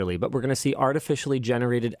procedurally, but we're going to see artificially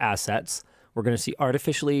generated assets. We're going to see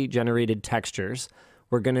artificially generated textures.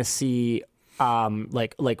 We're going to see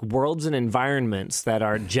like worlds and environments that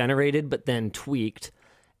are generated but then tweaked.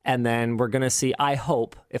 And then we're going to see, I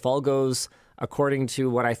hope, if all goes according to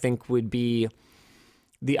what I think would be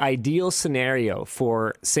the ideal scenario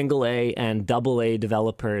for single A and double A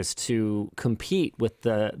developers to compete with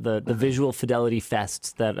the visual fidelity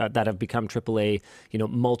fests that have become AAA,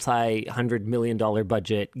 multi-$100 million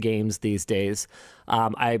budget games these days.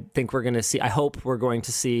 I hope we're going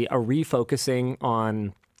to see a refocusing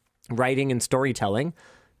on writing and storytelling.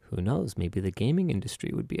 Who knows? Maybe the gaming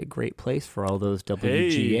industry would be a great place for all those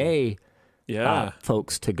WGA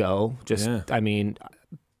folks to go.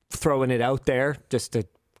 Throwing it out there, just a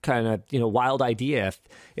kind of wild idea.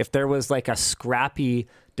 If there was like a scrappy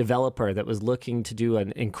developer that was looking to do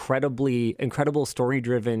an incredible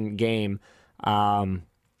story-driven game, I'd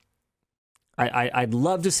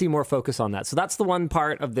love to see more focus on that. So that's the one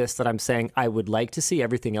part of this that I'm saying I would like to see.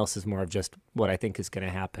 Everything else is more of just what I think is going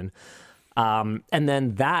to happen. And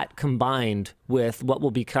then that combined with what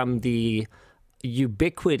will become the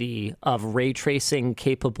ubiquity of ray tracing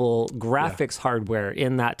capable graphics hardware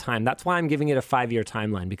in that time. That's why I'm giving it a 5-year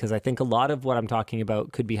timeline, because I think a lot of what I'm talking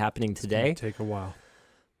about could be happening today. It's gonna take a while.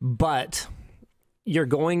 But you're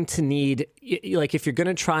going to need, like, if you're going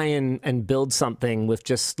to try and build something with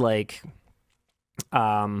just like,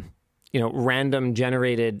 random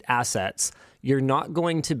generated assets, you're not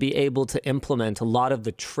going to be able to implement a lot of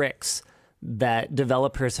the tricks that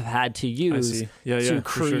developers have had to use to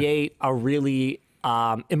create a really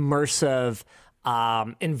immersive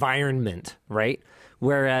environment, right?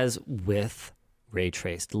 Whereas with ray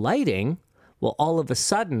traced lighting, well, all of a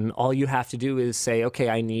sudden, all you have to do is say, okay,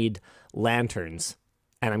 I need lanterns,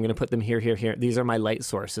 and I'm going to put them here, here, here. These are my light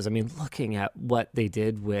sources. I mean, looking at what they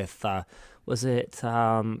did with, was it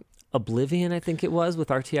Oblivion, I think it was, with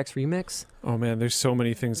RTX Remix? Oh, man, there's so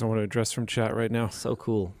many things I want to address from chat right now. So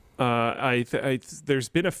cool. There's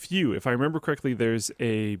been a few. If I remember correctly, there's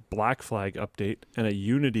a Black Flag update and a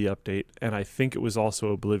Unity update, and I think it was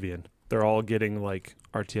also Oblivion. They're all getting like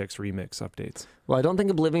RTX Remix updates. Well, I don't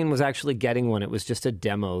think Oblivion was actually getting one. It was just a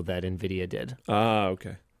demo that NVIDIA did. Ah,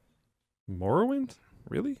 okay. Morrowind?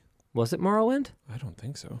 Really? Was it Morrowind? I don't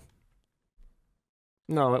think so.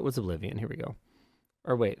 No, it was Oblivion. Here we go.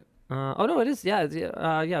 Or wait. Oh, no, it is. Yeah,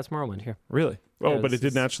 it's Morrowind here. Really? Oh, but it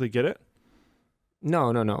didn't actually get it?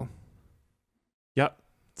 No. Yep.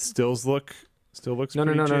 Still looks No,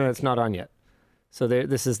 pretty janky. it's not on yet. So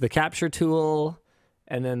this is the capture tool,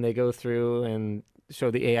 and then they go through and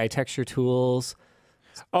show the AI texture tools.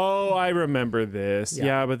 Oh, I remember this.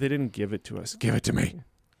 Yeah, but they didn't give it to us. Give it to me.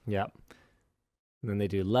 Yep. And then they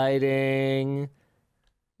do lighting,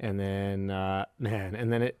 and then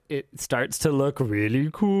and then it starts to look really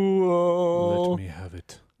cool. Let me have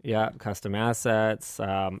it. Yeah, custom assets.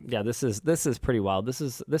 This is pretty wild. This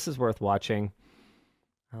is worth watching.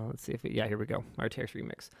 Let's see if here we go. RTX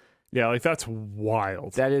Remix. Yeah, like that's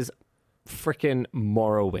wild. That is freaking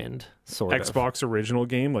Morrowind, sort of. Xbox original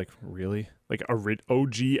game, like really? Like OG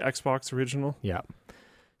Xbox original? Yeah.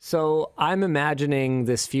 So I'm imagining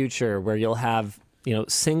this future where you'll have,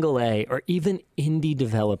 single A or even indie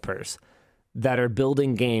developers that are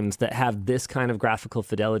building games that have this kind of graphical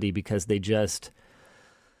fidelity because they just,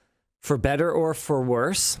 for better or for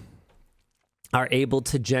worse, are able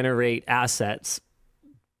to generate assets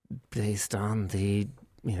based on the,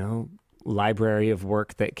 library of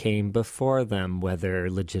work that came before them, whether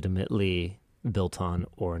legitimately built on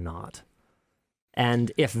or not.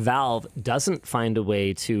 And if Valve doesn't find a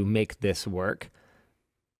way to make this work,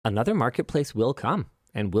 another marketplace will come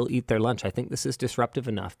and will eat their lunch. I think this is disruptive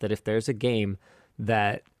enough that if there's a game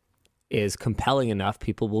that is compelling enough,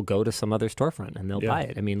 people will go to some other storefront and they'll buy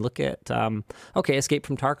it. I mean, look at, Escape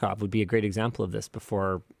from Tarkov would be a great example of this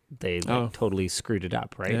before they totally screwed it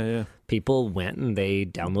up, right? Yeah. People went and they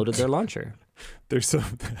downloaded their launcher. There's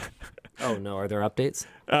some... Oh, no. Are there updates?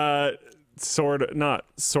 Sort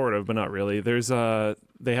of, but not really. There's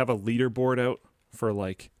they have a leaderboard out for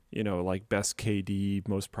like best KD,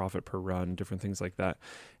 most profit per run, different things like that.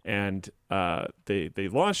 And they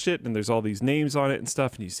launched it, and there's all these names on it and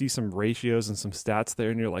stuff, and you see some ratios and some stats there,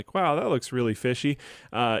 and you're like, wow, that looks really fishy.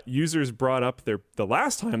 Users brought up the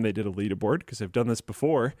last time they did a leaderboard, because they've done this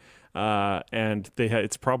before, and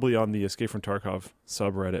it's probably on the Escape from Tarkov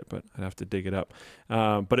subreddit, but I'd have to dig it up.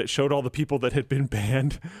 But it showed all the people that had been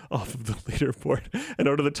banned off of the leaderboard, and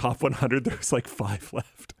out of the top 100, there was like 5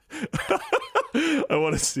 left. I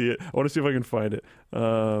want to see it. I want to see if I can find it.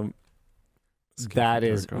 That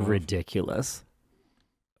is ridiculous.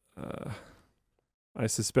 I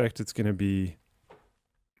suspect it's going to be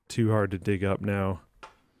too hard to dig up now.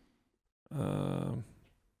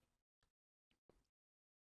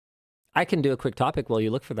 I can do a quick topic while you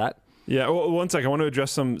look for that. Yeah, well, one sec. I want to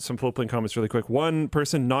address some Flowplane comments really quick. One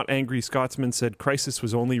person, Not Angry Scotsman, said Crysis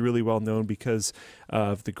was only really well known because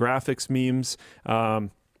of the graphics memes.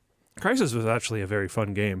 Crysis was actually a very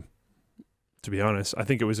fun game, to be honest. I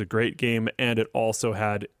think it was a great game, and it also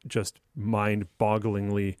had just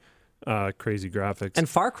mind-bogglingly crazy graphics. And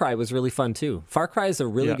Far Cry was really fun, too. Far Cry is a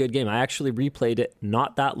really good game. I actually replayed it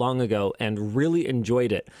not that long ago and really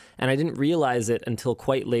enjoyed it. And I didn't realize it until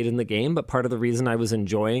quite late in the game, but part of the reason I was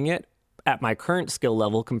enjoying it at my current skill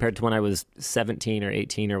level compared to when I was 17 or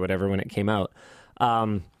 18 or whatever when it came out,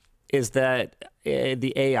 is that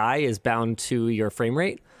the AI is bound to your frame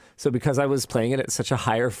rate. So because I was playing it at such a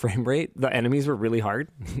higher frame rate, the enemies were really hard.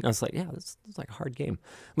 I was like, yeah, this is like a hard game.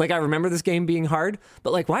 Like, I remember this game being hard,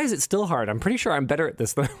 but like, why is it still hard? I'm pretty sure I'm better at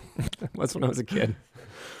this than I was when I was a kid.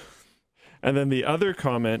 And then the other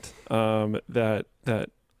comment that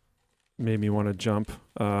made me want to jump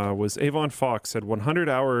was Avon Fox said 100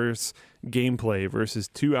 hours gameplay versus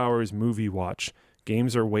 2 hours movie watch.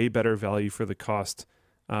 Games are way better value for the cost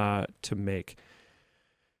to make.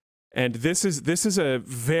 And this is a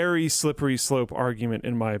very slippery slope argument,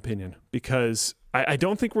 in my opinion, because I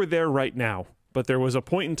don't think we're there right now. But there was a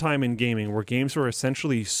point in time in gaming where games were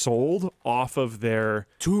essentially sold off of their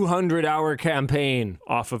 200-hour campaign,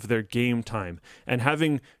 off of their game time. And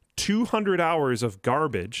having 200 hours of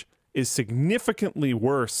garbage is significantly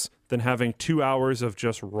worse than having 2 hours of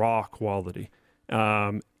just raw quality.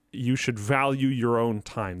 You should value your own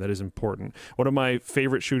time. That is important. One of my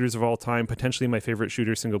favorite shooters of all time, potentially my favorite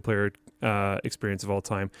shooter single-player experience of all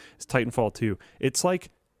time, is Titanfall 2. It's like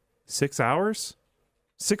 6 hours?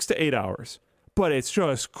 6 to 8 hours. But it's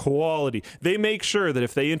just quality. They make sure that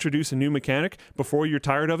if they introduce a new mechanic, before you're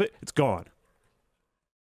tired of it, it's gone.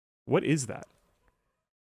 What is that?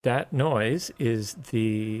 That noise is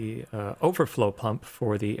the overflow pump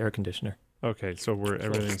for the air conditioner. Okay, so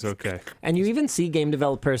everything's okay. And you even see game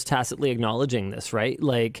developers tacitly acknowledging this, right?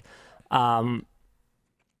 Like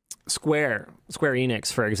Square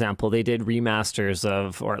Enix, for example, they did remasters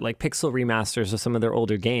of, or like pixel remasters of some of their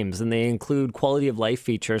older games, and they include quality of life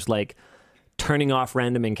features like turning off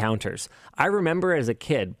random encounters. I remember as a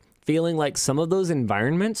kid feeling like some of those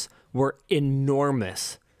environments were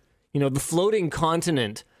enormous. You know, the floating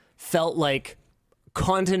continent felt like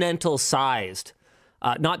continental sized.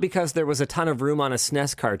 Not because there was a ton of room on a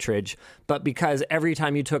SNES cartridge, but because every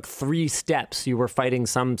time you took 3 steps, you were fighting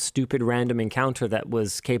some stupid random encounter that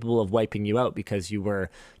was capable of wiping you out because you were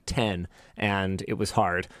 10 and it was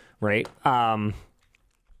hard, right?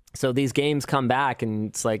 So these games come back and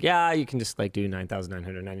it's like, yeah, you can just like do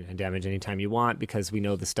 9,999 damage anytime you want because we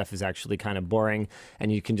know this stuff is actually kind of boring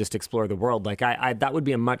and you can just explore the world. Like I that would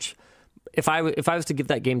be a much... If I was to give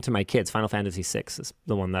that game to my kids, Final Fantasy VI is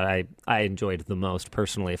the one that I enjoyed the most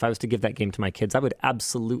personally. If I was to give that game to my kids, I would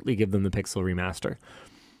absolutely give them the Pixel Remaster.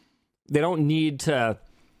 They don't need to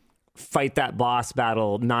fight that boss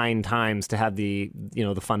battle 9 times to have the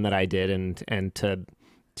fun that I did and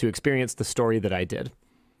to experience the story that I did.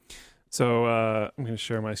 So I'm going to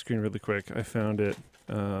share my screen really quick. I found it.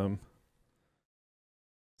 So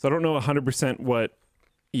I don't know 100% what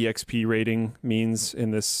EXP rating means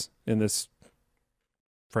in this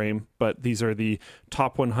frame, but these are the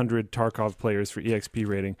top 100 Tarkov players for EXP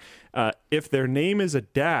rating. If their name is a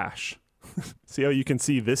dash, See how you can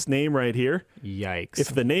see this name right here? Yikes.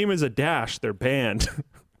 If the name is a dash, they're banned.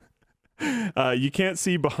 You can't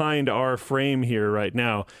see behind our frame here right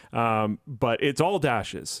now, but it's all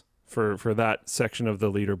dashes for that section of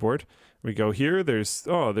the leaderboard. We go here. There's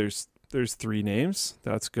 3 names.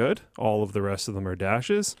 That's good. All of the rest of them are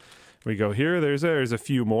dashes. We go here. There's a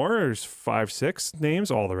few more. There's 5, 6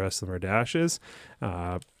 names. All the rest of them are dashes.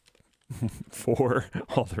 4.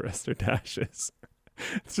 All the rest are dashes.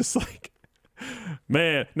 It's just like,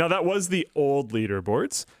 man. Now that was the old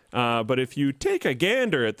leaderboards. But if you take a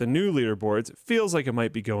gander at the new leaderboards, it feels like it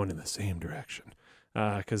might be going in the same direction.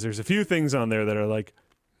 Because there's a few things on there that are like,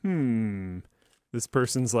 this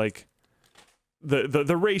person's like,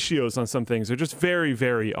 the ratios on some things are just very,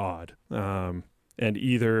 very odd. And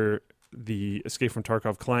either the Escape from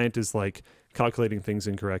Tarkov client is like calculating things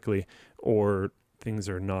incorrectly, or things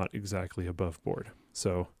are not exactly above board.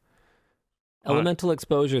 So, Elemental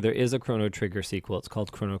Exposure, there is a Chrono Trigger sequel. It's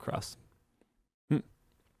called Chrono Cross.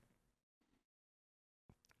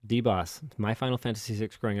 D-Boss. My Final Fantasy VI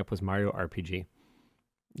growing up was Mario RPG.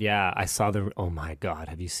 Yeah, I saw oh my God,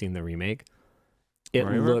 have you seen the remake? It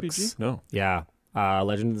Mario looks... RPG? No. Yeah.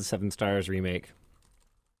 Legend of the Seven Stars remake.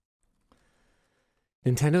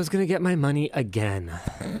 Nintendo is going to get my money again.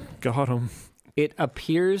 Got him. It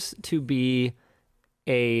appears to be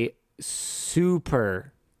a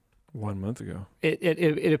super... 1 month ago.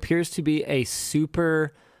 It appears to be a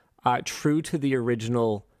super true to the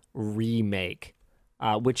original remake,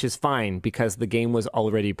 which is fine because the game was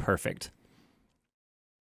already perfect.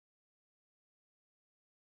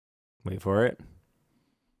 Wait for it.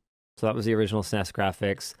 So that was the original SNES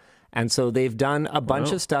graphics. And so they've done a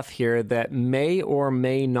bunch of stuff here that may or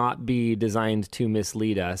may not be designed to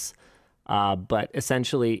mislead us. But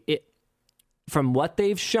essentially, from what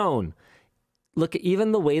they've shown, look,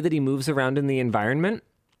 even the way that he moves around in the environment,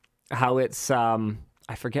 how it's, I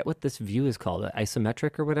forget what this view is called,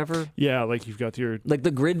 isometric or whatever. Yeah, like you've got your... Like the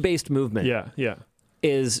grid-based movement. Yeah.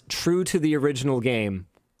 Is true to the original game.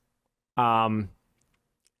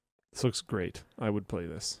 This looks great. I would play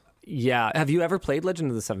this. Yeah. Have you ever played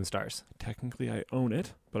Legend of the Seven Stars? Technically, I own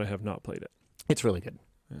it, but I have not played it. It's really good.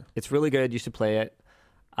 Yeah. It's really good. You should play it.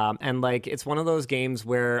 And like, it's one of those games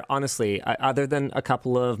where, honestly, other than a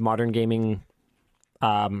couple of modern gaming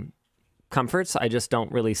comforts, I just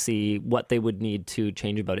don't really see what they would need to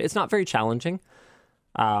change about it. It's not very challenging.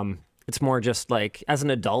 It's more just like, as an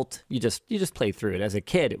adult, you just play through it. As a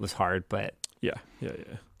kid, it was hard, but Yeah,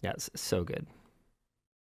 it's so good.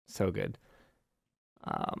 So good.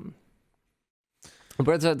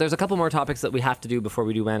 But there's a couple more topics that we have to do before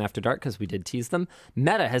we do WAN After Dark, because we did tease them.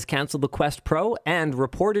 Meta has canceled the Quest Pro and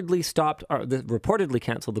reportedly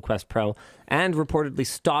canceled the Quest Pro and reportedly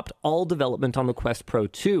stopped all development on the Quest Pro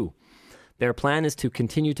 2. Their plan is to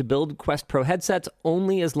continue to build Quest Pro headsets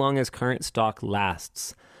only as long as current stock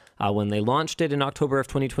lasts. When they launched it in October of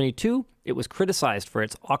 2022, it was criticized for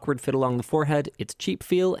its awkward fit along the forehead, its cheap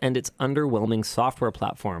feel, and its underwhelming software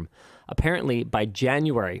platform. Apparently, by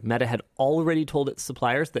January, Meta had already told its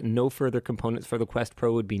suppliers that no further components for the Quest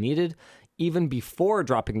Pro would be needed, even before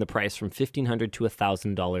dropping the price from $1,500 to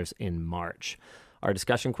 $1,000 in March. Our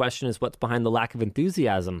discussion question is, what's behind the lack of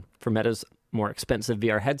enthusiasm for Meta's more expensive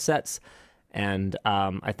VR headsets? And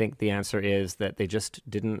I think the answer is that they just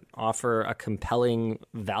didn't offer a compelling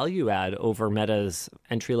value add over Meta's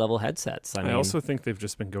entry-level headsets. I mean, also think they've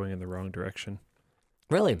just been going in the wrong direction.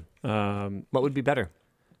 Really? What would be better?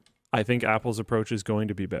 I think Apple's approach is going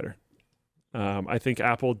to be better. I think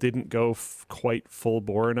Apple didn't go quite full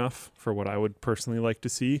bore enough for what I would personally like to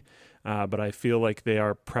see. But I feel like they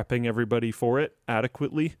are prepping everybody for it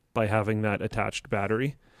adequately by having that attached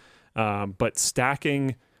battery. But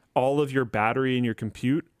stacking all of your battery in your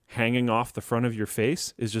compute hanging off the front of your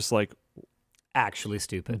face is just like, actually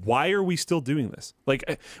stupid. Why are we still doing this?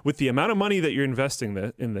 Like, with the amount of money that you're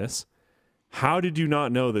investing in this, how did you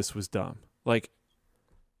not know this was dumb? Like,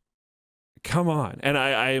 come on. And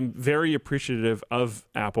I am very appreciative of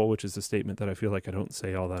Apple, which is a statement that I feel like I don't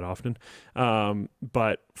say all that often.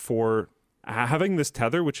 But for having this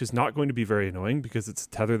tether, which is not going to be very annoying because it's a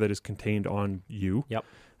tether that is contained on you. Yep.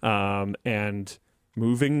 And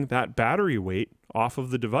moving that battery weight off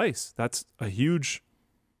of the device, that's a huge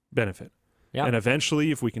benefit. Yeah. And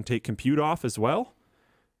eventually, if we can take compute off as well,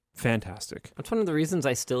 fantastic. That's one of the reasons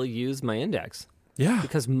I still use my Index. Yeah.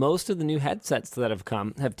 Because most of the new headsets that have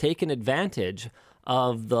come have taken advantage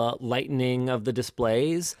of the lightening of the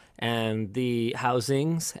displays and the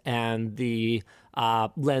housings and the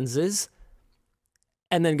lenses,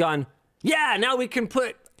 and then gone, yeah, now we can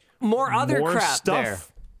put more other crap stuff there.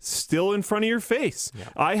 Still in front of your face. Yeah.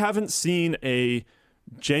 I haven't seen a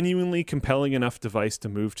genuinely compelling enough device to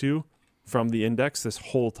move to from the index this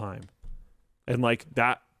whole time. And like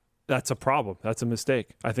that's a problem. That's a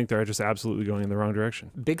mistake. I think they're just absolutely going in the wrong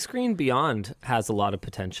direction. Big Screen Beyond has a lot of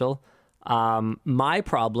potential. My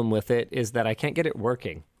problem with it is that I can't get it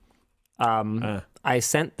working. I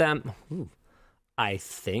sent them. I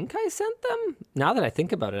think I sent them. Now that I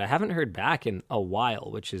think about it, I haven't heard back in a while,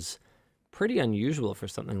 which is pretty unusual for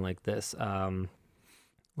something like this.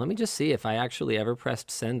 Let me just see if I actually ever pressed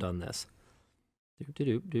send on this.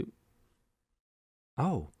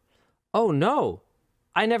 Oh no.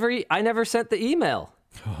 I never sent the email.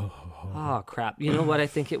 Oh, crap. You know what I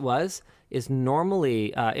think it was? Is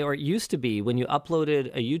normally, or it used to be, when you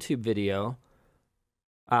uploaded a YouTube video,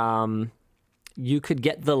 you could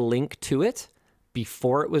get the link to it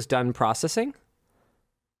before it was done processing.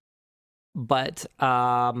 But,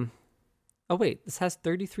 oh wait, this has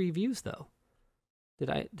 33 views though. Did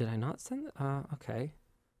I not send it? Okay.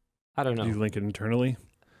 I don't know. Did you link it internally?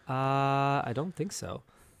 I don't think so.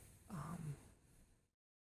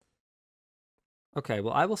 Okay,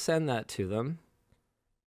 well, I will send that to them.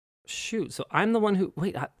 Shoot, so I'm the one who...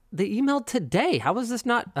 Wait, they emailed today. How is this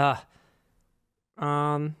not... Yeah,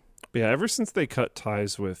 ever since they cut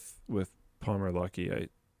ties with Palmer Luckey,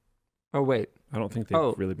 Oh, wait. I don't think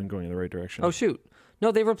they've really been going in the right direction. Oh, shoot.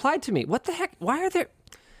 No, they replied to me. What the heck? Why are their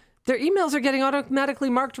emails are getting automatically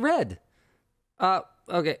marked red?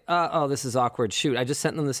 Okay. Oh, this is awkward. Shoot, I just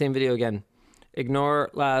sent them the same video again. Ignore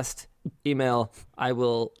last email. I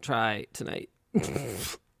will try tonight.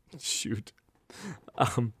 Shoot.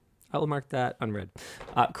 I will mark that unread.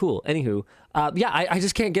 Cool. Anywho, yeah, I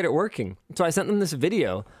just can't get it working. So I sent them this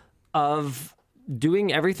video of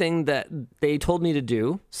doing everything that they told me to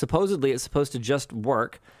do. Supposedly, it's supposed to just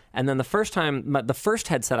work. And then the first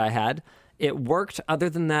headset I had, it worked. Other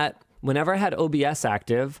than that, whenever I had OBS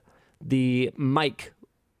active, the mic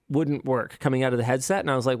wouldn't work coming out of the headset.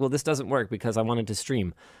 And I was like, well, this doesn't work because I wanted to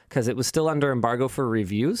stream because it was still under embargo for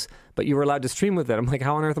reviews, but you were allowed to stream with it. I'm like,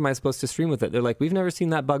 how on earth am I supposed to stream with it? They're like, we've never seen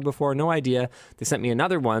that bug before. No idea. They sent me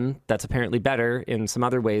another one that's apparently better in some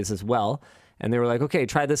other ways as well. And they were like, okay,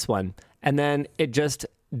 try this one. And then it just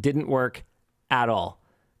didn't work at all.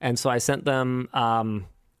 And so I sent them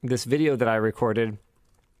this video that I recorded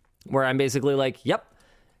where I'm basically like, yep,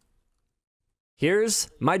 here's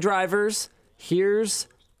my drivers. Here's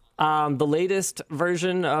the latest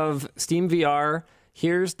version of Steam VR.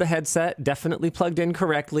 Here's the headset, definitely plugged in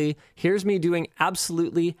correctly. Here's me doing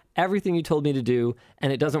absolutely everything you told me to do,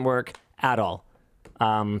 and it doesn't work at all.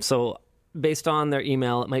 So based on their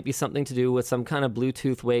email, it might be something to do with some kind of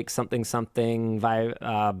Bluetooth wake, something,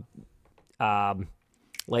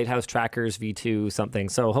 Lighthouse Trackers V2 something.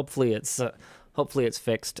 So hopefully it's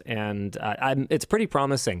fixed, and it's pretty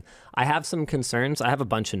promising. I have some concerns. I have a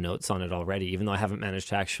bunch of notes on it already, even though I haven't managed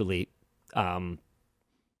to actually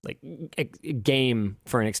game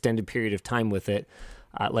for an extended period of time with it.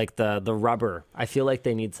 Like the rubber, I feel like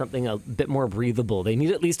they need something a bit more breathable. They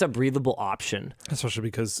need at least a breathable option. Especially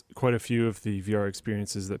because quite a few of the VR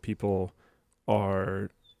experiences that people are,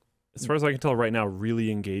 as far as I can tell right now,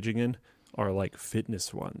 really engaging in are like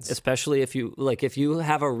fitness ones. Especially if you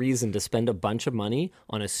have a reason to spend a bunch of money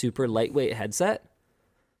on a super lightweight headset,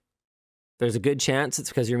 there's a good chance it's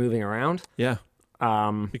because you're moving around. Yeah.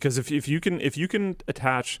 Because if you can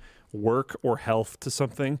attach work or health to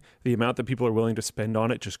something, the amount that people are willing to spend on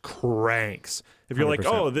it just cranks. If you're 100%. Like,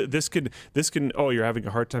 oh, this can, oh, you're having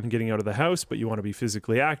a hard time getting out of the house, but you want to be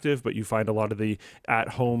physically active, but you find a lot of the at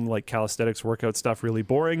home like calisthenics workout stuff really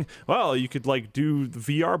boring. Well, you could like do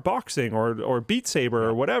VR boxing or Beat Saber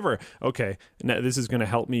or whatever. Okay, now this is going to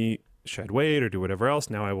help me shed weight or do whatever else.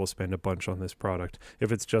 Now I will spend a bunch on this product.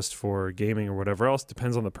 If it's just for gaming or whatever else,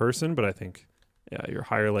 depends on the person, but I think, yeah, you're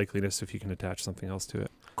higher likeliness if you can attach something else to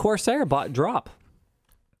it. Corsair bought Drop.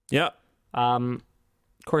 Yeah.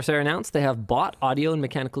 Corsair announced they have bought audio and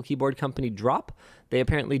mechanical keyboard company Drop. They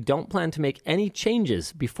apparently don't plan to make any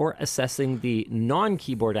changes before assessing the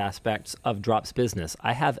non-keyboard aspects of Drop's business.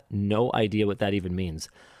 I have no idea what that even means.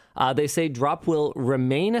 They say Drop will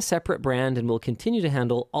remain a separate brand and will continue to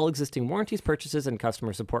handle all existing warranties, purchases, and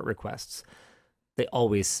customer support requests.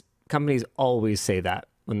 Companies always say that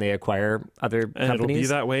when they acquire other companies. And it'll be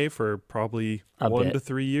that way for probably 1 to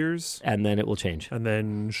 3 years. And then it will change. And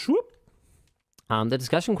then, swoop. The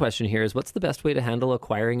discussion question here is, what's the best way to handle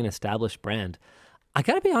acquiring an established brand? I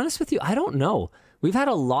got to be honest with you, I don't know. We've had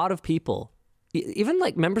a lot of people, even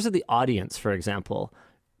like members of the audience, for example,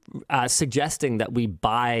 suggesting that we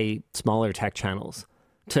buy smaller tech channels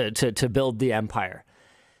to build the empire.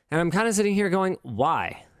 And I'm kind of sitting here going,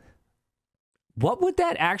 why? What would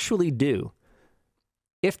that actually do?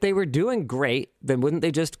 If they were doing great, then wouldn't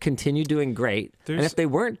they just continue doing great? And if they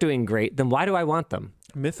weren't doing great, then why do I want them?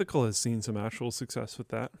 Mythical has seen some actual success with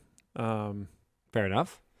that. Fair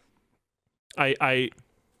enough. I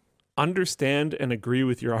understand and agree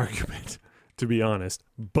with your argument, to be honest,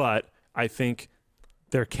 but I think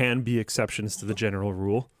there can be exceptions to the general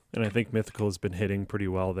rule, and I think Mythical has been hitting pretty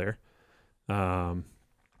well there.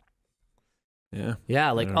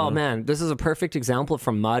 Yeah, like, oh man, this is a perfect example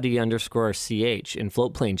from Muddy_CH in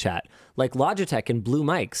Floatplane chat. Like Logitech and Blue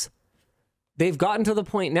Mics, they've gotten to the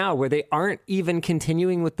point now where they aren't even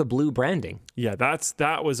continuing with the blue branding. Yeah,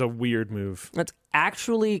 that was a weird move. That's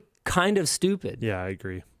actually kind of stupid. Yeah, I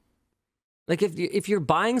agree. Like if you're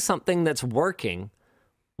buying something that's working,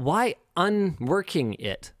 why unworking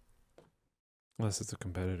it? Unless it's a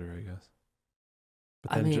competitor, I guess.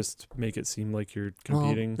 But then just make it seem like you're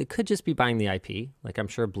competing. Well, they could just be buying the IP. Like, I'm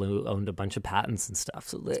sure Blue owned a bunch of patents and stuff.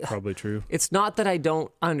 So That's probably true. It's not that I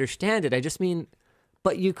don't understand it. I just mean,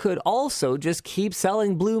 but you could also just keep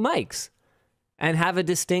selling Blue mics and have a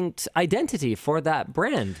distinct identity for that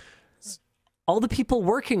brand. All the people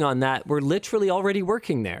working on that were literally already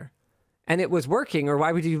working there. And it was working, or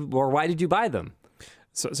why did you buy them?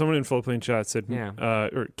 So someone in Floatplane chat said,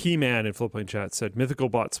 or Keyman in Floatplane chat said, Mythical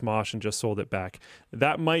bought Smosh and just sold it back.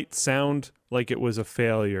 That might sound like it was a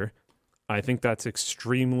failure. I think that's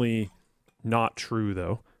extremely not true,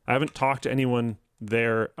 though. I haven't talked to anyone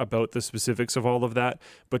there about the specifics of all of that,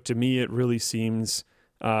 but to me, it really seems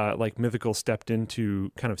like Mythical stepped in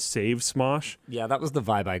to kind of save Smosh. Yeah, that was the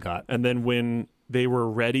vibe I got. And then when they were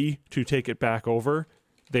ready to take it back over,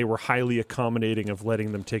 they were highly accommodating of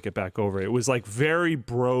letting them take it back over. It was like very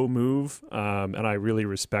bro move, and I really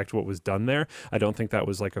respect what was done there. I don't think that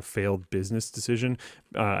was like a failed business decision.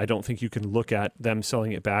 I don't think you can look at them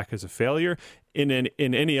selling it back as a failure. In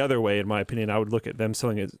any other way, in my opinion, I would look at them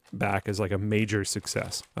selling it back as like a major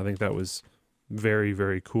success. I think that was very,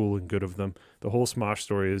 very cool and good of them. The whole Smosh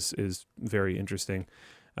story is very interesting.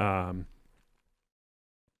 Yeah,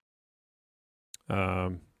 I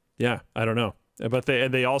don't know. But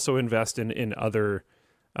they also invest in other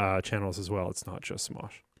channels as well. It's not just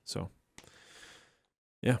Smosh. So,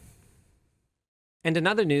 yeah. And in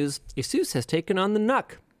other news, ASUS has taken on the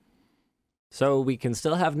NUC. So we can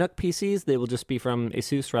still have NUC PCs. They will just be from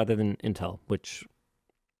ASUS rather than Intel, which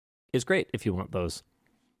is great if you want those.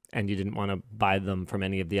 And you didn't want to buy them from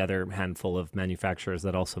any of the other handful of manufacturers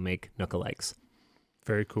that also make NUC-alikes.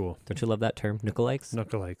 Very cool. Don't you love that term, NUC-alikes?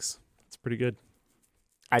 NUC-alikes. It's pretty good.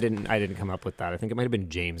 I didn't come up with that. I think it might have been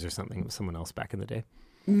James or something. It was someone else back in the day.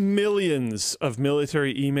 Millions of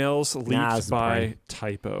military emails leaked by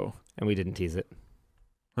typo. And we didn't tease it.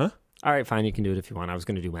 Huh? All right, fine. You can do it if you want. I was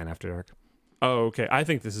going to do WAN After Dark. Oh, okay. I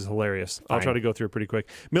think this is hilarious. Fine. I'll try to go through it pretty quick.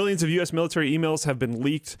 Millions of U.S. military emails have been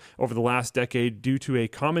leaked over the last decade due to a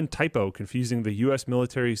common typo confusing the U.S.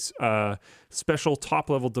 military's special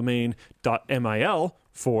top-level domain .mil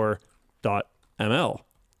for .ml.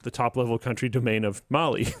 The top-level country domain of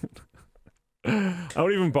Mali. I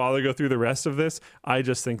don't even bother to go through the rest of this. I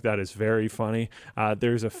just think that is very funny.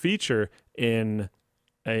 There's a feature in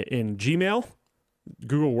Gmail,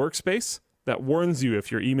 Google Workspace, that warns you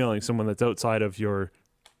if you're emailing someone that's outside of your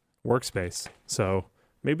workspace. So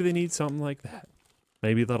maybe they need something like that.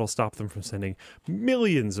 Maybe that'll stop them from sending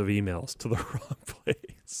millions of emails to the wrong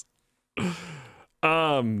place.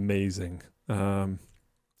 Amazing. And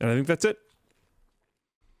I think that's it.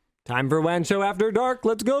 Time for WAN Show After Dark.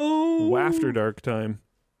 Let's go. After Dark time.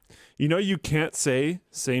 You know you can't say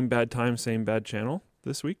same bad time, same bad channel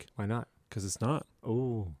this week? Why not? Because it's not.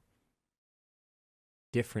 Oh.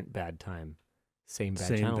 Different bad time. Same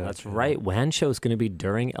Same channel. bad That's channel. right. WAN Show is going to be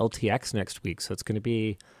during LTX next week. So it's going to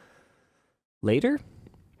be later?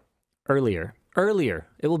 Earlier.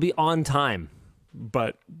 It will be on time.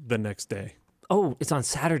 But the next day. Oh, it's on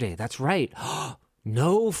Saturday. That's right.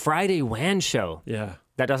 No Friday WAN Show. Yeah.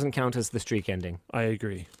 That doesn't count as the streak ending. I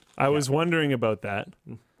agree. I was wondering about that.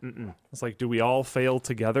 It's like, do we all fail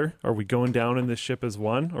together? Are we going down in this ship as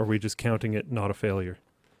one? Or are we just counting it not a failure?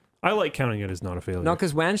 I like counting it as not a failure. No,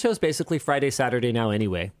 because WAN Show is basically Friday, Saturday now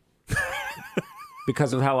anyway.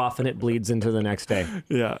 Because of how often it bleeds into the next day.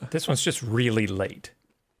 Yeah. This one's just really late.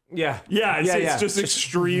 Yeah. It's just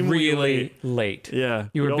extremely Really late. Yeah.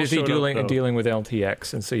 You We were all busy showed up, though. dealing with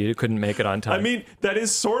LTX, and so you couldn't make it on time. I mean, that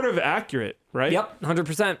is sort of accurate, right? Yep,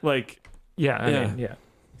 100%. Like, yeah,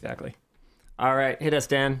 exactly. All right, hit us,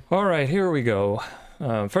 Dan. All right, here we go.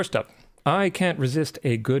 First up, I can't resist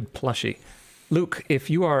a good plushie. Luke, if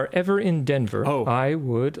you are ever in Denver, I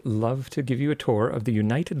would love to give you a tour of the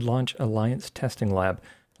United Launch Alliance Testing Lab.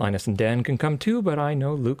 Linus and Dan can come too, but I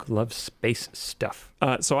know Luke loves space stuff.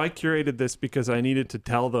 So I curated this because I needed to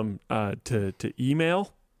tell them to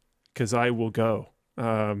email, because I will go.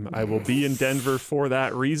 I will be in Denver for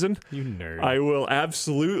that reason. You nerd. I will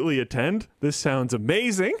absolutely attend. This sounds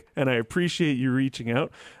amazing, and I appreciate you reaching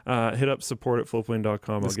out. Hit up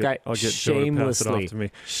support@floatplane.com. I'll get Joe to pass it off to me.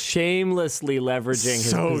 Shamelessly leveraging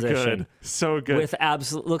his position. So good. With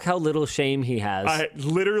look how little shame he has.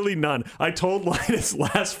 Literally none. I told Linus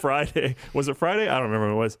last Friday. Was it Friday? I don't remember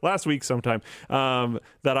when it was. Last week sometime.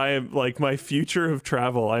 That I am, like, my future of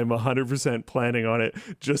travel, I am 100% planning on it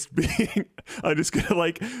just being, I'm just going to,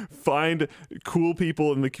 like, find cool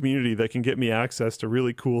people in the community that can get me access to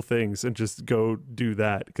really cool things and just go do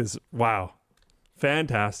that. Because, wow.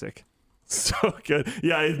 Fantastic. So good.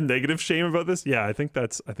 Yeah, negative shame about this. Yeah, I think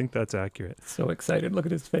that's accurate. So excited. Look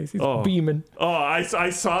at his face. He's beaming. Oh, I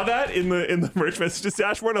saw that in the merch messages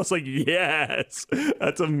dashboard. I was like, yes,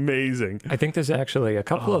 that's amazing. I think there's actually a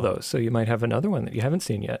couple of those, so you might have another one that you haven't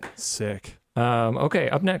seen yet. Sick. Okay,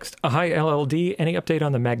 up next, a high LLD. Any update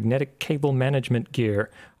on the magnetic cable management gear?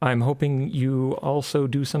 I'm hoping you also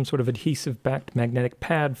do some sort of adhesive-backed magnetic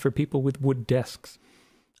pad for people with wood desks.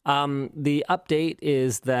 The update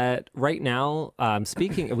is that right now,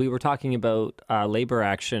 we were talking about labor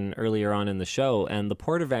action earlier on in the show, and the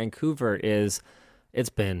Port of Vancouver it's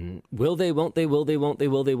been will they, won't they, will they, won't they,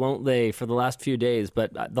 will they, won't they for the last few days.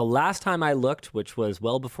 But the last time I looked, which was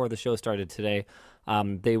well before the show started today,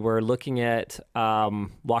 they were looking at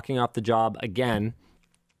walking off the job again.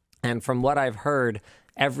 And from what I've heard,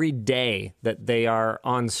 every day that they are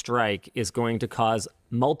on strike is going to cause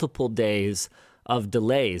multiple days of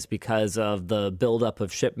delays because of the buildup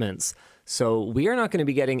of shipments. So we are not going to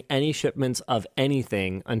be getting any shipments of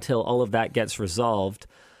anything until all of that gets resolved.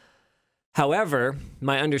 However,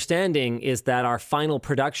 my understanding is that our final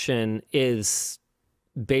production is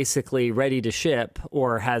basically ready to ship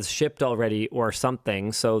or has shipped already or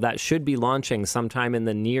something. So that should be launching sometime in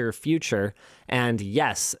the near future. And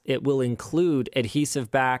yes, it will include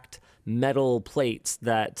adhesive-backed metal plates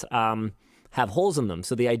that have holes in them.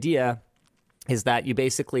 So the idea is that you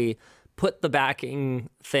basically put the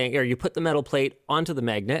backing thing, or you put the metal plate onto the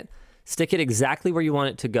magnet, stick it exactly where you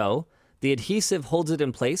want it to go. The adhesive holds it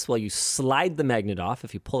in place while you slide the magnet off.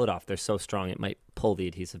 If you pull it off, they're so strong it might pull the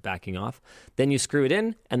adhesive backing off. Then you screw it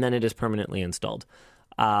in, and then it is permanently installed.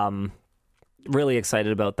 Really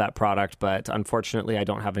excited about that product, but unfortunately, I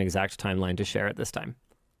don't have an exact timeline to share at this time.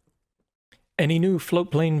 Any new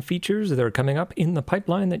floatplane features that are coming up in the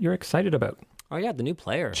pipeline that you're excited about? Oh, yeah, the new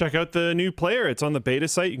player. Check out the new player. It's on the beta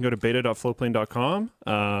site. You can go to beta.floatplane.com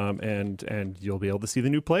and you'll be able to see the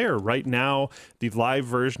new player. Right now, the live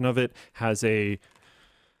version of it has a,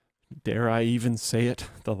 dare I even say it,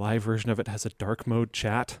 the live version of it has a dark mode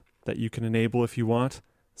chat that you can enable if you want.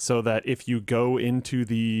 So that if you go into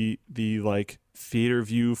the like theater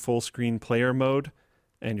view full screen player mode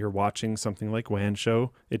and you're watching something like WAN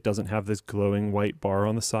show, it doesn't have this glowing white bar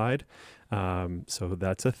on the side. So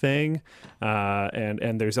that's a thing.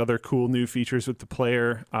 And there's other cool new features with the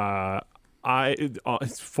player.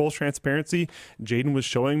 Full transparency, Jaden was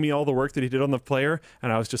showing me all the work that he did on the player,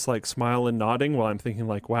 and I was just like smiling, nodding while I'm thinking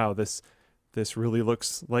like, wow, this really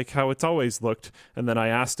looks like how it's always looked. And then I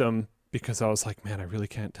asked him, because I was like, man, I really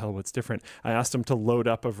can't tell what's different. I asked him to load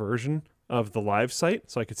up a version of the live site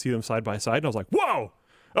so I could see them side by side. And I was like, whoa!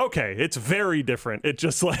 Okay, it's very different. It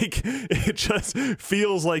just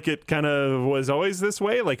feels like it kind of was always this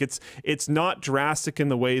way. Like it's not drastic in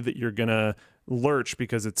the way that you're gonna lurch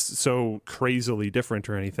because it's so crazily different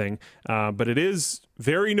or anything. But it is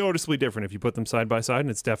very noticeably different if you put them side by side, and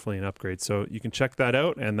it's definitely an upgrade. So you can check that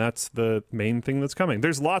out, and that's the main thing that's coming.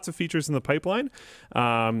 There's lots of features in the pipeline.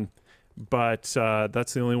 But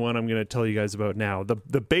that's the only one I'm going to tell you guys about now.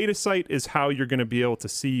 The beta site is how you're going to be able to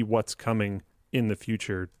see what's coming in the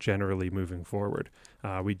future, generally moving forward.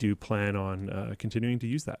 We do plan on continuing to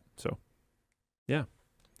use that. So, yeah.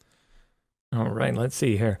 All right, let's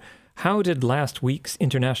see here. How did last week's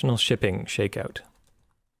international shipping shake out?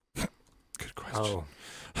 Good question.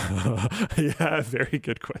 Oh. Yeah, very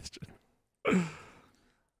good question.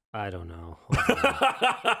 I don't know.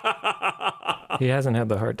 He hasn't had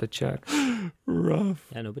the heart to check. Rough.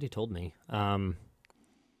 Yeah, nobody told me.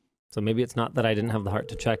 So maybe it's not that I didn't have the heart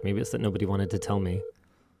to check. Maybe it's that nobody wanted to tell me.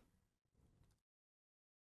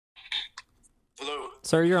 Hello.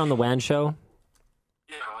 Sir, you're on the WAN show.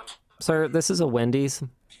 Yeah. Sir, this is a Wendy's.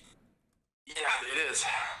 Yeah, it is.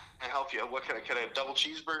 Can I help you? What can I double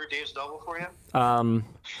cheeseburger, Dave's double for you?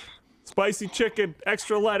 Spicy chicken,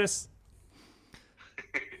 extra lettuce.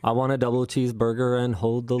 I want a double cheeseburger and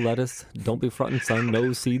hold the lettuce. Don't be frontin', son.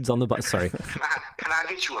 No seeds on the bun. Sorry. Can I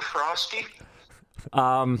get you a Frosty?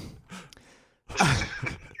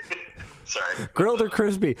 Sorry. Grilled or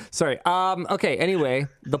crispy? Sorry. Okay, anyway,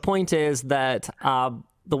 the point is that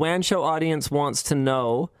the WAN show audience wants to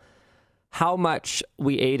know how much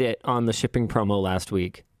we ate it on the shipping promo last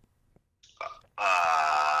week. A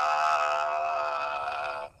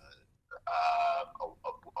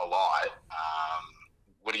lot.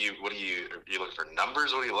 What are you looking for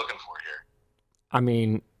numbers? What are you looking for here? I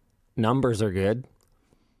mean, numbers are good.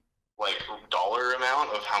 Like dollar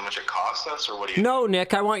amount of how much it cost us, or what do you? No,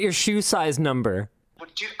 Nick, I want your shoe size number.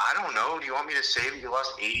 What, dude, I don't know. Do you want me to say that you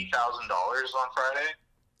lost $80,000 on Friday?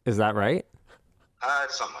 Is that right?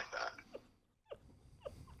 It's something like that.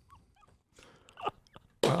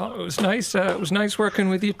 Well, it was nice. It was nice working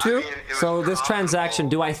with you too. I mean, it was So this transaction,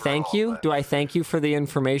 do I thank overall, you? but- Do I thank you for the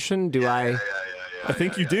information? Do I? Yeah, I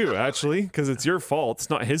think you do, actually, because it's your fault. It's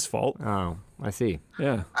not his fault. Oh, I see.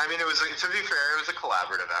 Yeah. I mean, to be fair, it was a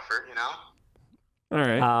collaborative effort, you know? All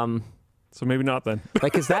right. So maybe not then.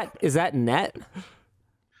 Like, is that net?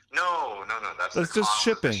 No. That's the That's just cost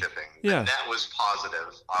of the shipping. shipping. Yeah. The net was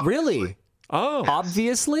positive. Obviously. Really? Oh.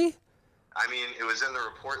 Obviously? I mean, it was in the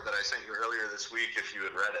report that I sent you earlier this week if you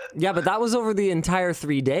had read it. Yeah, but that was over the entire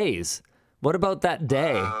 3 days. What about that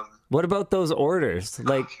day? What about those orders?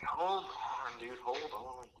 Like, Hold on, dude. Hold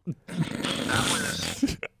on. That was...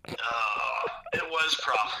 it was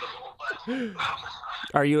profitable, but...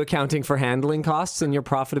 are you accounting for handling costs in your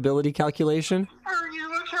profitability calculation? Are you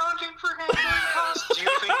accounting for handling costs? Do you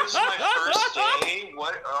think this is my first day?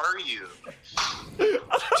 What are you?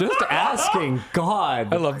 Just asking.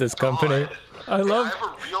 God. I love this company. I I love. have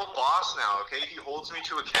a real boss now, okay? He holds me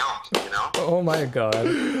to account, you know? Oh my god.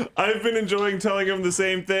 I've been enjoying telling him the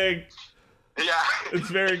same thing. Yeah. It's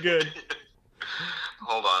very good.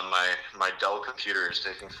 Hold on, my Dell computer is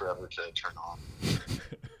taking forever to turn on.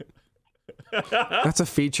 That's a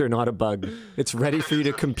feature, not a bug. It's ready for you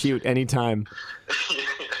to compute anytime.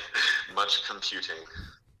 Much computing.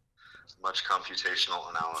 Much computational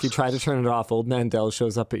analysis. If you try to turn it off, old man Dell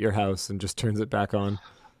shows up at your house and just turns it back on.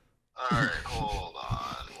 All right, hold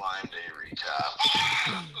on. Lime Day recap.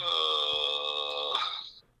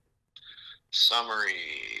 Summary.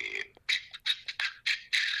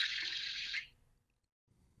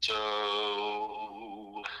 So,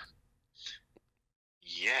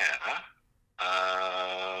 yeah.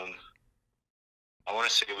 I want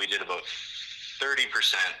to say we did about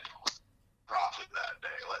 30% profit that day,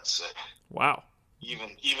 let's say. Wow. Even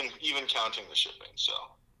counting the shipping, so.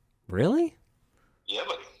 Really? Yeah,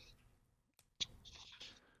 buddy.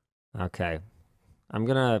 Okay.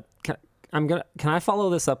 Can I follow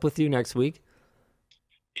this up with you next week?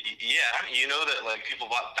 Yeah, you know that like people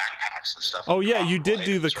bought backpacks and stuff. Oh, yeah, you did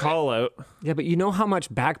do the items, right? call out. Yeah, but you know how much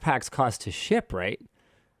backpacks cost to ship, right?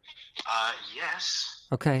 Yes.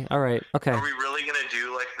 Okay, all right, okay. Are we really gonna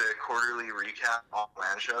do like the quarterly recap on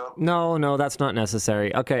LAN show? No, that's not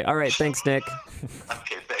necessary. Okay, all right, thanks, Nick.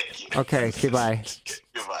 Okay, thank you. Okay, goodbye.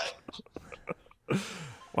 Goodbye.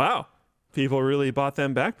 Wow. People really bought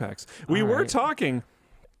them backpacks. We were right. talking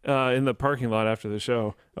in the parking lot after the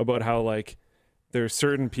show about how, like, there's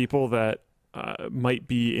certain people that might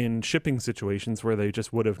be in shipping situations where they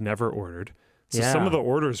just would have never ordered. So some Yeah. of the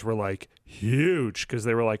orders were, like, huge because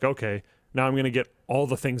they were like, okay, now I'm going to get all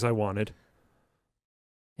the things I wanted.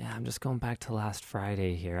 Yeah, I'm just going back to last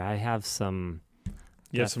Friday here. I have some...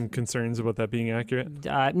 You have some concerns about that being accurate?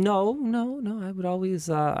 No. I would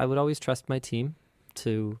always trust my team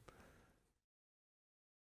to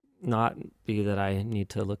not be that I need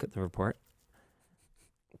to look at the report.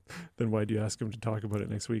 Then why do you ask them to talk about it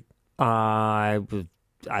next week? I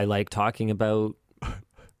like talking about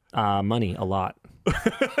money a lot.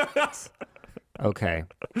 Okay.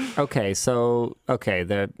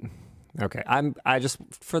 I just,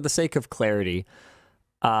 for the sake of clarity,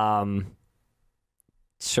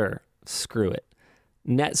 sure, screw it.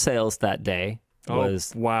 Net sales that day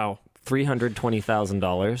was wow.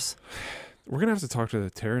 $320,000. We're going to have to talk to the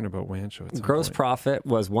Terran about WAN show at some Gross point. profit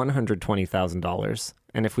was $120,000.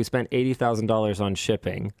 And if we spent $80,000 on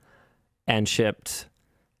shipping and shipped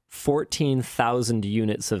 14,000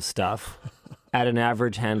 units of stuff at an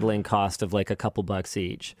average handling cost of like a couple bucks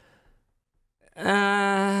each,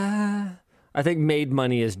 I think made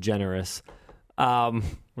money is generous.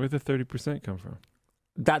 Where'd the 30% come from?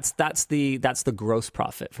 That's the gross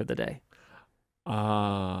profit for the day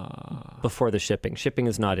before the shipping. Shipping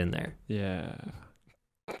is not in there. Yeah.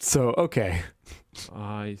 So, okay.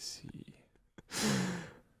 I see.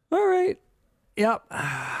 All right. Yep.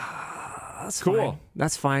 That's Cool. fine.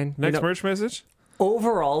 That's fine. Next You know, merch message?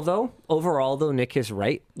 Overall, though, Nick is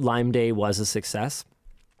right. Lime Day was a success.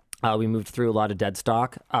 We moved through a lot of dead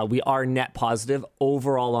stock. We are net positive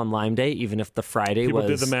overall on Lime Day, even if the Friday People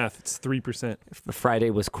was... did the math. It's 3%. If the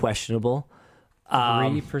Friday was questionable.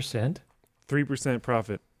 3%? 3%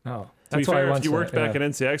 profit. Oh, To be that's what I fair, once if you worked said, back at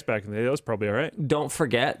NCX back in the day, that was probably all right. Don't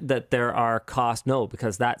forget that there are costs. No,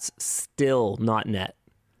 because that's still not net.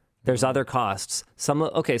 There's other costs. Some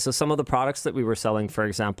of the products that we were selling, for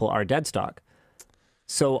example, are dead stock.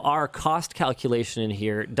 So our cost calculation in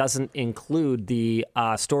here doesn't include the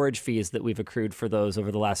storage fees that we've accrued for those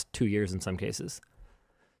over the last 2 years in some cases.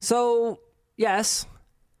 So yes,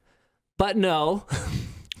 but no.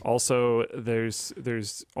 Also,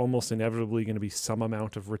 there's almost inevitably going to be some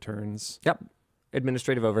amount of returns. Yep,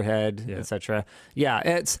 administrative overhead, etc. Yeah,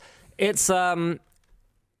 it's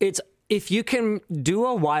if you can do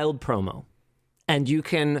a wild promo and you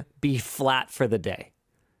can be flat for the day,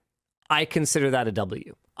 I consider that a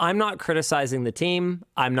W. I'm not criticizing the team.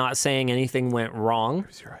 I'm not saying anything went wrong.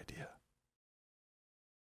 What's your idea?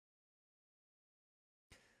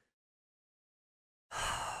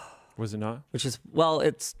 Was it not? Which is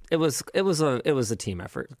it was a team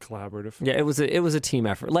effort. Collaborative. Yeah, it was a team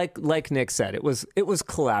effort. Like Nick said, it was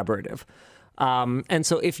collaborative. And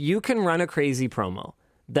so if you can run a crazy promo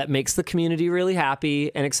that makes the community really happy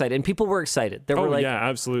and excited, and people were excited. There were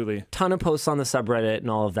absolutely. ton of posts on the subreddit and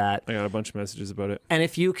all of that. I got a bunch of messages about it. And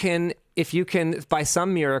if you can by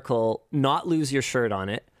some miracle not lose your shirt on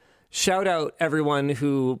it, shout out everyone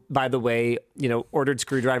who, by the way, ordered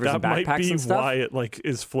screwdrivers and backpacks That might be and stuff. why it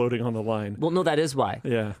is floating on the line. Well, no, that is why.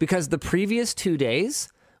 Yeah. Because the previous 2 days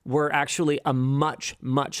were actually a much,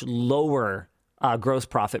 much lower gross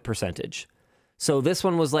profit percentage. So this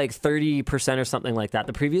one was like 30% or something like that.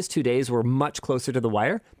 The previous 2 days were much closer to the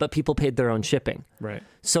wire, but people paid their own shipping. Right.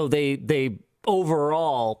 So they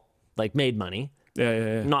overall made money.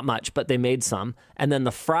 Yeah. Not much, but they made some. And then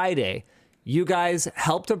the Friday, you guys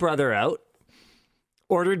helped a brother out,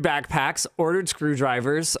 ordered backpacks, ordered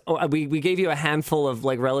screwdrivers. We gave you a handful of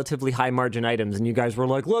relatively high margin items, and you guys were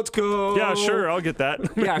like, "Let's go!" Yeah, sure, I'll get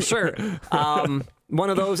that. Yeah, sure. One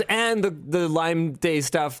of those and the Lime Day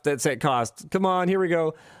stuff that's at cost. Come on, here we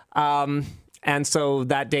go. And so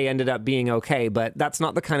that day ended up being okay, but that's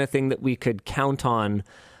not the kind of thing that we could count on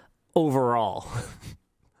overall.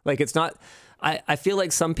 It's not. I feel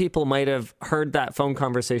like some people might have heard that phone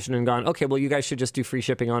conversation and gone, okay, well, you guys should just do free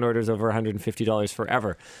shipping on orders over $150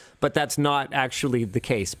 forever. But that's not actually the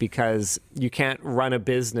case, because you can't run a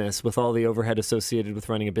business with all the overhead associated with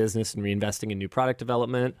running a business and reinvesting in new product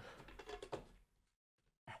development.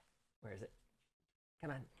 Where is it?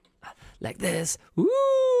 Come on. Like this.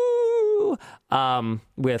 Woo!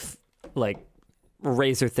 With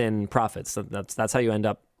razor thin profits. That's how you end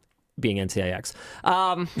up being NCIX.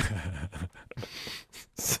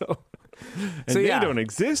 They don't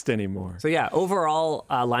exist anymore. So yeah, overall,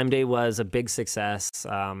 Lime Day was a big success.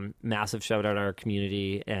 Massive shout out to our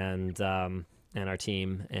community and our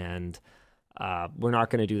team, and we're not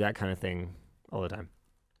going to do that kind of thing all the time.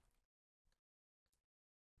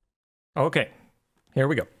 Okay, here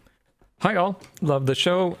we go. Hi all, love the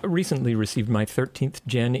show. Recently received my 13th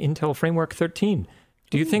gen Intel Framework 13.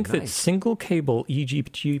 Do you think that single cable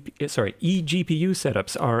eGPU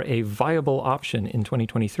setups are a viable option in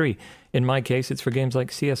 2023? In my case, it's for games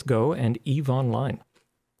like CSGO and EVE Online.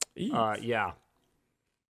 Yeah.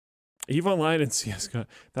 EVE Online and CSGO.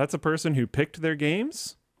 That's a person who picked their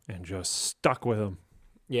games and just stuck with them.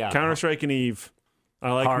 Yeah. Counter-Strike and EVE.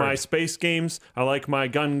 I like my space games. I like my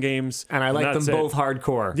gun games. And I like them both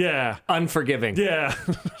hardcore. Yeah. Unforgiving. Yeah.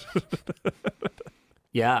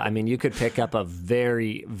 Yeah, I mean, you could pick up a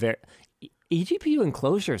very, very... eGPU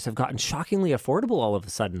enclosures have gotten shockingly affordable all of a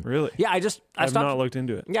sudden. Really? Yeah, I've stopped, not looked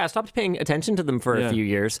into it. Yeah, I stopped paying attention to them for a few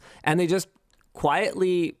years, and they just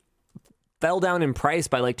quietly fell down in price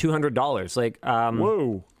by $200.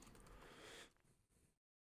 Whoa.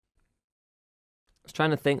 I was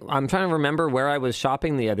trying to think. I'm trying to remember where I was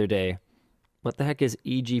shopping the other day. What the heck is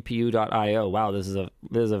egpu.io? Wow, this is a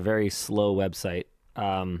very slow website.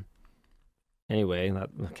 Anyway,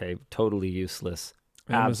 totally useless.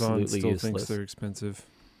 Amazon Absolutely still useless. thinks they're expensive.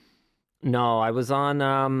 No, I was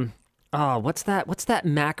on what's that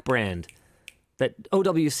Mac brand? That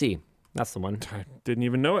OWC. That's the one. I didn't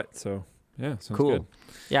even know it, so yeah, sounds Cool. good.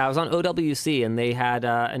 Yeah, I was on OWC and they had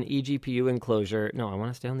an eGPU enclosure. No, I want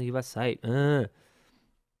to stay on the US site.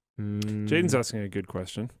 Jaden's asking a good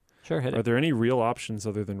question. Sure, hit Are it. there any real options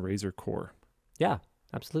other than Razer Core? Yeah,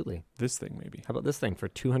 absolutely. This thing, maybe. How about this thing for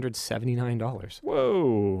 $279?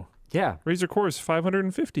 Whoa. Yeah. Razer Core is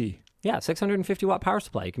 $550. Yeah, 650 watt power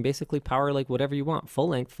supply. You can basically power like whatever you want, full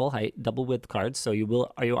length, full height, double width cards. So you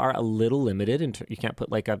are a little limited, and you can't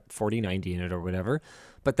put like a 4090 in it or whatever.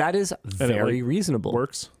 But that is very reasonable.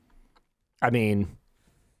 Works. I mean,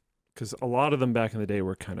 because a lot of them back in the day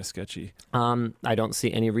were kind of sketchy. I don't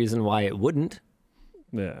see any reason why it wouldn't.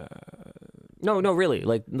 Yeah. No, really.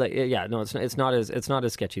 Like yeah, no, it's not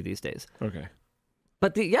as sketchy these days. Okay.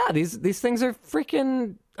 But these things are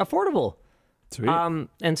freaking affordable. Sweet.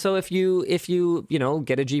 And so if you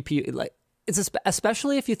get a GPU, like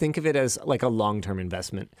especially if you think of it as like a long-term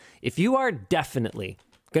investment, if you are definitely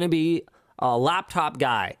going to be a laptop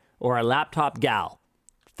guy or a laptop gal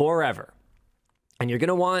forever, and you're going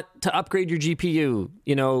to want to upgrade your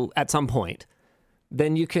GPU, at some point,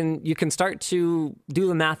 then you can start to do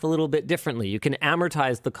the math a little bit differently. You can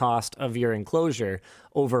amortize the cost of your enclosure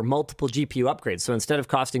over multiple GPU upgrades. So instead of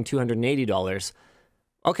costing $280,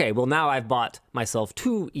 okay, well now I've bought myself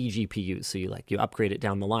 2 eGPUs. So you upgrade it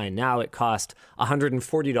down the line. Now it costs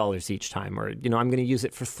 $140 each time, or I'm going to use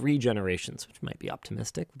it for 3 generations, which might be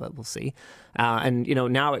optimistic, but we'll see. And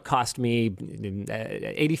now it cost me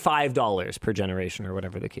 $85 per generation, or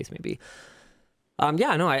whatever the case may be.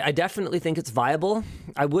 I definitely think it's viable.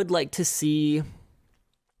 I would like to see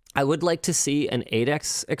an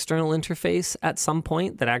 8x external interface at some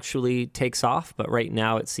point that actually takes off, but right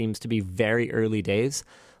now it seems to be very early days.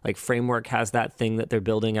 Like Framework has that thing that they're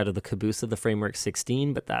building out of the caboose of the Framework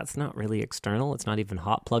 16, but that's not really external. It's not even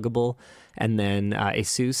hot pluggable. And then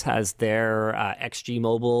Asus has their XG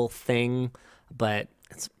Mobile thing, but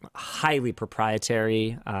it's highly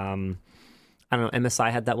proprietary. I don't know,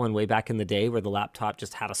 MSI had that one way back in the day where the laptop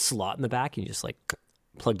just had a slot in the back and you just like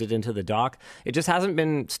plugged it into the dock. It just hasn't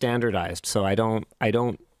been standardized, so I don't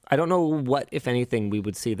know what, if anything, we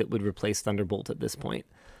would see that would replace Thunderbolt at this point.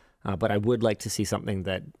 But I would like to see something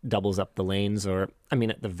that doubles up the lanes, or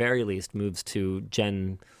at the very least moves to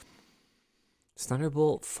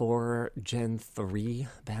Thunderbolt 4 Gen 3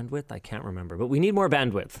 bandwidth. I can't remember, but we need more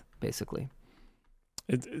bandwidth, basically.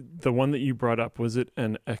 The one that you brought up, was it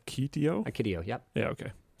an Akitio? Akitio, yep. Yeah,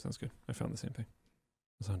 okay. Sounds good. I found the same thing.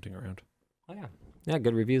 I was hunting around. Oh, yeah. Yeah,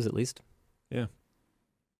 good reviews at least. Yeah.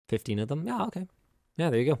 15 of them. Yeah, okay. Yeah,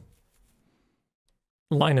 there you go.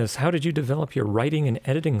 Linus, how did you develop your writing and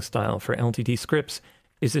editing style for LTT scripts?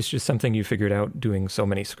 Is this just something you figured out doing so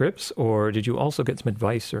many scripts, or did you also get some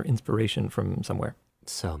advice or inspiration from somewhere?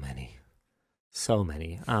 So many.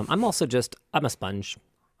 I'm also I'm a sponge.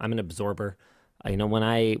 I'm an absorber. When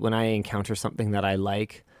I encounter something that I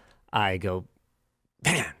like, I go,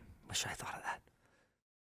 man, wish I thought of that.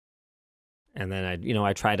 And then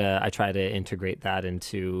I try to integrate that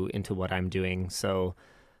into what I'm doing. So,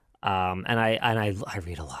 and I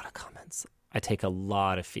read a lot of comments. I take a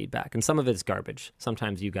lot of feedback, and some of it's garbage.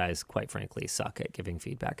 Sometimes you guys, quite frankly, suck at giving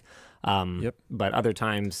feedback. Yep. But other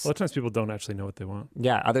times, a lot of times people don't actually know what they want.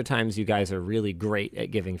 Yeah. Other times you guys are really great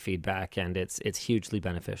at giving feedback, and it's hugely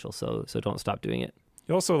beneficial. So don't stop doing it.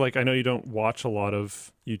 You also, I know you don't watch a lot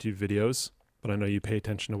of YouTube videos, but I know you pay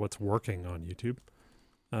attention to what's working on YouTube,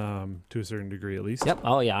 to a certain degree at least. Yep.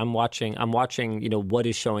 Oh yeah. I'm watching, what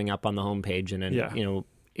is showing up on the homepage and then,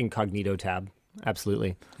 incognito tab.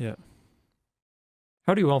 Absolutely. Yeah.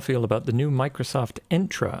 How do you all feel about the new Microsoft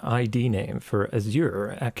Entra ID name for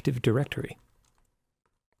Azure Active Directory?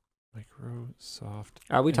 Microsoft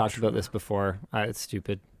We Entra. talked about this before. It's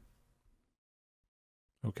stupid.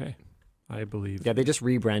 Okay. I believe. Yeah, they just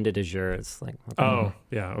rebranded Azure. It's like, okay. Oh,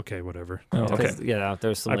 yeah. Okay, whatever. Oh, okay. Yeah,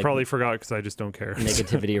 there's some I probably forgot because I just don't care.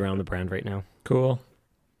 negativity around the brand right now. Cool.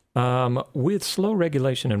 With slow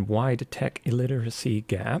regulation and wide tech illiteracy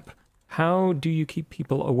gap, how do you keep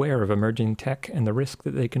people aware of emerging tech and the risk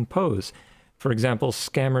that they can pose? For example,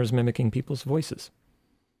 scammers mimicking people's voices.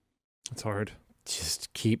 It's hard.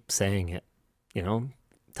 Just keep saying it.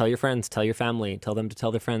 Tell your friends, tell your family, tell them to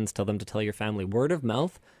tell their friends, tell them to tell your family. Word of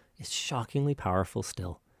mouth is shockingly powerful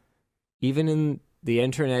still. Even in the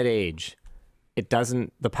internet age,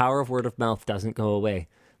 the power of word of mouth doesn't go away.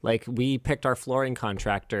 Like, we picked our flooring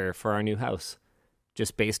contractor for our new house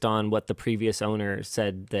just based on what the previous owner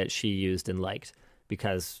said that she used and liked,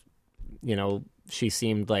 because, she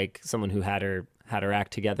seemed like someone who had her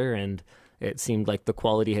act together, and it seemed like the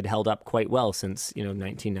quality had held up quite well since,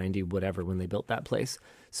 1990, whatever, when they built that place.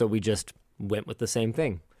 So we just went with the same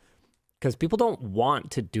thing. Because people don't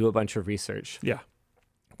want to do a bunch of research. Yeah.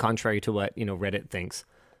 Contrary to what, Reddit thinks.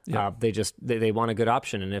 Yeah. They want a good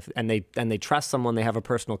option, and they trust someone they have a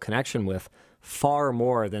personal connection with far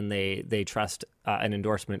more than they trust an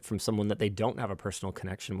endorsement from someone that they don't have a personal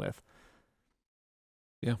connection with.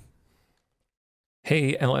 Yeah.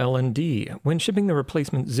 Hey, LL&D, when shipping the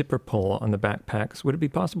replacement zipper pull on the backpacks, would it be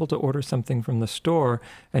possible to order something from the store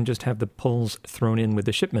and just have the pulls thrown in with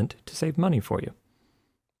the shipment to save money for you?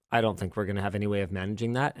 I don't think we're going to have any way of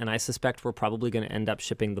managing that, and I suspect we're probably going to end up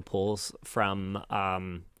shipping the pulls from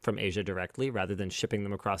Asia directly rather than shipping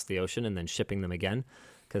them across the ocean and then shipping them again,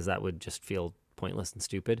 because that would just feel pointless and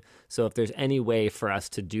stupid. So if there's any way for us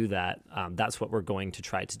to do that, that's what we're going to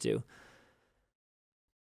try to do.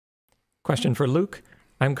 Question for Luke.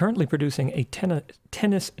 I'm currently producing a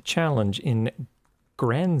tennis challenge in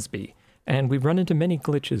Gransby, and we've run into many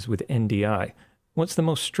glitches with NDI. What's the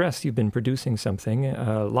most stress you've been producing something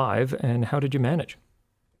live, and how did you manage?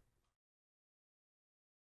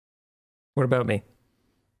 What about me?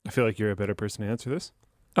 I feel like you're a better person to answer this.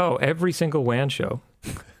 Oh, every single WAN show.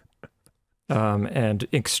 And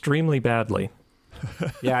extremely badly.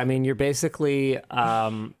 Yeah, I mean, you're basically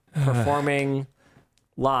performing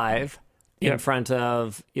live in front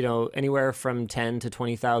of, anywhere from 10 to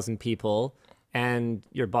 20,000 people and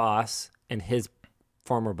your boss and his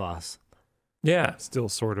former boss. Yeah. Still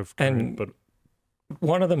sort of current, but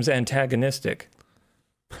one of them's antagonistic.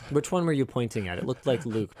 Which one were you pointing at? It looked like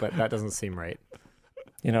Luke, but that doesn't seem right.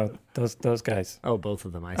 Those guys. Oh, both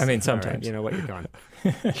of them. I mean, see. sometimes. All right, you know what, you're gone.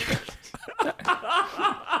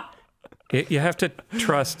 You have to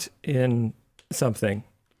trust in something.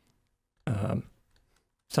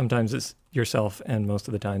 Sometimes it's yourself, and most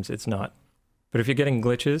of the times it's not. But if you're getting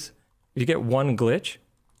glitches, if you get one glitch,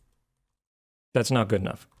 that's not good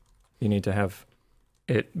enough. You need to have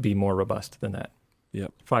it be more robust than that.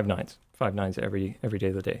 Yep. 5 nines. 5 nines every day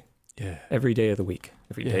of the day. Yeah. Every day of the week.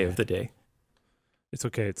 Every day of the day. It's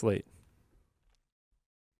okay. It's late.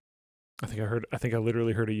 I think I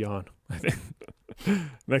literally heard a yawn. I think.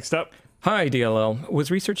 Next up. Hi, DLL. Was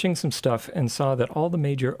researching some stuff and saw that all the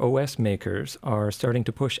major OS makers are starting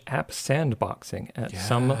to push app sandboxing at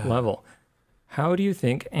some level. How do you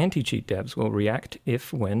think anti-cheat devs will react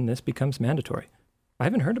when this becomes mandatory? I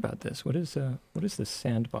haven't heard about this. What is this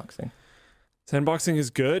sandboxing? Sandboxing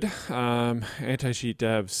is good. Anti-cheat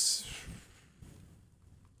devs,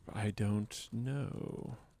 I don't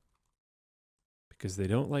know. Because they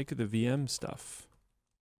don't like the VM stuff.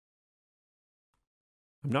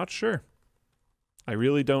 I'm not sure. I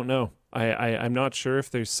really don't know. I'm not sure if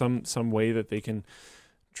there's some way that they can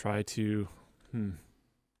try to.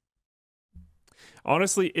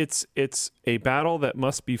 Honestly, it's a battle that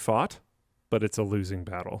must be fought, but it's a losing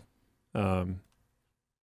battle, in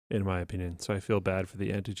my opinion. So I feel bad for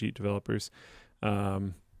the anti-cheat developers.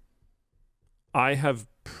 I have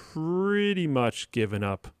pretty much given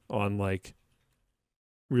up on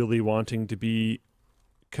really wanting to be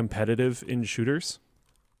competitive in shooters,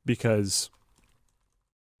 because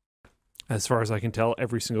as far as I can tell,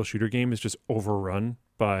 every single shooter game is just overrun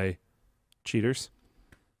by cheaters.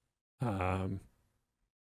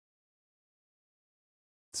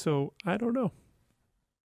 So I don't know.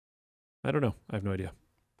 I have no idea.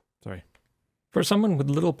 Sorry. For someone with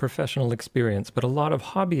little professional experience, but a lot of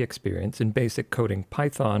hobby experience in basic coding,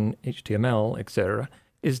 Python, HTML, etc.,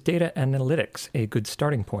 is data analytics a good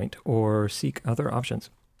starting point, or seek other options?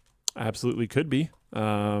 Absolutely could be.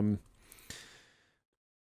 You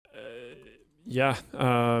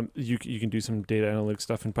can do some data analytics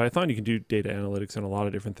stuff in Python. You can do data analytics in a lot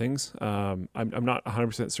of different things. I'm not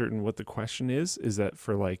 100% certain what the question is. Is that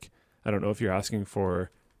for I don't know if you're asking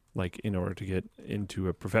for in order to get into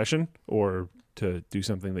a profession or to do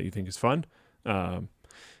something that you think is fun.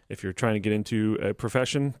 If you're trying to get into a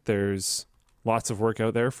profession, there's lots of work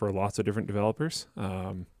out there for lots of different developers.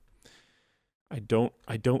 I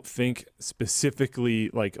don't think specifically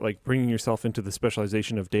like bringing yourself into the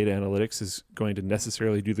specialization of data analytics is going to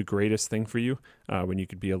necessarily do the greatest thing for you when you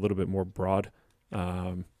could be a little bit more broad.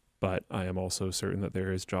 But I am also certain that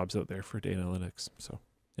there is jobs out there for data analytics. So,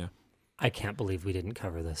 yeah. I can't believe we didn't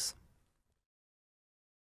cover this.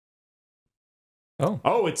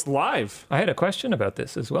 Oh, it's live. I had a question about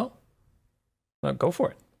this as well. Go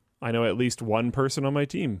for it. I know at least one person on my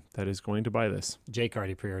team that is going to buy this. Jake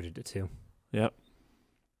already pre-ordered it too. Yep.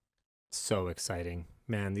 So exciting.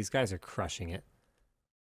 Man, these guys are crushing it.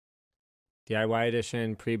 DIY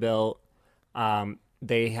edition, pre-built.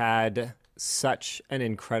 They had such an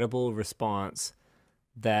incredible response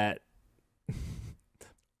that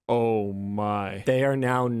oh my. They are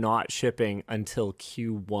now not shipping until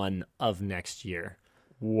Q1 of next year.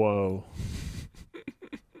 Whoa.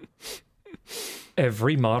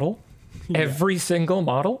 Every model? Yeah. Every single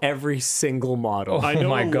model? Every single model. I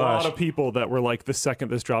know a lot of people that were the second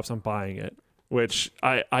this drops, I'm buying it, which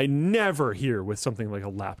I never hear with something like a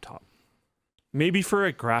laptop. Maybe for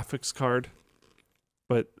a graphics card,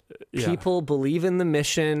 but People believe in the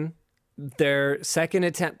mission. Their second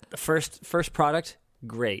attempt, first product,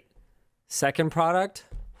 great. Second product,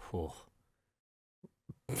 whew.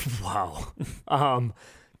 Wow.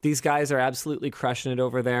 These guys are absolutely crushing it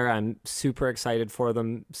over there. I'm super excited for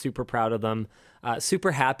them, super proud of them,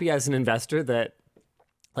 super happy as an investor that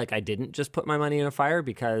like I didn't just put my money in a fire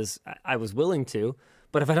because I was willing to,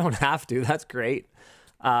 but if I don't have to, that's great.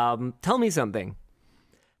 Tell me something.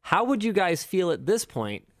 How would you guys feel at this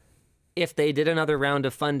point if they did another round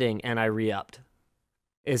of funding and I re-upped?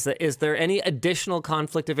 Is there any additional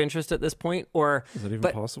conflict of interest at this point? Or is that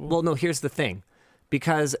even possible? Well, no, here's the thing.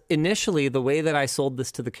 Because initially, the way that I sold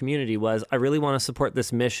this to the community was, I really want to support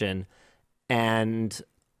this mission, and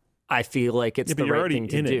I feel like it's the right thing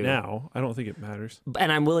to do. You're already in it now. I don't think it matters. And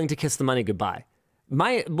I'm willing to kiss the money goodbye.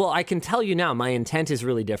 I can tell you now, my intent is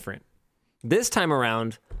really different. This time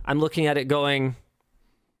around, I'm looking at it going,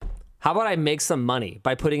 how about I make some money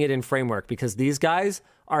by putting it in Framework? Because these guys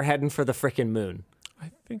are heading for the frickin' moon. I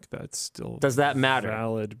think that's still does that matter?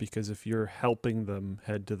 Valid, because if you're helping them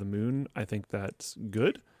head to the moon, I think that's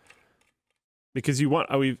good. Because you want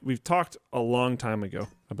we've talked a long time ago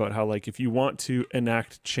about how like if you want to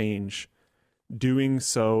enact change, doing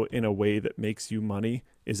so in a way that makes you money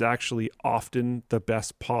is actually often the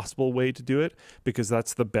best possible way to do it, because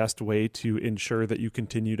that's the best way to ensure that you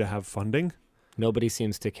continue to have funding. Nobody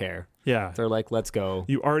seems to care. Yeah. They're like, let's go.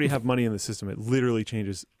 You already have money in the system. It literally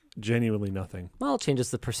changes genuinely nothing. Well, it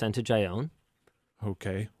changes the percentage I own.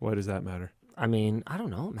 Okay. Why does that matter? I mean, I don't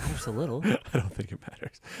know. It matters a little. I don't think it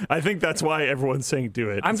matters. I think that's why everyone's saying do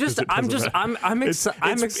it. I'm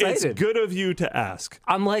excited. It's good of you to ask.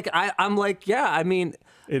 I'm like, yeah, I mean,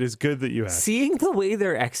 it is good that you ask. Seeing the way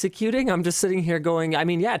they're executing, I'm just sitting here going, I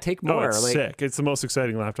mean, yeah, take more. Oh, it's sick. It's the most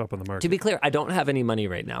exciting laptop on the market. To be clear, I don't have any money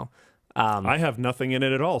right now. I have nothing in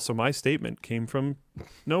it at all, so my statement came from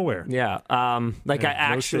nowhere. Yeah, I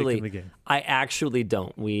actually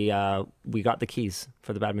don't. We got the keys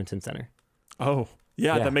for the badminton center. Oh,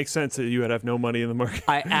 yeah, that makes sense that you would have no money in the market.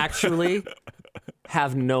 I actually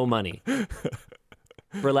have no money.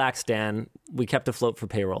 Relax, Dan. We kept afloat for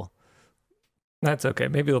payroll. That's okay.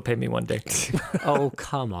 Maybe they'll pay me one day. Oh,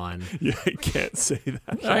 come on. Yeah, I can't say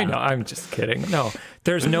that. I know. I'm just kidding. No,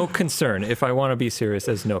 there's no concern. If I want to be serious,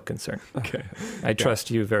 there's no concern. Okay. I trust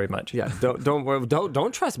you very much. Yeah.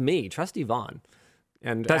 Don't trust me. Trust Yvonne.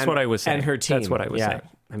 And that's what I was saying. And her team. That's what I was saying.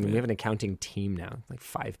 I mean, we have an accounting team now, like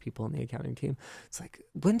 5 people on the accounting team. It's like,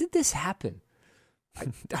 when did this happen? I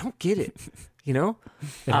don't get it. You know,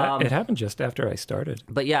 it happened just after I started.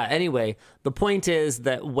 But yeah, anyway, the point is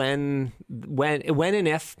that when and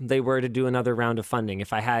if they were to do another round of funding,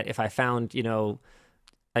 if I found a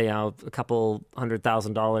couple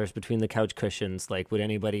 $100,000 between the couch cushions, like, would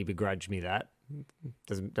anybody begrudge me that?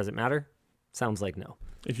 Does it matter? Sounds like no.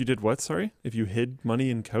 If you did what? Sorry, if you hid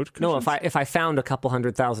money in couch cushions? No, if I found a couple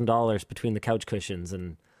 $100,000 between the couch cushions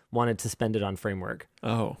and wanted to spend it on Framework.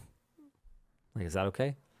 Oh, like, is that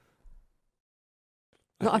okay?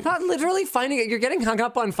 No, I'm not literally finding it. You're getting hung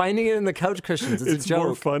up on finding it in the couch cushions. It's a joke.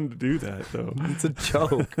 More fun to do that, though. It's a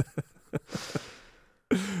joke.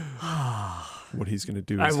 What he's going to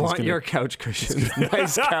do is I want your couch cushions.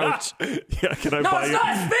 Nice couch. Yeah, can I no, buy it's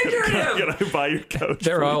not figurative. Can I buy your couch?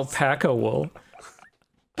 They're alpaca wool.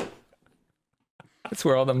 That's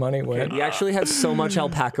where all the money went. We actually have so much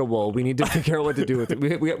alpaca wool. We need to figure out what to do with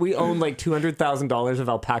it. We own like $200,000 of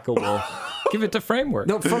alpaca wool. Give it to Framework.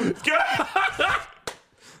 No, from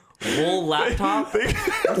wool laptop.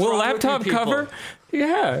 Wool laptop cover.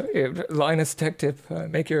 Yeah, Linus Tech Tip.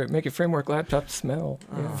 Make your Framework laptop smell.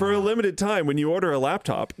 Yeah. For a limited time, when you order a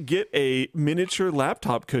laptop, get a miniature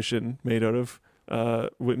laptop cushion made with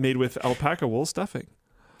alpaca wool stuffing.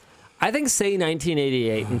 I think Say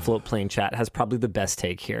 1988 in Floatplane Chat has probably the best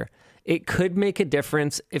take here. It could make a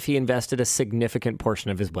difference if he invested a significant portion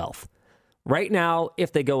of his wealth. Right now,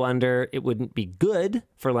 if they go under, it wouldn't be good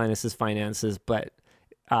for Linus's finances, but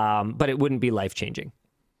it wouldn't be life-changing.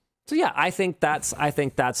 So yeah, I think that's a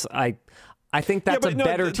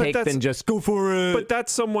better take than just go for it. But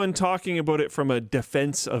that's someone talking about it from a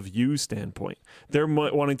defense of you standpoint. They're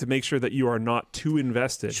wanting to make sure that you are not too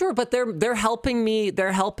invested. Sure, but they're helping me.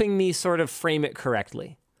 They're helping me sort of frame it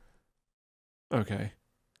correctly. Okay,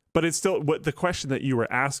 but it's still what the question that you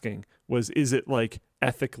were asking was: is it like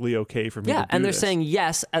ethically okay for me? Yeah, to do and they're this? saying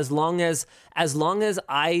yes, as long as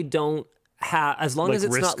I don't have, as long as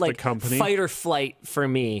it's not like fight or flight for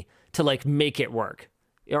me to like make it work.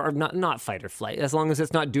 Or not fight or flight, as long as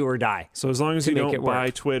it's not do or die. So as long as you don't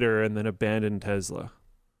buy Twitter and then abandon Tesla.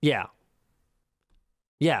 Yeah.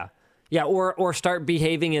 Or start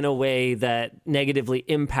behaving in a way that negatively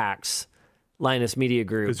impacts Linus Media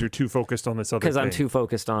Group Because you're too focused on this other thing. because I'm too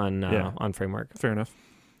focused on Framework. Fair enough.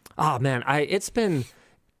 Oh man, I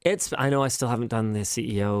know I still haven't done the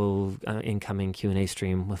CEO incoming Q&A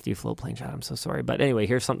stream with you, Flow Playing Chat. I'm so sorry. But anyway,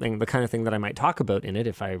 here's something, the kind of thing that I might talk about in it.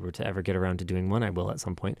 If I were to ever get around to doing one, I will at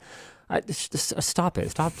some point. Just stop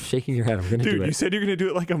it. Stop shaking your head. I'm going to do it. Dude, you said you're going to do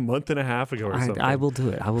it like a month and a half ago or something. I will do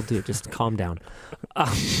it. I will do it. Just calm down.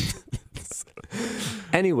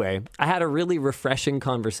 Anyway, I had a really refreshing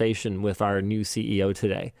conversation with our new CEO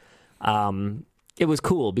today. It was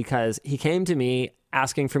cool because he came to me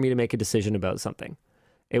asking for me to make a decision about something.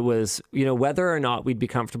 It was, whether or not we'd be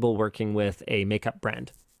comfortable working with a makeup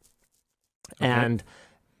brand. Okay. And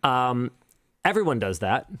everyone does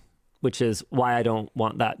that, which is why I don't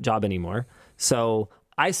want that job anymore. So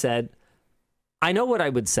I said, I know what I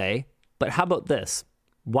would say, but how about this?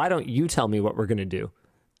 Why don't you tell me what we're going to do?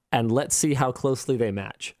 And let's see how closely they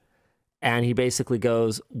match. And he basically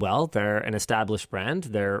goes, well, they're an established brand.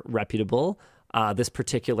 They're reputable. This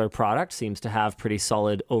particular product seems to have pretty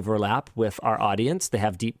solid overlap with our audience. They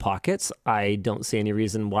have deep pockets. I don't see any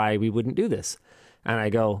reason why we wouldn't do this. And I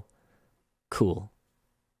go, cool.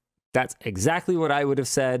 That's exactly what I would have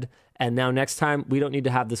said. And now next time, we don't need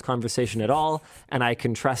to have this conversation at all. And I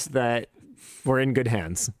can trust that we're in good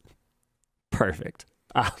hands. Perfect.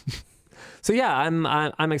 So yeah,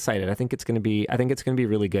 I'm excited. I think it's going to be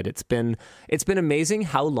really good. It's been amazing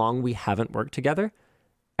how long we haven't worked together.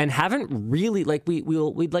 And haven't really,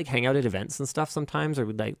 we'd like hang out at events and stuff sometimes, or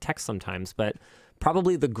we'd like text sometimes, but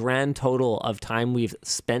probably the grand total of time we've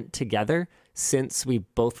spent together since we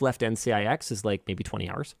both left NCIX is like maybe 20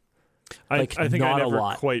 hours. I think not I never a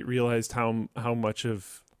lot. quite realized how much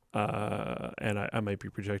of, and I might be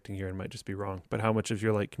projecting here and might just be wrong, but how much of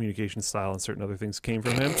your like communication style and certain other things came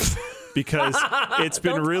from him. Because it's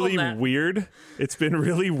been really weird. It's been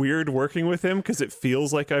really weird working with him because it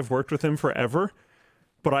feels like I've worked with him forever.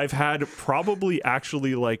 But I've had probably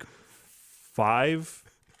actually like 5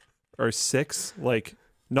 or 6, like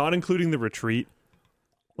not including the retreat,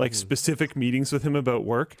 like specific meetings with him about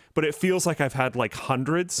work. But it feels like I've had like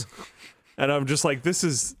hundreds. And I'm just like, this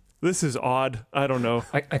is odd. I don't know.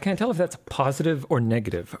 I can't tell if that's positive or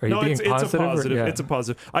negative. Are you being positive? It's a positive. Yeah. It's a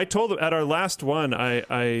positive. I told him at our last one,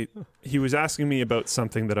 he was asking me about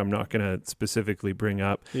something that I'm not going to specifically bring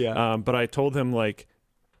up. Yeah. But I told him like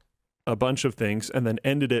a bunch of things and then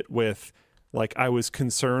ended it with like I was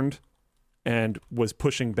concerned and was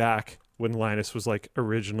pushing back when Linus was like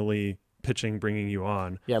originally pitching bringing you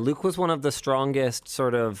on. Yeah, Luke was one of the strongest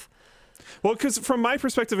sort of... Well, because from my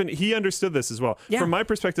perspective, and he understood this as well, from my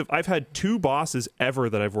perspective, I've had 2 bosses ever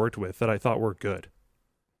that I've worked with that I thought were good.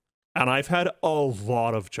 And I've had a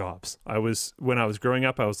lot of jobs. When I was growing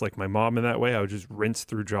up, I was like my mom in that way. I would just rinse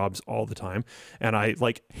through jobs all the time. And I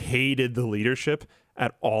like hated the leadership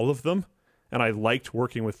at all of them. And I liked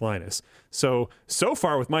working with Linus. So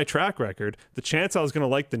far with my track record, the chance I was going to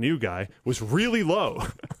like the new guy was really low.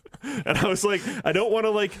 And I was like, I don't want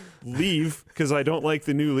to like leave because I don't like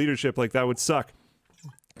the new leadership. Like that would suck.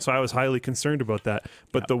 So I was highly concerned about that.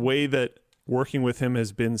 But the way that working with him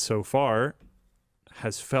has been so far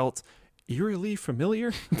has felt eerily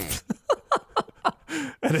familiar.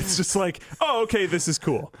 And it's just like, oh, okay, this is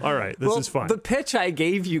cool. All right, this is fun. The pitch I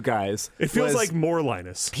gave you guys, it feels like more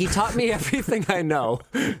Linus. He taught me everything I know.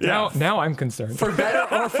 Now I'm concerned. For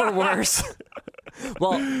better or for worse.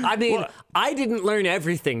 Well, I mean, I didn't learn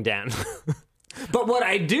everything, Dan. But what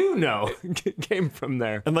I do know came from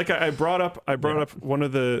there. And like I brought up one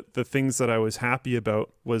of the things that I was happy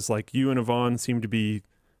about was like you and Yvonne seem to be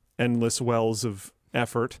endless wells of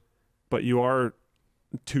effort, but you are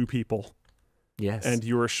 2 people. Yes. And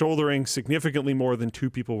you were shouldering significantly more than 2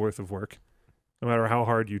 people worth of work. No matter how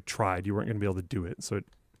hard you tried, you weren't going to be able to do it. So it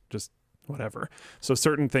just whatever. So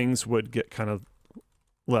certain things would get kind of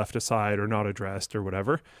left aside or not addressed or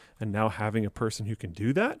whatever. And now having a person who can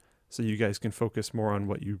do that, so you guys can focus more on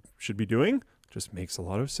what you should be doing, just makes a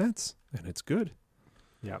lot of sense. And it's good.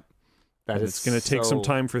 Yeah. It's going to take some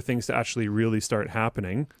time for things to actually really start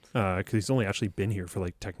happening. Because he's only actually been here for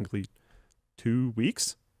like technically 2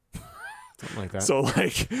 weeks. Something like that. So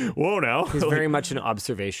like, whoa now. He's very much in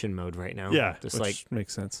observation mode right now. Yeah. Just which like,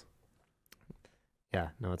 makes sense. yeah,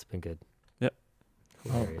 no, it's been good. Yep.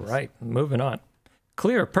 All right, moving on.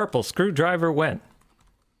 Clear purple screwdriver went.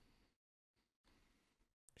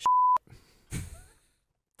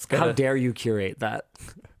 How dare you curate that?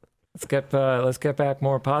 Let's get back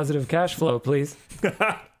more positive cash flow, please.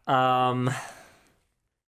 I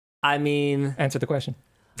mean, Answer the question.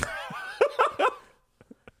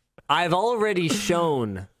 I've already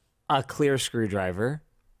shown a clear screwdriver.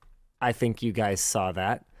 I think you guys saw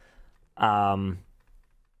that. I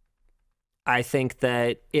I think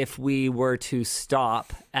that if we were to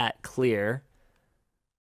stop at clear,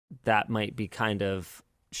 that might be kind of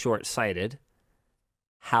short-sighted.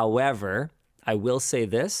 However, I will say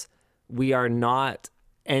this, we are not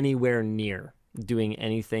anywhere near doing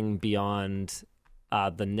anything beyond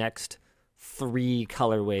the next 3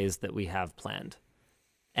 colorways that we have planned.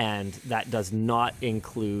 And that does not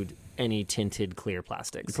include any tinted clear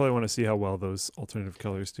plastics. You probably want to see how well those alternative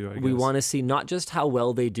colors do, I guess. We want to see not just how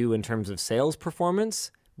well they do in terms of sales performance.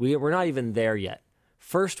 We're not even there yet.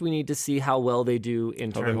 First, we need to see how well they do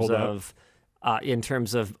in terms of are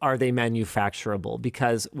they manufacturable?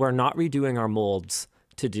 Because we're not redoing our molds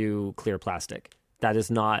to do clear plastic. That is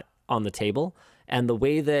not on the table. And the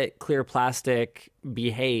way that clear plastic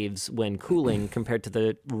behaves when cooling compared to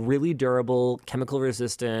the really durable, chemical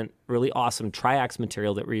resistant, really awesome Triax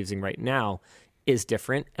material that we're using right now is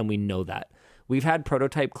different, and we know that. We've had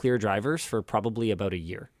prototype clear drivers for probably about a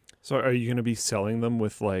year. So are you going to be selling them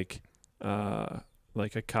with like a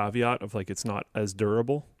caveat of like it's not as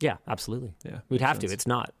durable? Yeah, absolutely. Yeah, we'd have to. sense. It's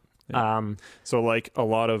not. Yeah. So like a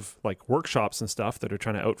lot of like workshops and stuff that are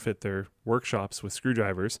trying to outfit their workshops with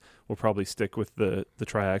screwdrivers will probably stick with the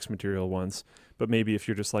Triax material ones. But maybe if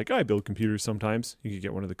you're just like, I build computers sometimes, you could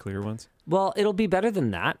get one of the clear ones. Well, it'll be better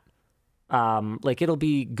than that. Like it'll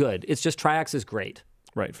be good. It's just Triax is great.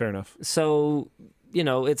 Right. Fair enough. So,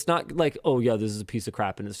 it's not like, oh yeah, this is a piece of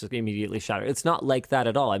crap and it's just immediately shattered. It's not like that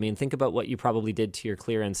at all. I mean, think about what you probably did to your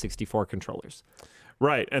Clear N64 controllers.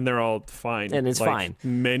 Right, and they're all fine. And it's fine.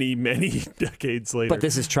 Many, many decades later. But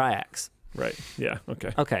this is Triax. Right, yeah, okay.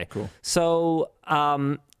 Okay, cool. So,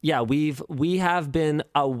 we have been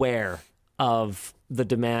aware of the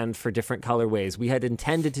demand for different colorways. We had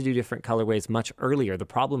intended to do different colorways much earlier. The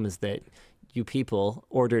problem is that you people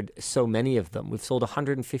ordered so many of them. We've sold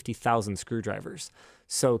 150,000 screwdrivers.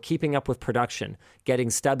 So keeping up with production, getting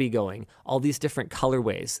stubby going, all these different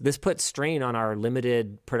colorways, this puts strain on our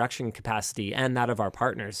limited production capacity and that of our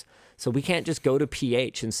partners. So we can't just go to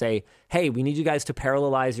PH and say, hey, we need you guys to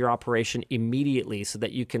parallelize your operation immediately so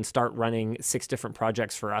that you can start running 6 different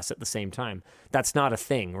projects for us at the same time. That's not a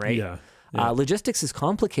thing, right? Yeah. Logistics is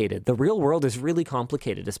complicated. The real world is really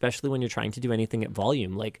complicated, especially when you're trying to do anything at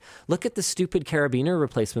volume. Like, look at the stupid carabiner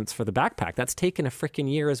replacements for the backpack. That's taken a freaking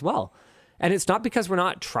year as well. And it's not because we're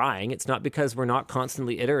not trying. It's not because we're not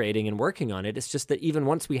constantly iterating and working on it. It's just that even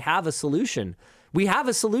once we have a solution now. We have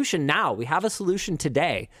a solution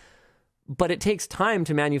today. But it takes time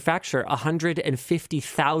to manufacture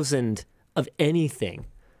 150,000 of anything.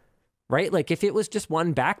 Right? Like if it was just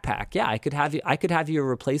one backpack, yeah, I could have you a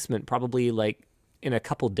replacement probably like in a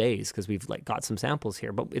couple days because we've like got some samples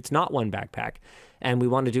here, but it's not one backpack and we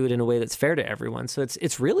want to do it in a way that's fair to everyone. So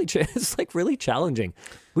it's really really challenging.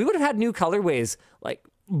 We would have had new colorways like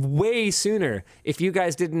way sooner if you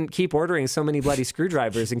guys didn't keep ordering so many bloody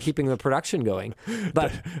screwdrivers and keeping the production going.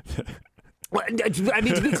 But I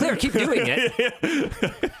mean, to be clear, keep doing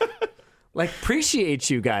it. Like, appreciate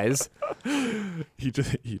you guys. He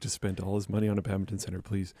just spent all his money on a badminton center.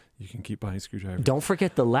 Please, you can keep buying screwdrivers. Don't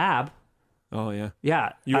forget the lab. Oh, yeah.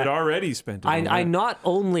 Yeah. You had already spent it. I not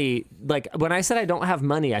only, like, when I said I don't have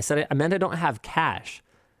money, I meant I don't have cash.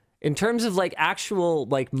 In terms of, like, actual,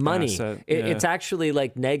 like, money, it's actually,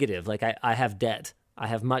 like, negative. Like, I have debt. I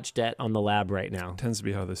have much debt on the lab right now. Tends to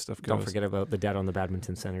be how this stuff goes. Don't forget about the debt on the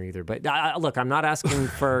badminton center either. But look, I'm not asking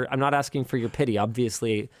for your pity.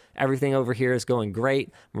 Obviously, everything over here is going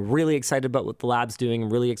great. I'm really excited about what the lab's doing. I'm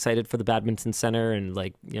really excited for the badminton center, and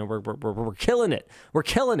like we're killing it. We're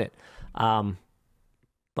killing it.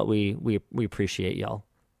 But we appreciate y'all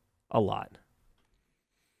a lot.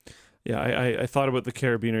 Yeah, I thought about the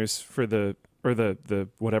carabiners for the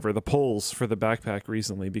poles for the backpack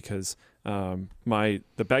recently because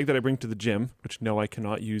the bag that I bring to the gym, which no, I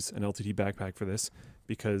cannot use an LTT backpack for this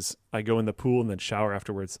because I go in the pool and then shower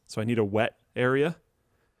afterwards. So I need a wet area.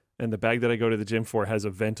 And the bag that I go to the gym for has a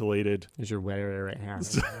ventilated. There's your wet area right here.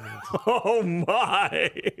 Oh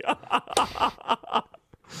my.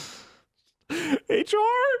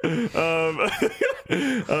 HR.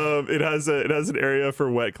 It has an area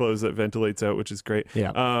for wet clothes that ventilates out, which is great.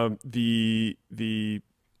 Yeah. The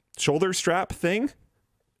shoulder strap thing,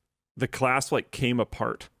 the clasp like came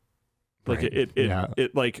apart. Like right.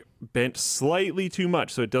 it like bent slightly too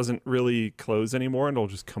much, so it doesn't really close anymore, and it'll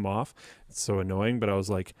just come off. It's so annoying. But I was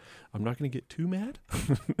like, I'm not gonna get too mad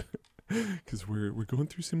because we're going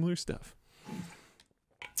through similar stuff.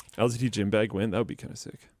 LTT gym bag win, that would be kind of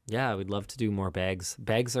sick. Yeah, we'd love to do more bags.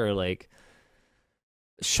 Bags are like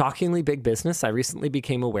shockingly big business. I recently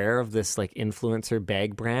became aware of this like influencer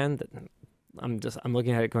bag brand that I'm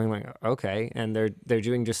looking at it going like, okay, and they're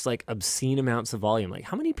doing just like obscene amounts of volume. Like,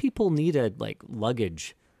 how many people need a like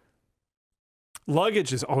luggage?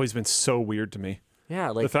 Luggage has always been so weird to me. Yeah,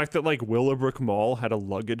 like The fact that like Willowbrook Mall had a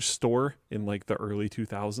luggage store in like the early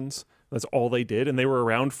 2000s. That's all they did, and they were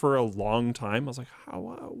around for a long time. I was like,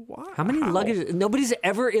 why? how many luggage? Nobody's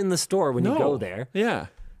ever in the store when you go there. Yeah,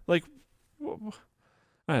 like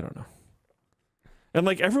I don't know. And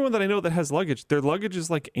like everyone that I know that has luggage, their luggage is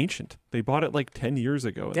like ancient. They bought it like 10 years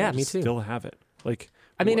ago. And Yeah, they me just too. Still have it. Like,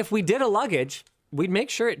 I mean, if we did a luggage, we'd make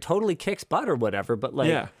sure it totally kicks butt or whatever. But like,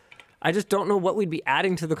 yeah, I just don't know what we'd be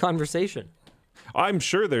adding to the conversation. I'm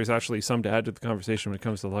sure there's actually some to add to the conversation when it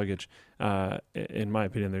comes to luggage. In my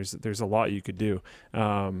opinion, there's a lot you could do.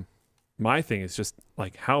 My thing is just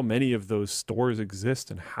like how many of those stores exist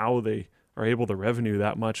and how they are able to revenue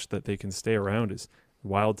that much that they can stay around is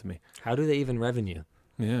wild to me. How do they even revenue?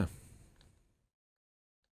 Yeah.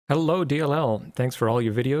 Hello, DLL. Thanks for all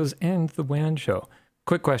your videos and the WAN show.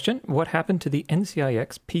 Quick question. What happened to the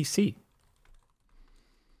NCIX PC?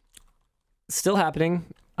 Still happening.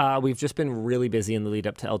 We've just been really busy in the lead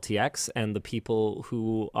up to LTX, and the people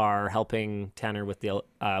who are helping Tanner with the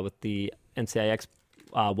NCIX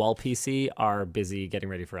wall PC are busy getting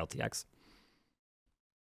ready for LTX.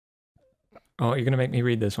 Oh, you're going to make me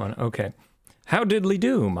read this one. Okay. How diddly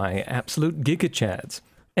do, my absolute gigachads?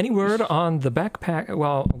 Any word on the backpack?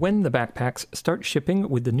 Well, when the backpacks start shipping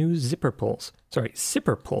with the new zipper pulls?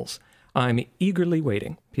 I'm eagerly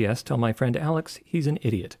waiting. P.S. Tell my friend Alex he's an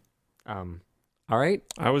idiot. All right.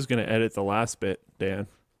 I was going to edit the last bit, Dan.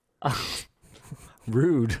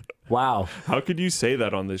 Rude. Wow. How could you say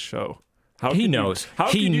that on this show? How He could knows. How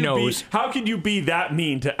He could you knows. How could you be that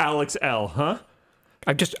mean to Alex L, huh?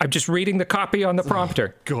 I'm just reading the copy on the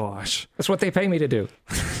prompter. Gosh. That's what they pay me to do.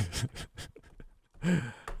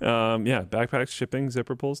 Yeah, backpacks, shipping,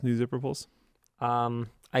 zipper pulls, new zipper pulls.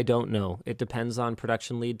 I don't know. It depends on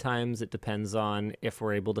production lead times. It depends on if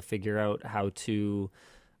we're able to figure out how to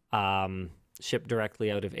ship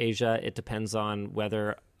directly out of Asia. It depends on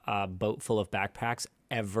whether a boat full of backpacks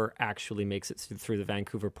ever actually makes it through the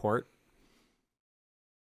Vancouver port.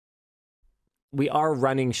 We are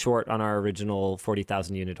running short on our original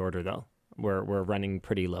 40,000 unit order, though. We're running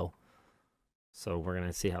pretty low. So we're going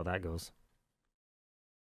to see how that goes.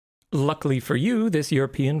 Luckily for you, this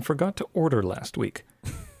European forgot to order last week.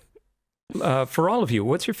 For all of you,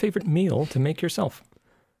 what's your favorite meal to make yourself?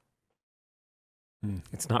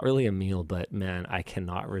 It's not really a meal, but man, I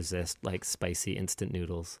cannot resist like spicy instant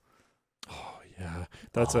noodles. Oh yeah,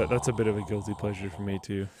 that's a bit of a guilty pleasure for me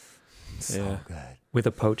too. So good. With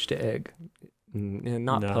a poached egg.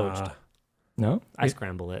 Not poached. No? I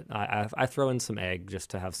scramble it. I throw in some egg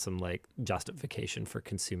just to have some like justification for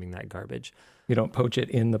consuming that garbage. You don't poach it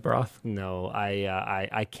in the broth? No,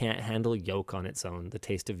 I can't handle yolk on its own. The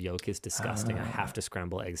taste of yolk is disgusting. I have to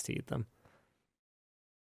scramble eggs to eat them.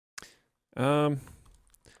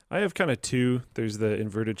 I have kind of two. There's the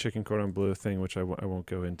inverted chicken cordon bleu thing, which I won't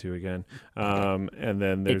go into again. And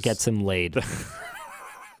then there's It gets him laid.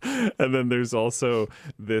 And then there's also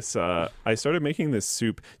this. I started making this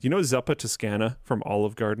soup. You know Zuppa Toscana from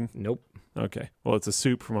Olive Garden? Nope. Okay. Well, it's a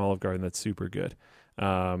soup from Olive Garden that's super good.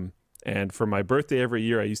 And for my birthday every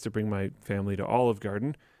year, I used to bring my family to Olive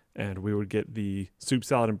Garden, and we would get the soup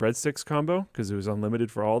salad and breadsticks combo because it was unlimited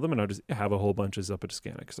for all of them, and I'd just have a whole bunch of Zuppa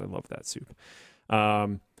Toscana because I love that soup.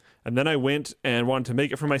 And then I went and wanted to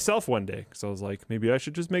make it for myself one day because I was like, maybe I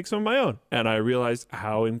should just make some of my own. And I realized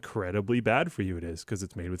how incredibly bad for you it is because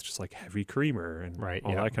it's made with just like heavy creamer and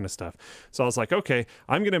all that kind of stuff. So I was like, okay,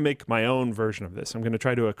 I'm going to make my own version of this. I'm going to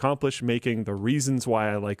try to accomplish making the reasons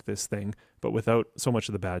why I like this thing, but without so much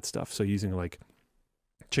of the bad stuff. So using like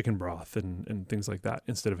chicken broth and things like that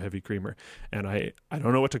instead of heavy creamer. And I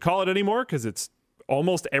don't know what to call it anymore because it's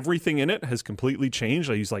almost everything in it has completely changed.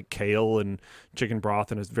 I use like kale and chicken broth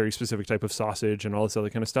and a very specific type of sausage and all this other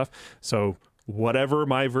kind of stuff. So whatever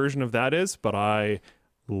my version of that is, but I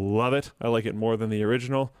love it. I like it more than the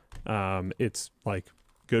original. It's like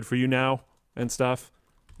good for you now and stuff.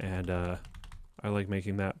 And I like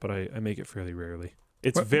making that, but I make it fairly rarely.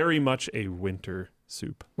 It's very much a winter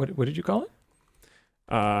soup. What did you call it?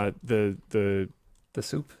 The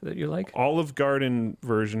soup that you like? Olive Garden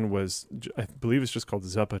version was, I believe it's just called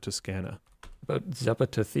Zuppa Toscana. About Zuppa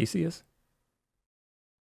to Theseus?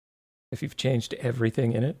 If you've changed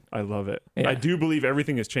everything in it? I love it. Yeah. I do believe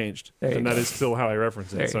everything has changed. There you And go. that is still how I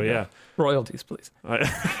reference There it. So you go. yeah. Royalties, please.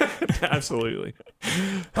 Absolutely.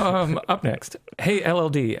 Up next. Hey,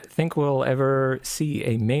 LLD, think we'll ever see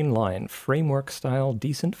a mainline framework-style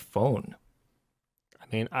decent phone? I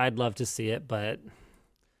mean, I'd love to see it, but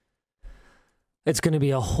It's going to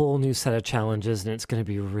be a whole new set of challenges, and it's going to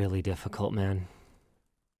be really difficult, man.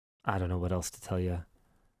 I don't know what else to tell you.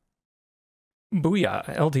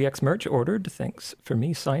 Booyah, LTX merch ordered. Thanks for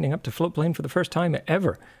me signing up to Floatplane for the first time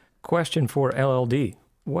ever. Question for LLD.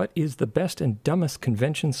 What is the best and dumbest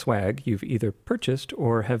convention swag you've either purchased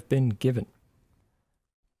or have been given?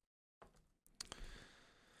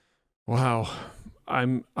 Wow.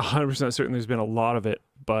 I'm 100% certain there's been a lot of it,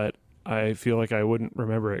 but I feel like I wouldn't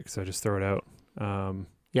remember it because I just throw it out.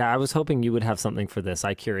 Yeah, I was hoping you would have something for this.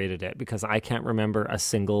 I curated it because I can't remember a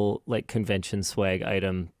single like convention swag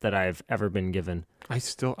item that I've ever been given. I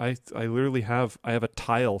literally have a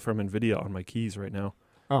tile from NVIDIA on my keys right now.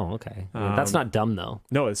 Oh, okay. That's not dumb though.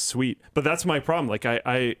 No, it's sweet. But that's my problem. Like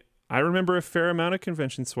I remember a fair amount of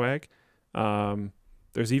convention swag.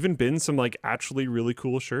 There's even been some like actually really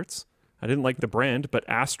cool shirts. I didn't like the brand, but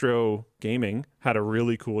Astro Gaming had a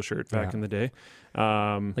really cool shirt back in the day.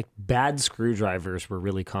 Like bad screwdrivers were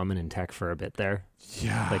really common in tech for a bit there.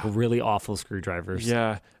 Yeah. Like really awful screwdrivers.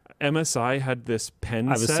 Yeah. MSI had this pen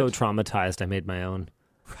set. I was so traumatized, I made my own.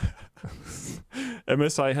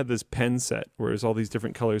 MSI had this pen set where it was all these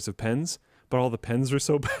different colors of pens, but all the pens were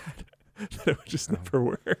so bad that it would just never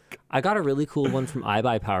work. I got a really cool one from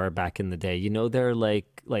iBuyPower back in the day. You know their like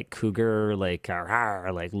Cougar like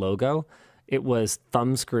logo? It was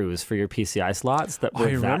thumb screws for your PCI slots that were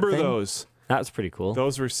I remember that thing. those. That was pretty cool.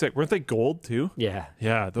 Those were sick. Weren't they gold too? Yeah.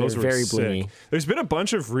 Yeah, those were very sick. blingy. There's been a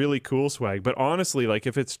bunch of really cool swag, but honestly, like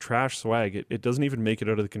if it's trash swag, it doesn't even make it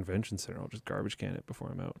out of the convention center. I'll just garbage can it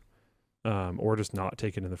before I'm out. Or just not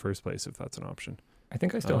take it in the first place if that's an option. I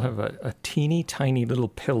think I still have a teeny tiny little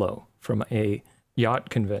pillow from a yacht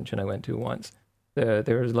convention I went to once.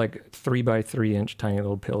 There was like 3x3 inch tiny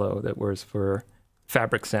little pillow that was for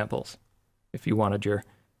fabric samples. If you wanted your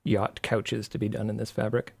yacht couches to be done in this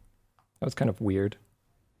fabric. That was kind of weird.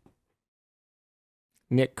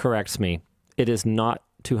 Nick corrects me. It is not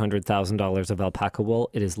 $200,000 of alpaca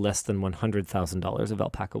wool. It is less than $100,000 of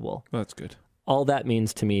alpaca wool. That's good. All that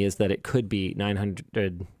means to me is that it could be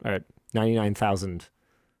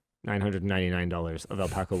 $99,999 of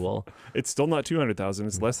alpaca wool. It's still not 200,000.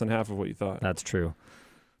 It's less than half of what you thought. That's true.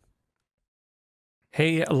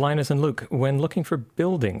 Hey, Linus and Luke, when looking for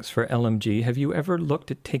buildings for LMG, have you ever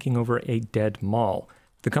looked at taking over a dead mall?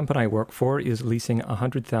 The company I work for is leasing a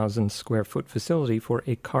 100,000 square foot facility for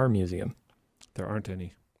a car museum. There aren't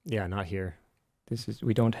any. Yeah, not here.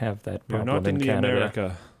 We don't have that You're problem not in the Canada.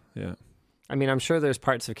 America. Yeah. I mean, I'm sure there's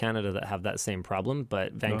parts of Canada that have that same problem,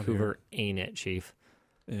 but Vancouver ain't it, Chief.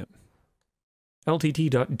 Yeah.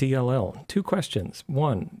 LTT.dll. 2 questions.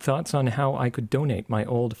 1, thoughts on how I could donate my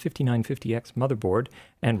old 5950X motherboard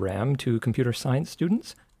and RAM to computer science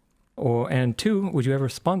students? And 2, would you ever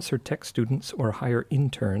sponsor tech students or hire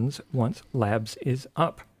interns once labs is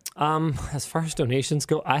up? As far as donations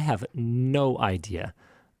go, I have no idea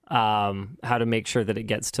how to make sure that it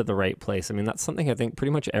gets to the right place. I mean, that's something I think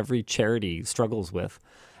pretty much every charity struggles with.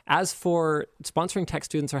 As for sponsoring tech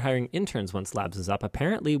students or hiring interns once labs is up,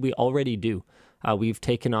 apparently we already do. We've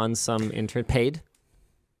taken on some paid.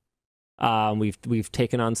 We've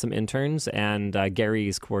taken on some interns, and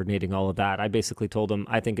Gary's coordinating all of that. I basically told him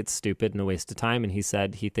I think it's stupid and a waste of time, and he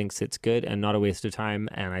said he thinks it's good and not a waste of time.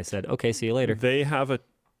 And I said, okay, see you later. They have a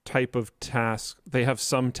type of task. They have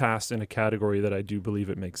some tasks in a category that I do believe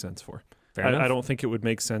it makes sense for. I don't think it would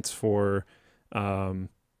make sense for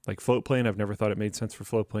like Floatplane. I've never thought it made sense for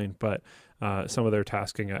Floatplane, but some of their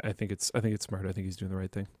tasking, I think it's smart. I think he's doing the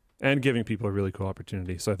right thing and giving people a really cool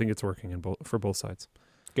opportunity. So I think it's working for both sides.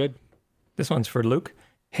 Good. This one's for Luke.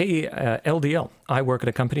 Hey, LDL. I work at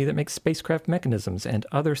a company that makes spacecraft mechanisms and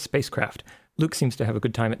other spacecraft. Luke seems to have a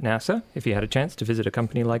good time at NASA. If he had a chance to visit a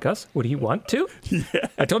company like us, would he want to? Yeah.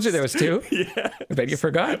 I told you there was 2. Yeah. I bet you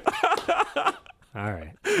forgot. All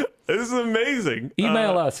right. This is amazing.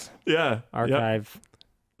 Email us. Yeah. Archive.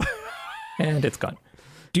 And it's gone.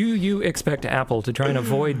 Do you expect Apple to try and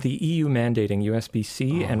avoid the EU mandating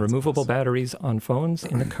USB-C and removable batteries on phones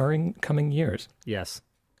in the coming years? Yes.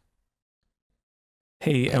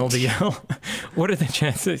 Hey, LDL, what are the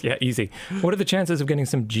chances? Yeah, easy. What are the chances of getting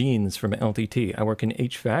some jeans from LTT? I work in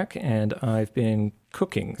HVAC and I've been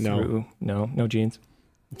cooking through... No jeans.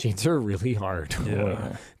 Jeans are really hard.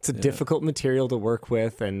 Yeah. It's a difficult material to work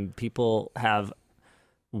with, and people have...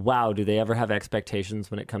 Wow, do they ever have expectations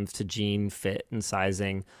when it comes to jean fit and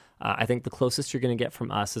sizing? I think the closest you're going to get from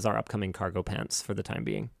us is our upcoming cargo pants for the time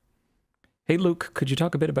being. Hey, Luke, could you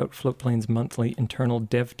talk a bit about Floatplane's monthly internal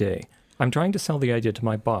dev day? I'm trying to sell the idea to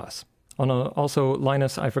my boss. Also,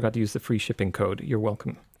 Linus, I forgot to use the free shipping code. You're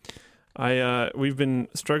welcome. We've been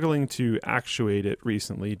struggling to actuate it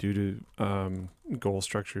recently due to goal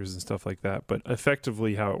structures and stuff like that. But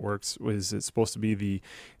effectively, how it works is it's supposed to be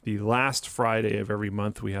the last Friday of every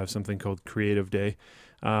month. We have something called Creative Day,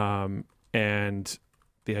 and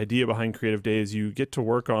the idea behind Creative Day is you get to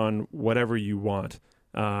work on whatever you want,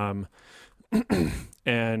 and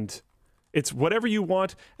it's whatever you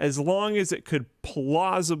want as long as it could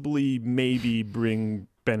plausibly maybe bring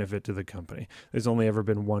benefit to the company. There's only ever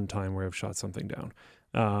been one time where I've shot something down,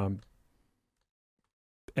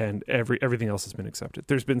 and everything else has been accepted.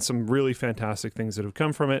 There's been some really fantastic things that have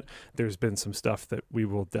come from it. There's been some stuff that we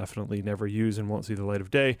will definitely never use and won't see the light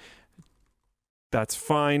of day. That's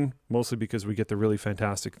fine, mostly because we get the really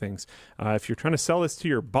fantastic things. If you're trying to sell this to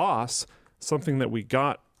your boss, something that we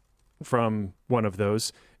got from one of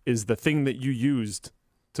those is the thing that you used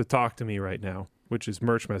to talk to me right now, which is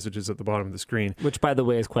merch messages at the bottom of the screen. Which, by the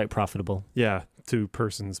way, is quite profitable. Yeah, to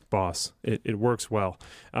person's boss. It works well.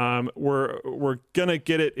 We're gonna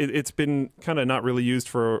get it. It's been kind of not really used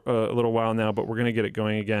for a little while now, but we're gonna get it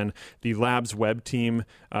going again. The Labs web team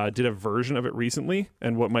did a version of it recently,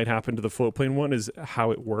 and what might happen to the Floatplane one is how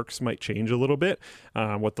it works might change a little bit.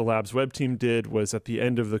 What the Labs web team did was at the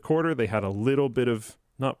end of the quarter, they had a little bit of,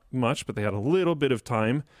 not much, but they had a little bit of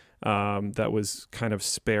time that was kind of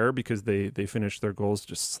spare because they finished their goals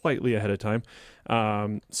just slightly ahead of time.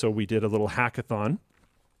 So we did a little hackathon,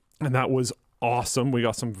 and that was awesome. We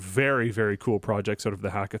got some very, very cool projects out of the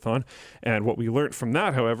hackathon. And what we learned from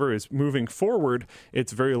that, however, is moving forward,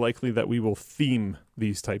 it's very likely that we will theme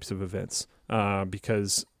these types of events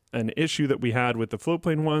because an issue that we had with the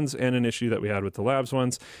Floatplane ones and an issue that we had with the Labs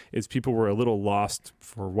ones is people were a little lost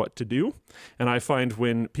for what to do. And I find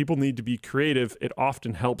when people need to be creative, it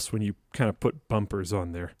often helps when you kind of put bumpers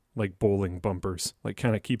on there, like bowling bumpers, like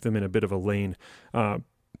kind of keep them in a bit of a lane.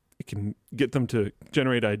 It can get them to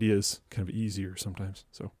generate ideas kind of easier sometimes.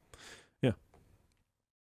 So, yeah.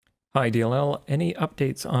 Hi, DLL. Any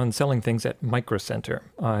updates on selling things at Micro Center?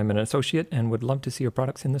 I'm an associate and would love to see your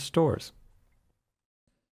products in the stores.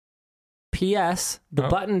 P.S. The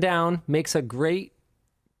button down makes a great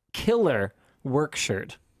killer work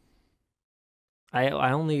shirt. I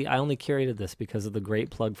only curated this because of the great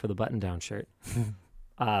plug for the button down shirt.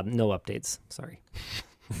 No updates. Sorry.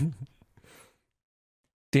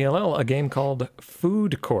 DLL, a game called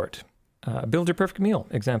Food Court. Build your perfect meal.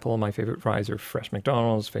 Example, my favorite fries are fresh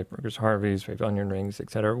McDonald's, favorite burgers Harvey's, favorite onion rings,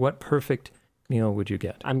 etc. What perfect meal would you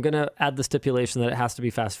get? I'm going to add the stipulation that it has to be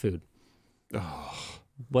fast food. Oh.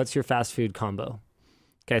 What's your fast food combo?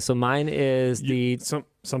 Okay, so mine is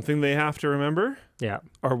something they have to remember. Yeah.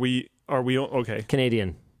 Are we okay?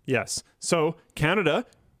 Canadian. Yes. So Canada,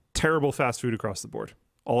 terrible fast food across the board.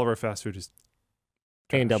 All of our fast food is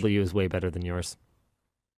A&W is way better than yours.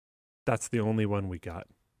 That's the only one we got.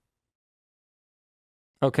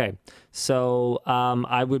 Okay, so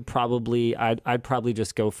I'd probably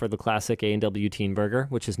just go for the classic A&W Teen Burger,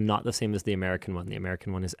 which is not the same as the American one. The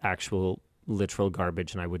American one is actual literal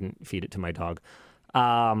garbage, and I wouldn't feed it to my dog.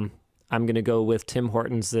 I'm gonna go with Tim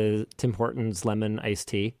Hortons lemon iced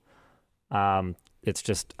tea. It's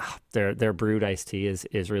just their brewed iced tea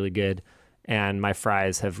is really good, and my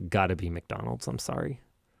fries have got to be McDonald's. I'm sorry,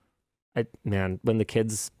 when the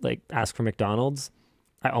kids like ask for McDonald's,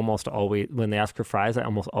 when they ask for fries, I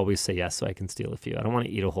almost always say yes so I can steal a few. I don't want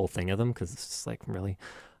to eat a whole thing of them because it's just like really.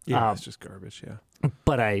 Yeah, it's just garbage, yeah.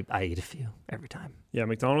 But I eat a few every time. Yeah,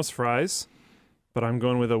 McDonald's fries, but I'm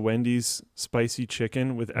going with a Wendy's spicy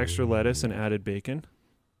chicken with extra lettuce and added bacon.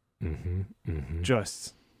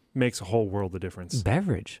 Just makes a whole world of difference.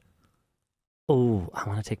 Beverage. Oh, I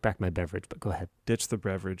want to take back my beverage, but go ahead. Ditch the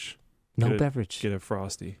beverage. Beverage. Get a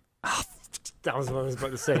Frosty. That was what I was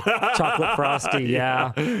about to say. Chocolate Frosty,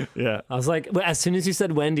 yeah. Yeah. I was like, as soon as you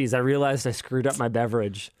said Wendy's, I realized I screwed up my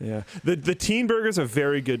beverage. Yeah. The Teen Burger's a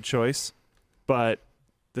very good choice, but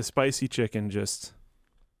the spicy chicken just...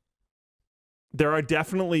 There are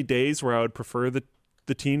definitely days where I would prefer the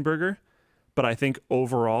Teen Burger, but I think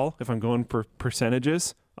overall, if I'm going per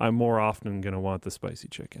percentages, I'm more often going to want the spicy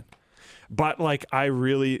chicken. But like, I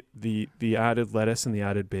really, the added lettuce and the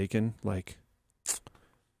added bacon, like...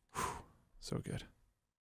 So good.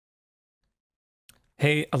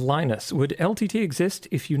 Hey, Linus, would LTT exist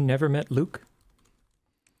if you never met Luke?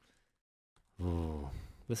 Ooh,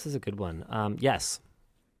 this is a good one. Yes.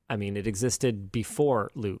 I mean, it existed before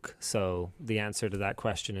Luke, so the answer to that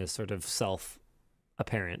question is sort of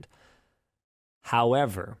self-apparent.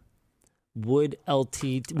 However, would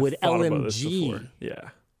LMG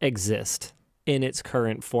exist in its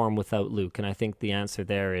current form without Luke? And I think the answer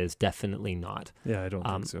there is definitely not. Yeah, I don't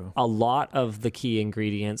think so. A lot of the key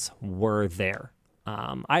ingredients were there.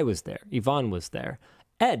 I was there. Yvonne was there.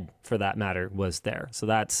 Ed, for that matter, was there. So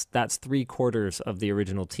that's 3/4 of the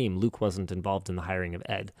original team. Luke wasn't involved in the hiring of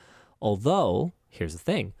Ed. Although, here's the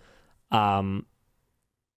thing.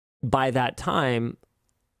 By that time,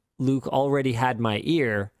 Luke already had my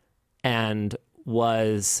ear and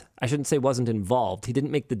I shouldn't say wasn't involved. He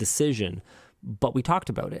didn't make the decision, but we talked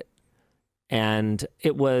about it. And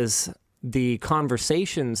it was the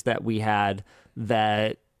conversations that we had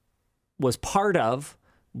that was part of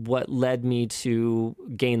what led me to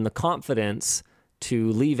gain the confidence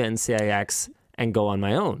to leave NCIX and go on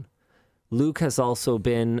my own. Luke has also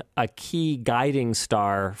been a key guiding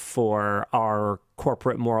star for our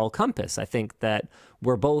corporate moral compass. I think that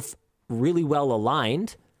we're both really well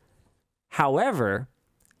aligned. However,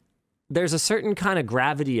 there's a certain kind of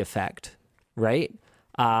gravity effect, right?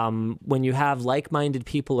 When you have like-minded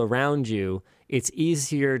people around you, it's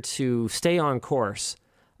easier to stay on course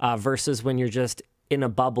versus when you're just in a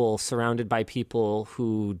bubble surrounded by people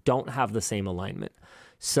who don't have the same alignment.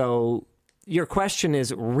 So your question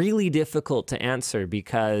is really difficult to answer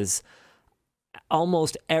because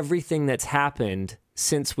almost everything that's happened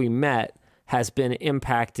since we met has been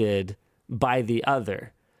impacted by the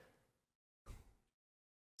other.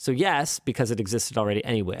 So yes, because it existed already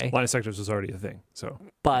anyway. Line of sectors was already a thing. So,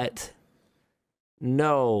 but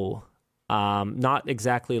no, not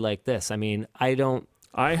exactly like this. I mean,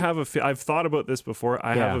 I've thought about this before.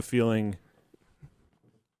 I have a feeling.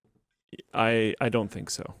 I don't think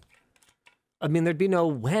so. I mean, there'd be no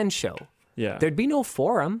WAN show. Yeah. There'd be no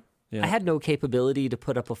forum. Yeah. I had no capability to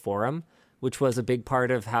put up a forum, which was a big part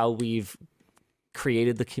of how we've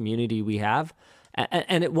created the community we have.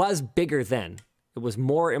 And it was bigger then. It was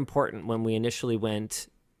more important when we initially went.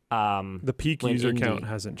 The peak user indie. count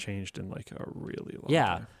hasn't changed in like a really long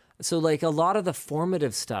time. So like a lot of the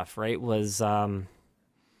formative stuff, right, was.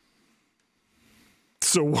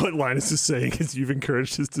 So what Linus is saying is you've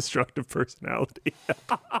encouraged his destructive personality.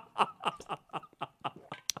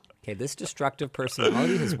 Okay, this destructive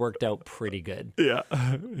personality has worked out pretty good. Yeah.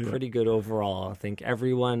 Pretty good overall. I think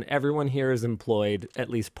everyone here is employed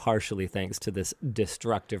at least partially thanks to this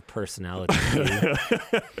destructive personality.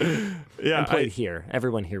 Employed here.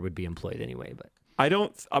 Everyone here would be employed anyway, but I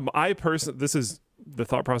don't. This is the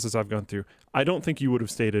thought process I've gone through. I don't think you would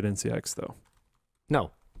have stayed at NCX though.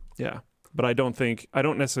 No. Yeah, but I don't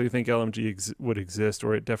necessarily think LMG would exist,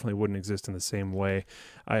 or it definitely wouldn't exist in the same way.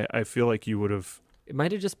 I feel like you would have. It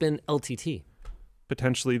might have just been LTT.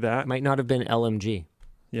 Potentially that. It might not have been LMG.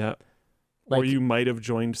 Yeah. Or you might have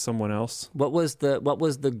joined someone else. What was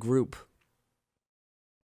the group?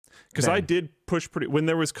 Because I did push when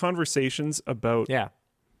there was conversations about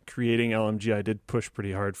creating LMG, I did push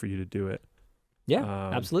pretty hard for you to do it. Yeah,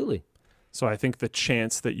 absolutely. So I think the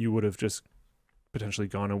chance that you would have just potentially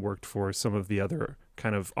gone and worked for some of the other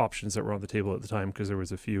kind of options that were on the table at the time, because there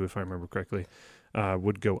was a few, if I remember correctly,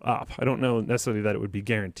 would go up. I don't know necessarily that it would be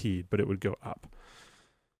guaranteed, but it would go up.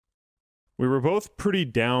 We were both pretty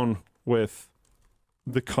down with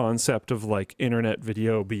the concept of like internet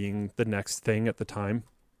video being the next thing at the time,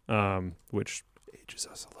 which ages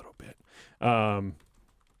us a little bit.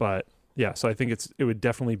 But yeah, so I think it would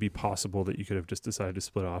definitely be possible that you could have just decided to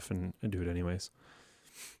split off and do it anyways.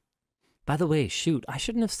 By the way, shoot, I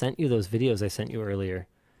shouldn't have sent you those videos I sent you earlier.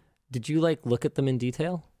 Did you look at them in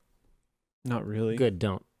detail? Not really. Good,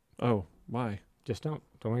 don't. Oh, why? Just don't.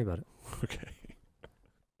 Don't worry about it. Okay.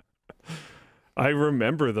 I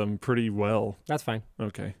remember them pretty well. That's fine.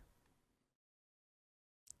 Okay.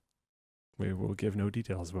 We will give no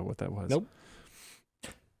details about what that was. Nope.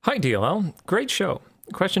 Hi, DLL. Great show.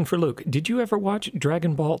 Question for Luke. Did you ever watch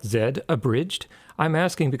Dragon Ball Z Abridged? I'm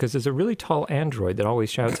asking because there's a really tall android that always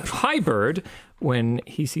shouts, "Hi, bird," when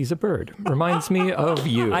he sees a bird. Reminds me of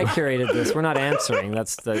you. I curated this. We're not answering.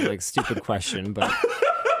 That's the stupid question,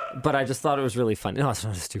 but I just thought it was really funny. No, it's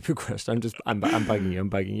not a stupid question. I'm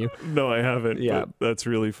bugging you. No, I haven't. Yeah. That's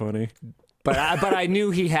really funny. But I knew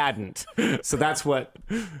he hadn't. So that's what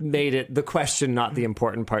made it the question, not the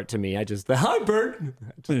important part to me. The hi, bird.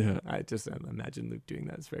 I just imagine Luke doing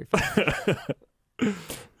that. It's very funny.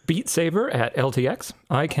 Beat Saber at LTX.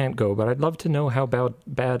 I can't go, but I'd love to know how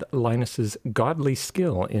bad Linus's godly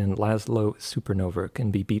skill in Laszlo Supernova can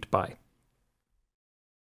be beat by.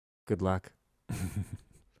 Good luck.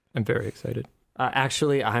 I'm very excited.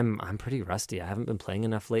 Actually, I'm pretty rusty. I haven't been playing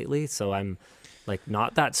enough lately, so I'm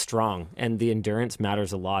not that strong. And the endurance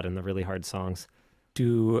matters a lot in the really hard songs.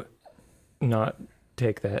 Do not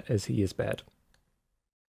take that as he is bad.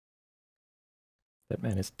 That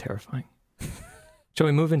man is terrifying. Shall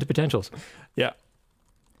we move into potentials? Yeah.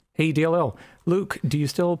 Hey, DLL. Luke, do you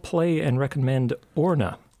still play and recommend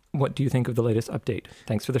Orna? What do you think of the latest update?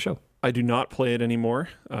 Thanks for the show. I do not play it anymore,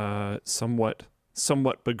 somewhat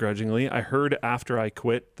begrudgingly. I heard after I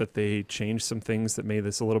quit that they changed some things that made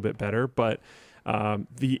this a little bit better, but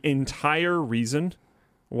the entire reason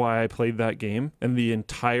why I played that game and the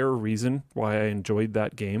entire reason why I enjoyed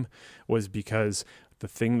that game was because the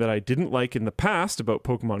thing that I didn't like in the past about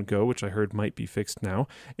Pokemon Go, which I heard might be fixed now,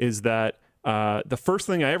 is that the first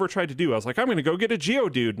thing I ever tried to do, I was like, I'm going to go get a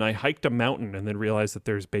Geodude, and I hiked a mountain and then realized that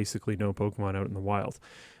there's basically no Pokemon out in the wild.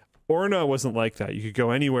 Orna wasn't like that. You could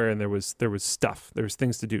go anywhere and there was stuff. There was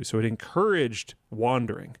things to do. So it encouraged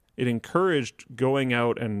wandering. It encouraged going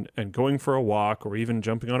out and going for a walk, or even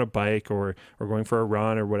jumping on a bike, or going for a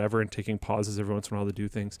run or whatever, and taking pauses every once in a while to do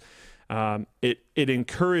things. It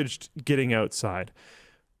encouraged getting outside.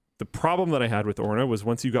 The problem that I had with Orna was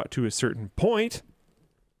once you got to a certain point,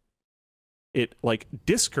 it like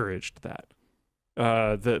discouraged that.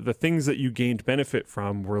 The things that you gained benefit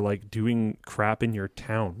from were like doing crap in your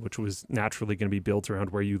town, which was naturally going to be built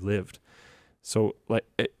around where you lived. So like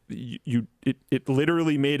it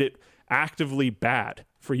literally made it actively bad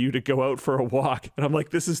for you to go out for a walk. And I'm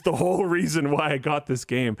like, this is the whole reason why I got this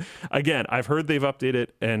game. Again, I've heard they've updated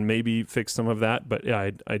it and maybe fixed some of that, but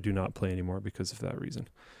yeah, I do not play anymore because of that reason.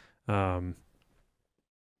 Yeah,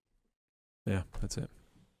 that's it.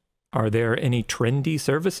 Are there any trendy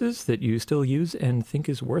services that you still use and think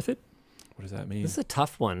is worth it? What does that mean? This is a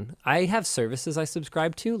tough one. I have services I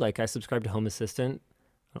subscribe to. Like I subscribe to Home Assistant.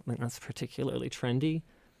 I don't think that's particularly trendy.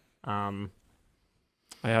 I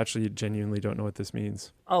actually genuinely don't know what this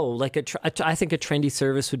means. Oh, like I think a trendy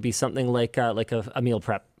service would be something like a meal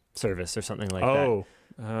prep service or something like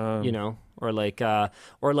that. You know, or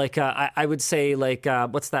I would say like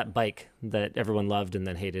what's that bike that everyone loved and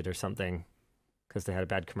then hated or something because they had a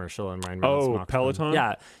bad commercial and Ryan Reynolds mocked them. Peloton?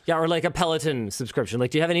 Yeah, or like a Peloton subscription.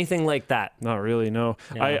 Like, do you have anything like that? Not really, no.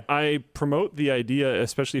 Yeah. I promote the idea,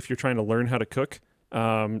 especially if you're trying to learn how to cook,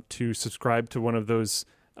 to subscribe to one of those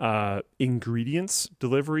ingredients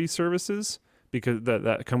delivery services, because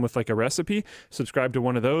that come with like a recipe. Subscribe to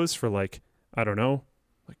one of those for like, I don't know,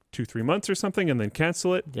 like 2-3 months or something, and then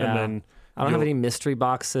cancel it. Yeah. And then I don't have any mystery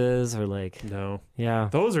boxes or like. No. Yeah.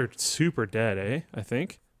 Those are super dead, eh? I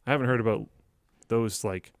think. I haven't heard about those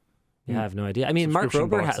like. Yeah, I have no idea. I mean, Mark subscription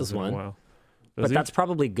Rober boxes has in a one. while. But Does he? that's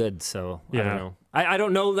probably good, so Yeah. I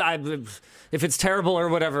don't know. I don't know if it's terrible or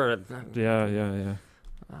whatever. Yeah.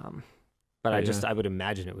 But Yeah. I would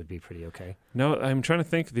imagine it would be pretty okay. No, I'm trying to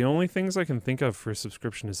think. The only things I can think of for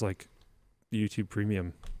subscription is like YouTube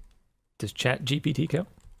Premium. Does ChatGPT count?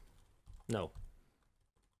 No.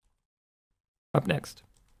 Up next.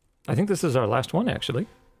 I think this is our last one, actually.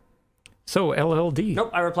 So, LLD.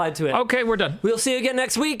 Nope, I replied to it. Okay, we're done. We'll see you again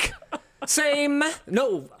next week. Same,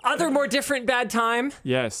 no, other more different bad time,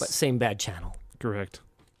 Yes. but same bad channel. Correct.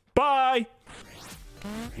 Bye.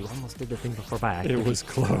 You almost did the thing before bye. It was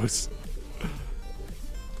close.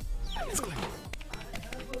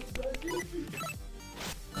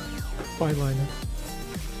 Bye, Liner.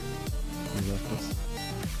 You left us.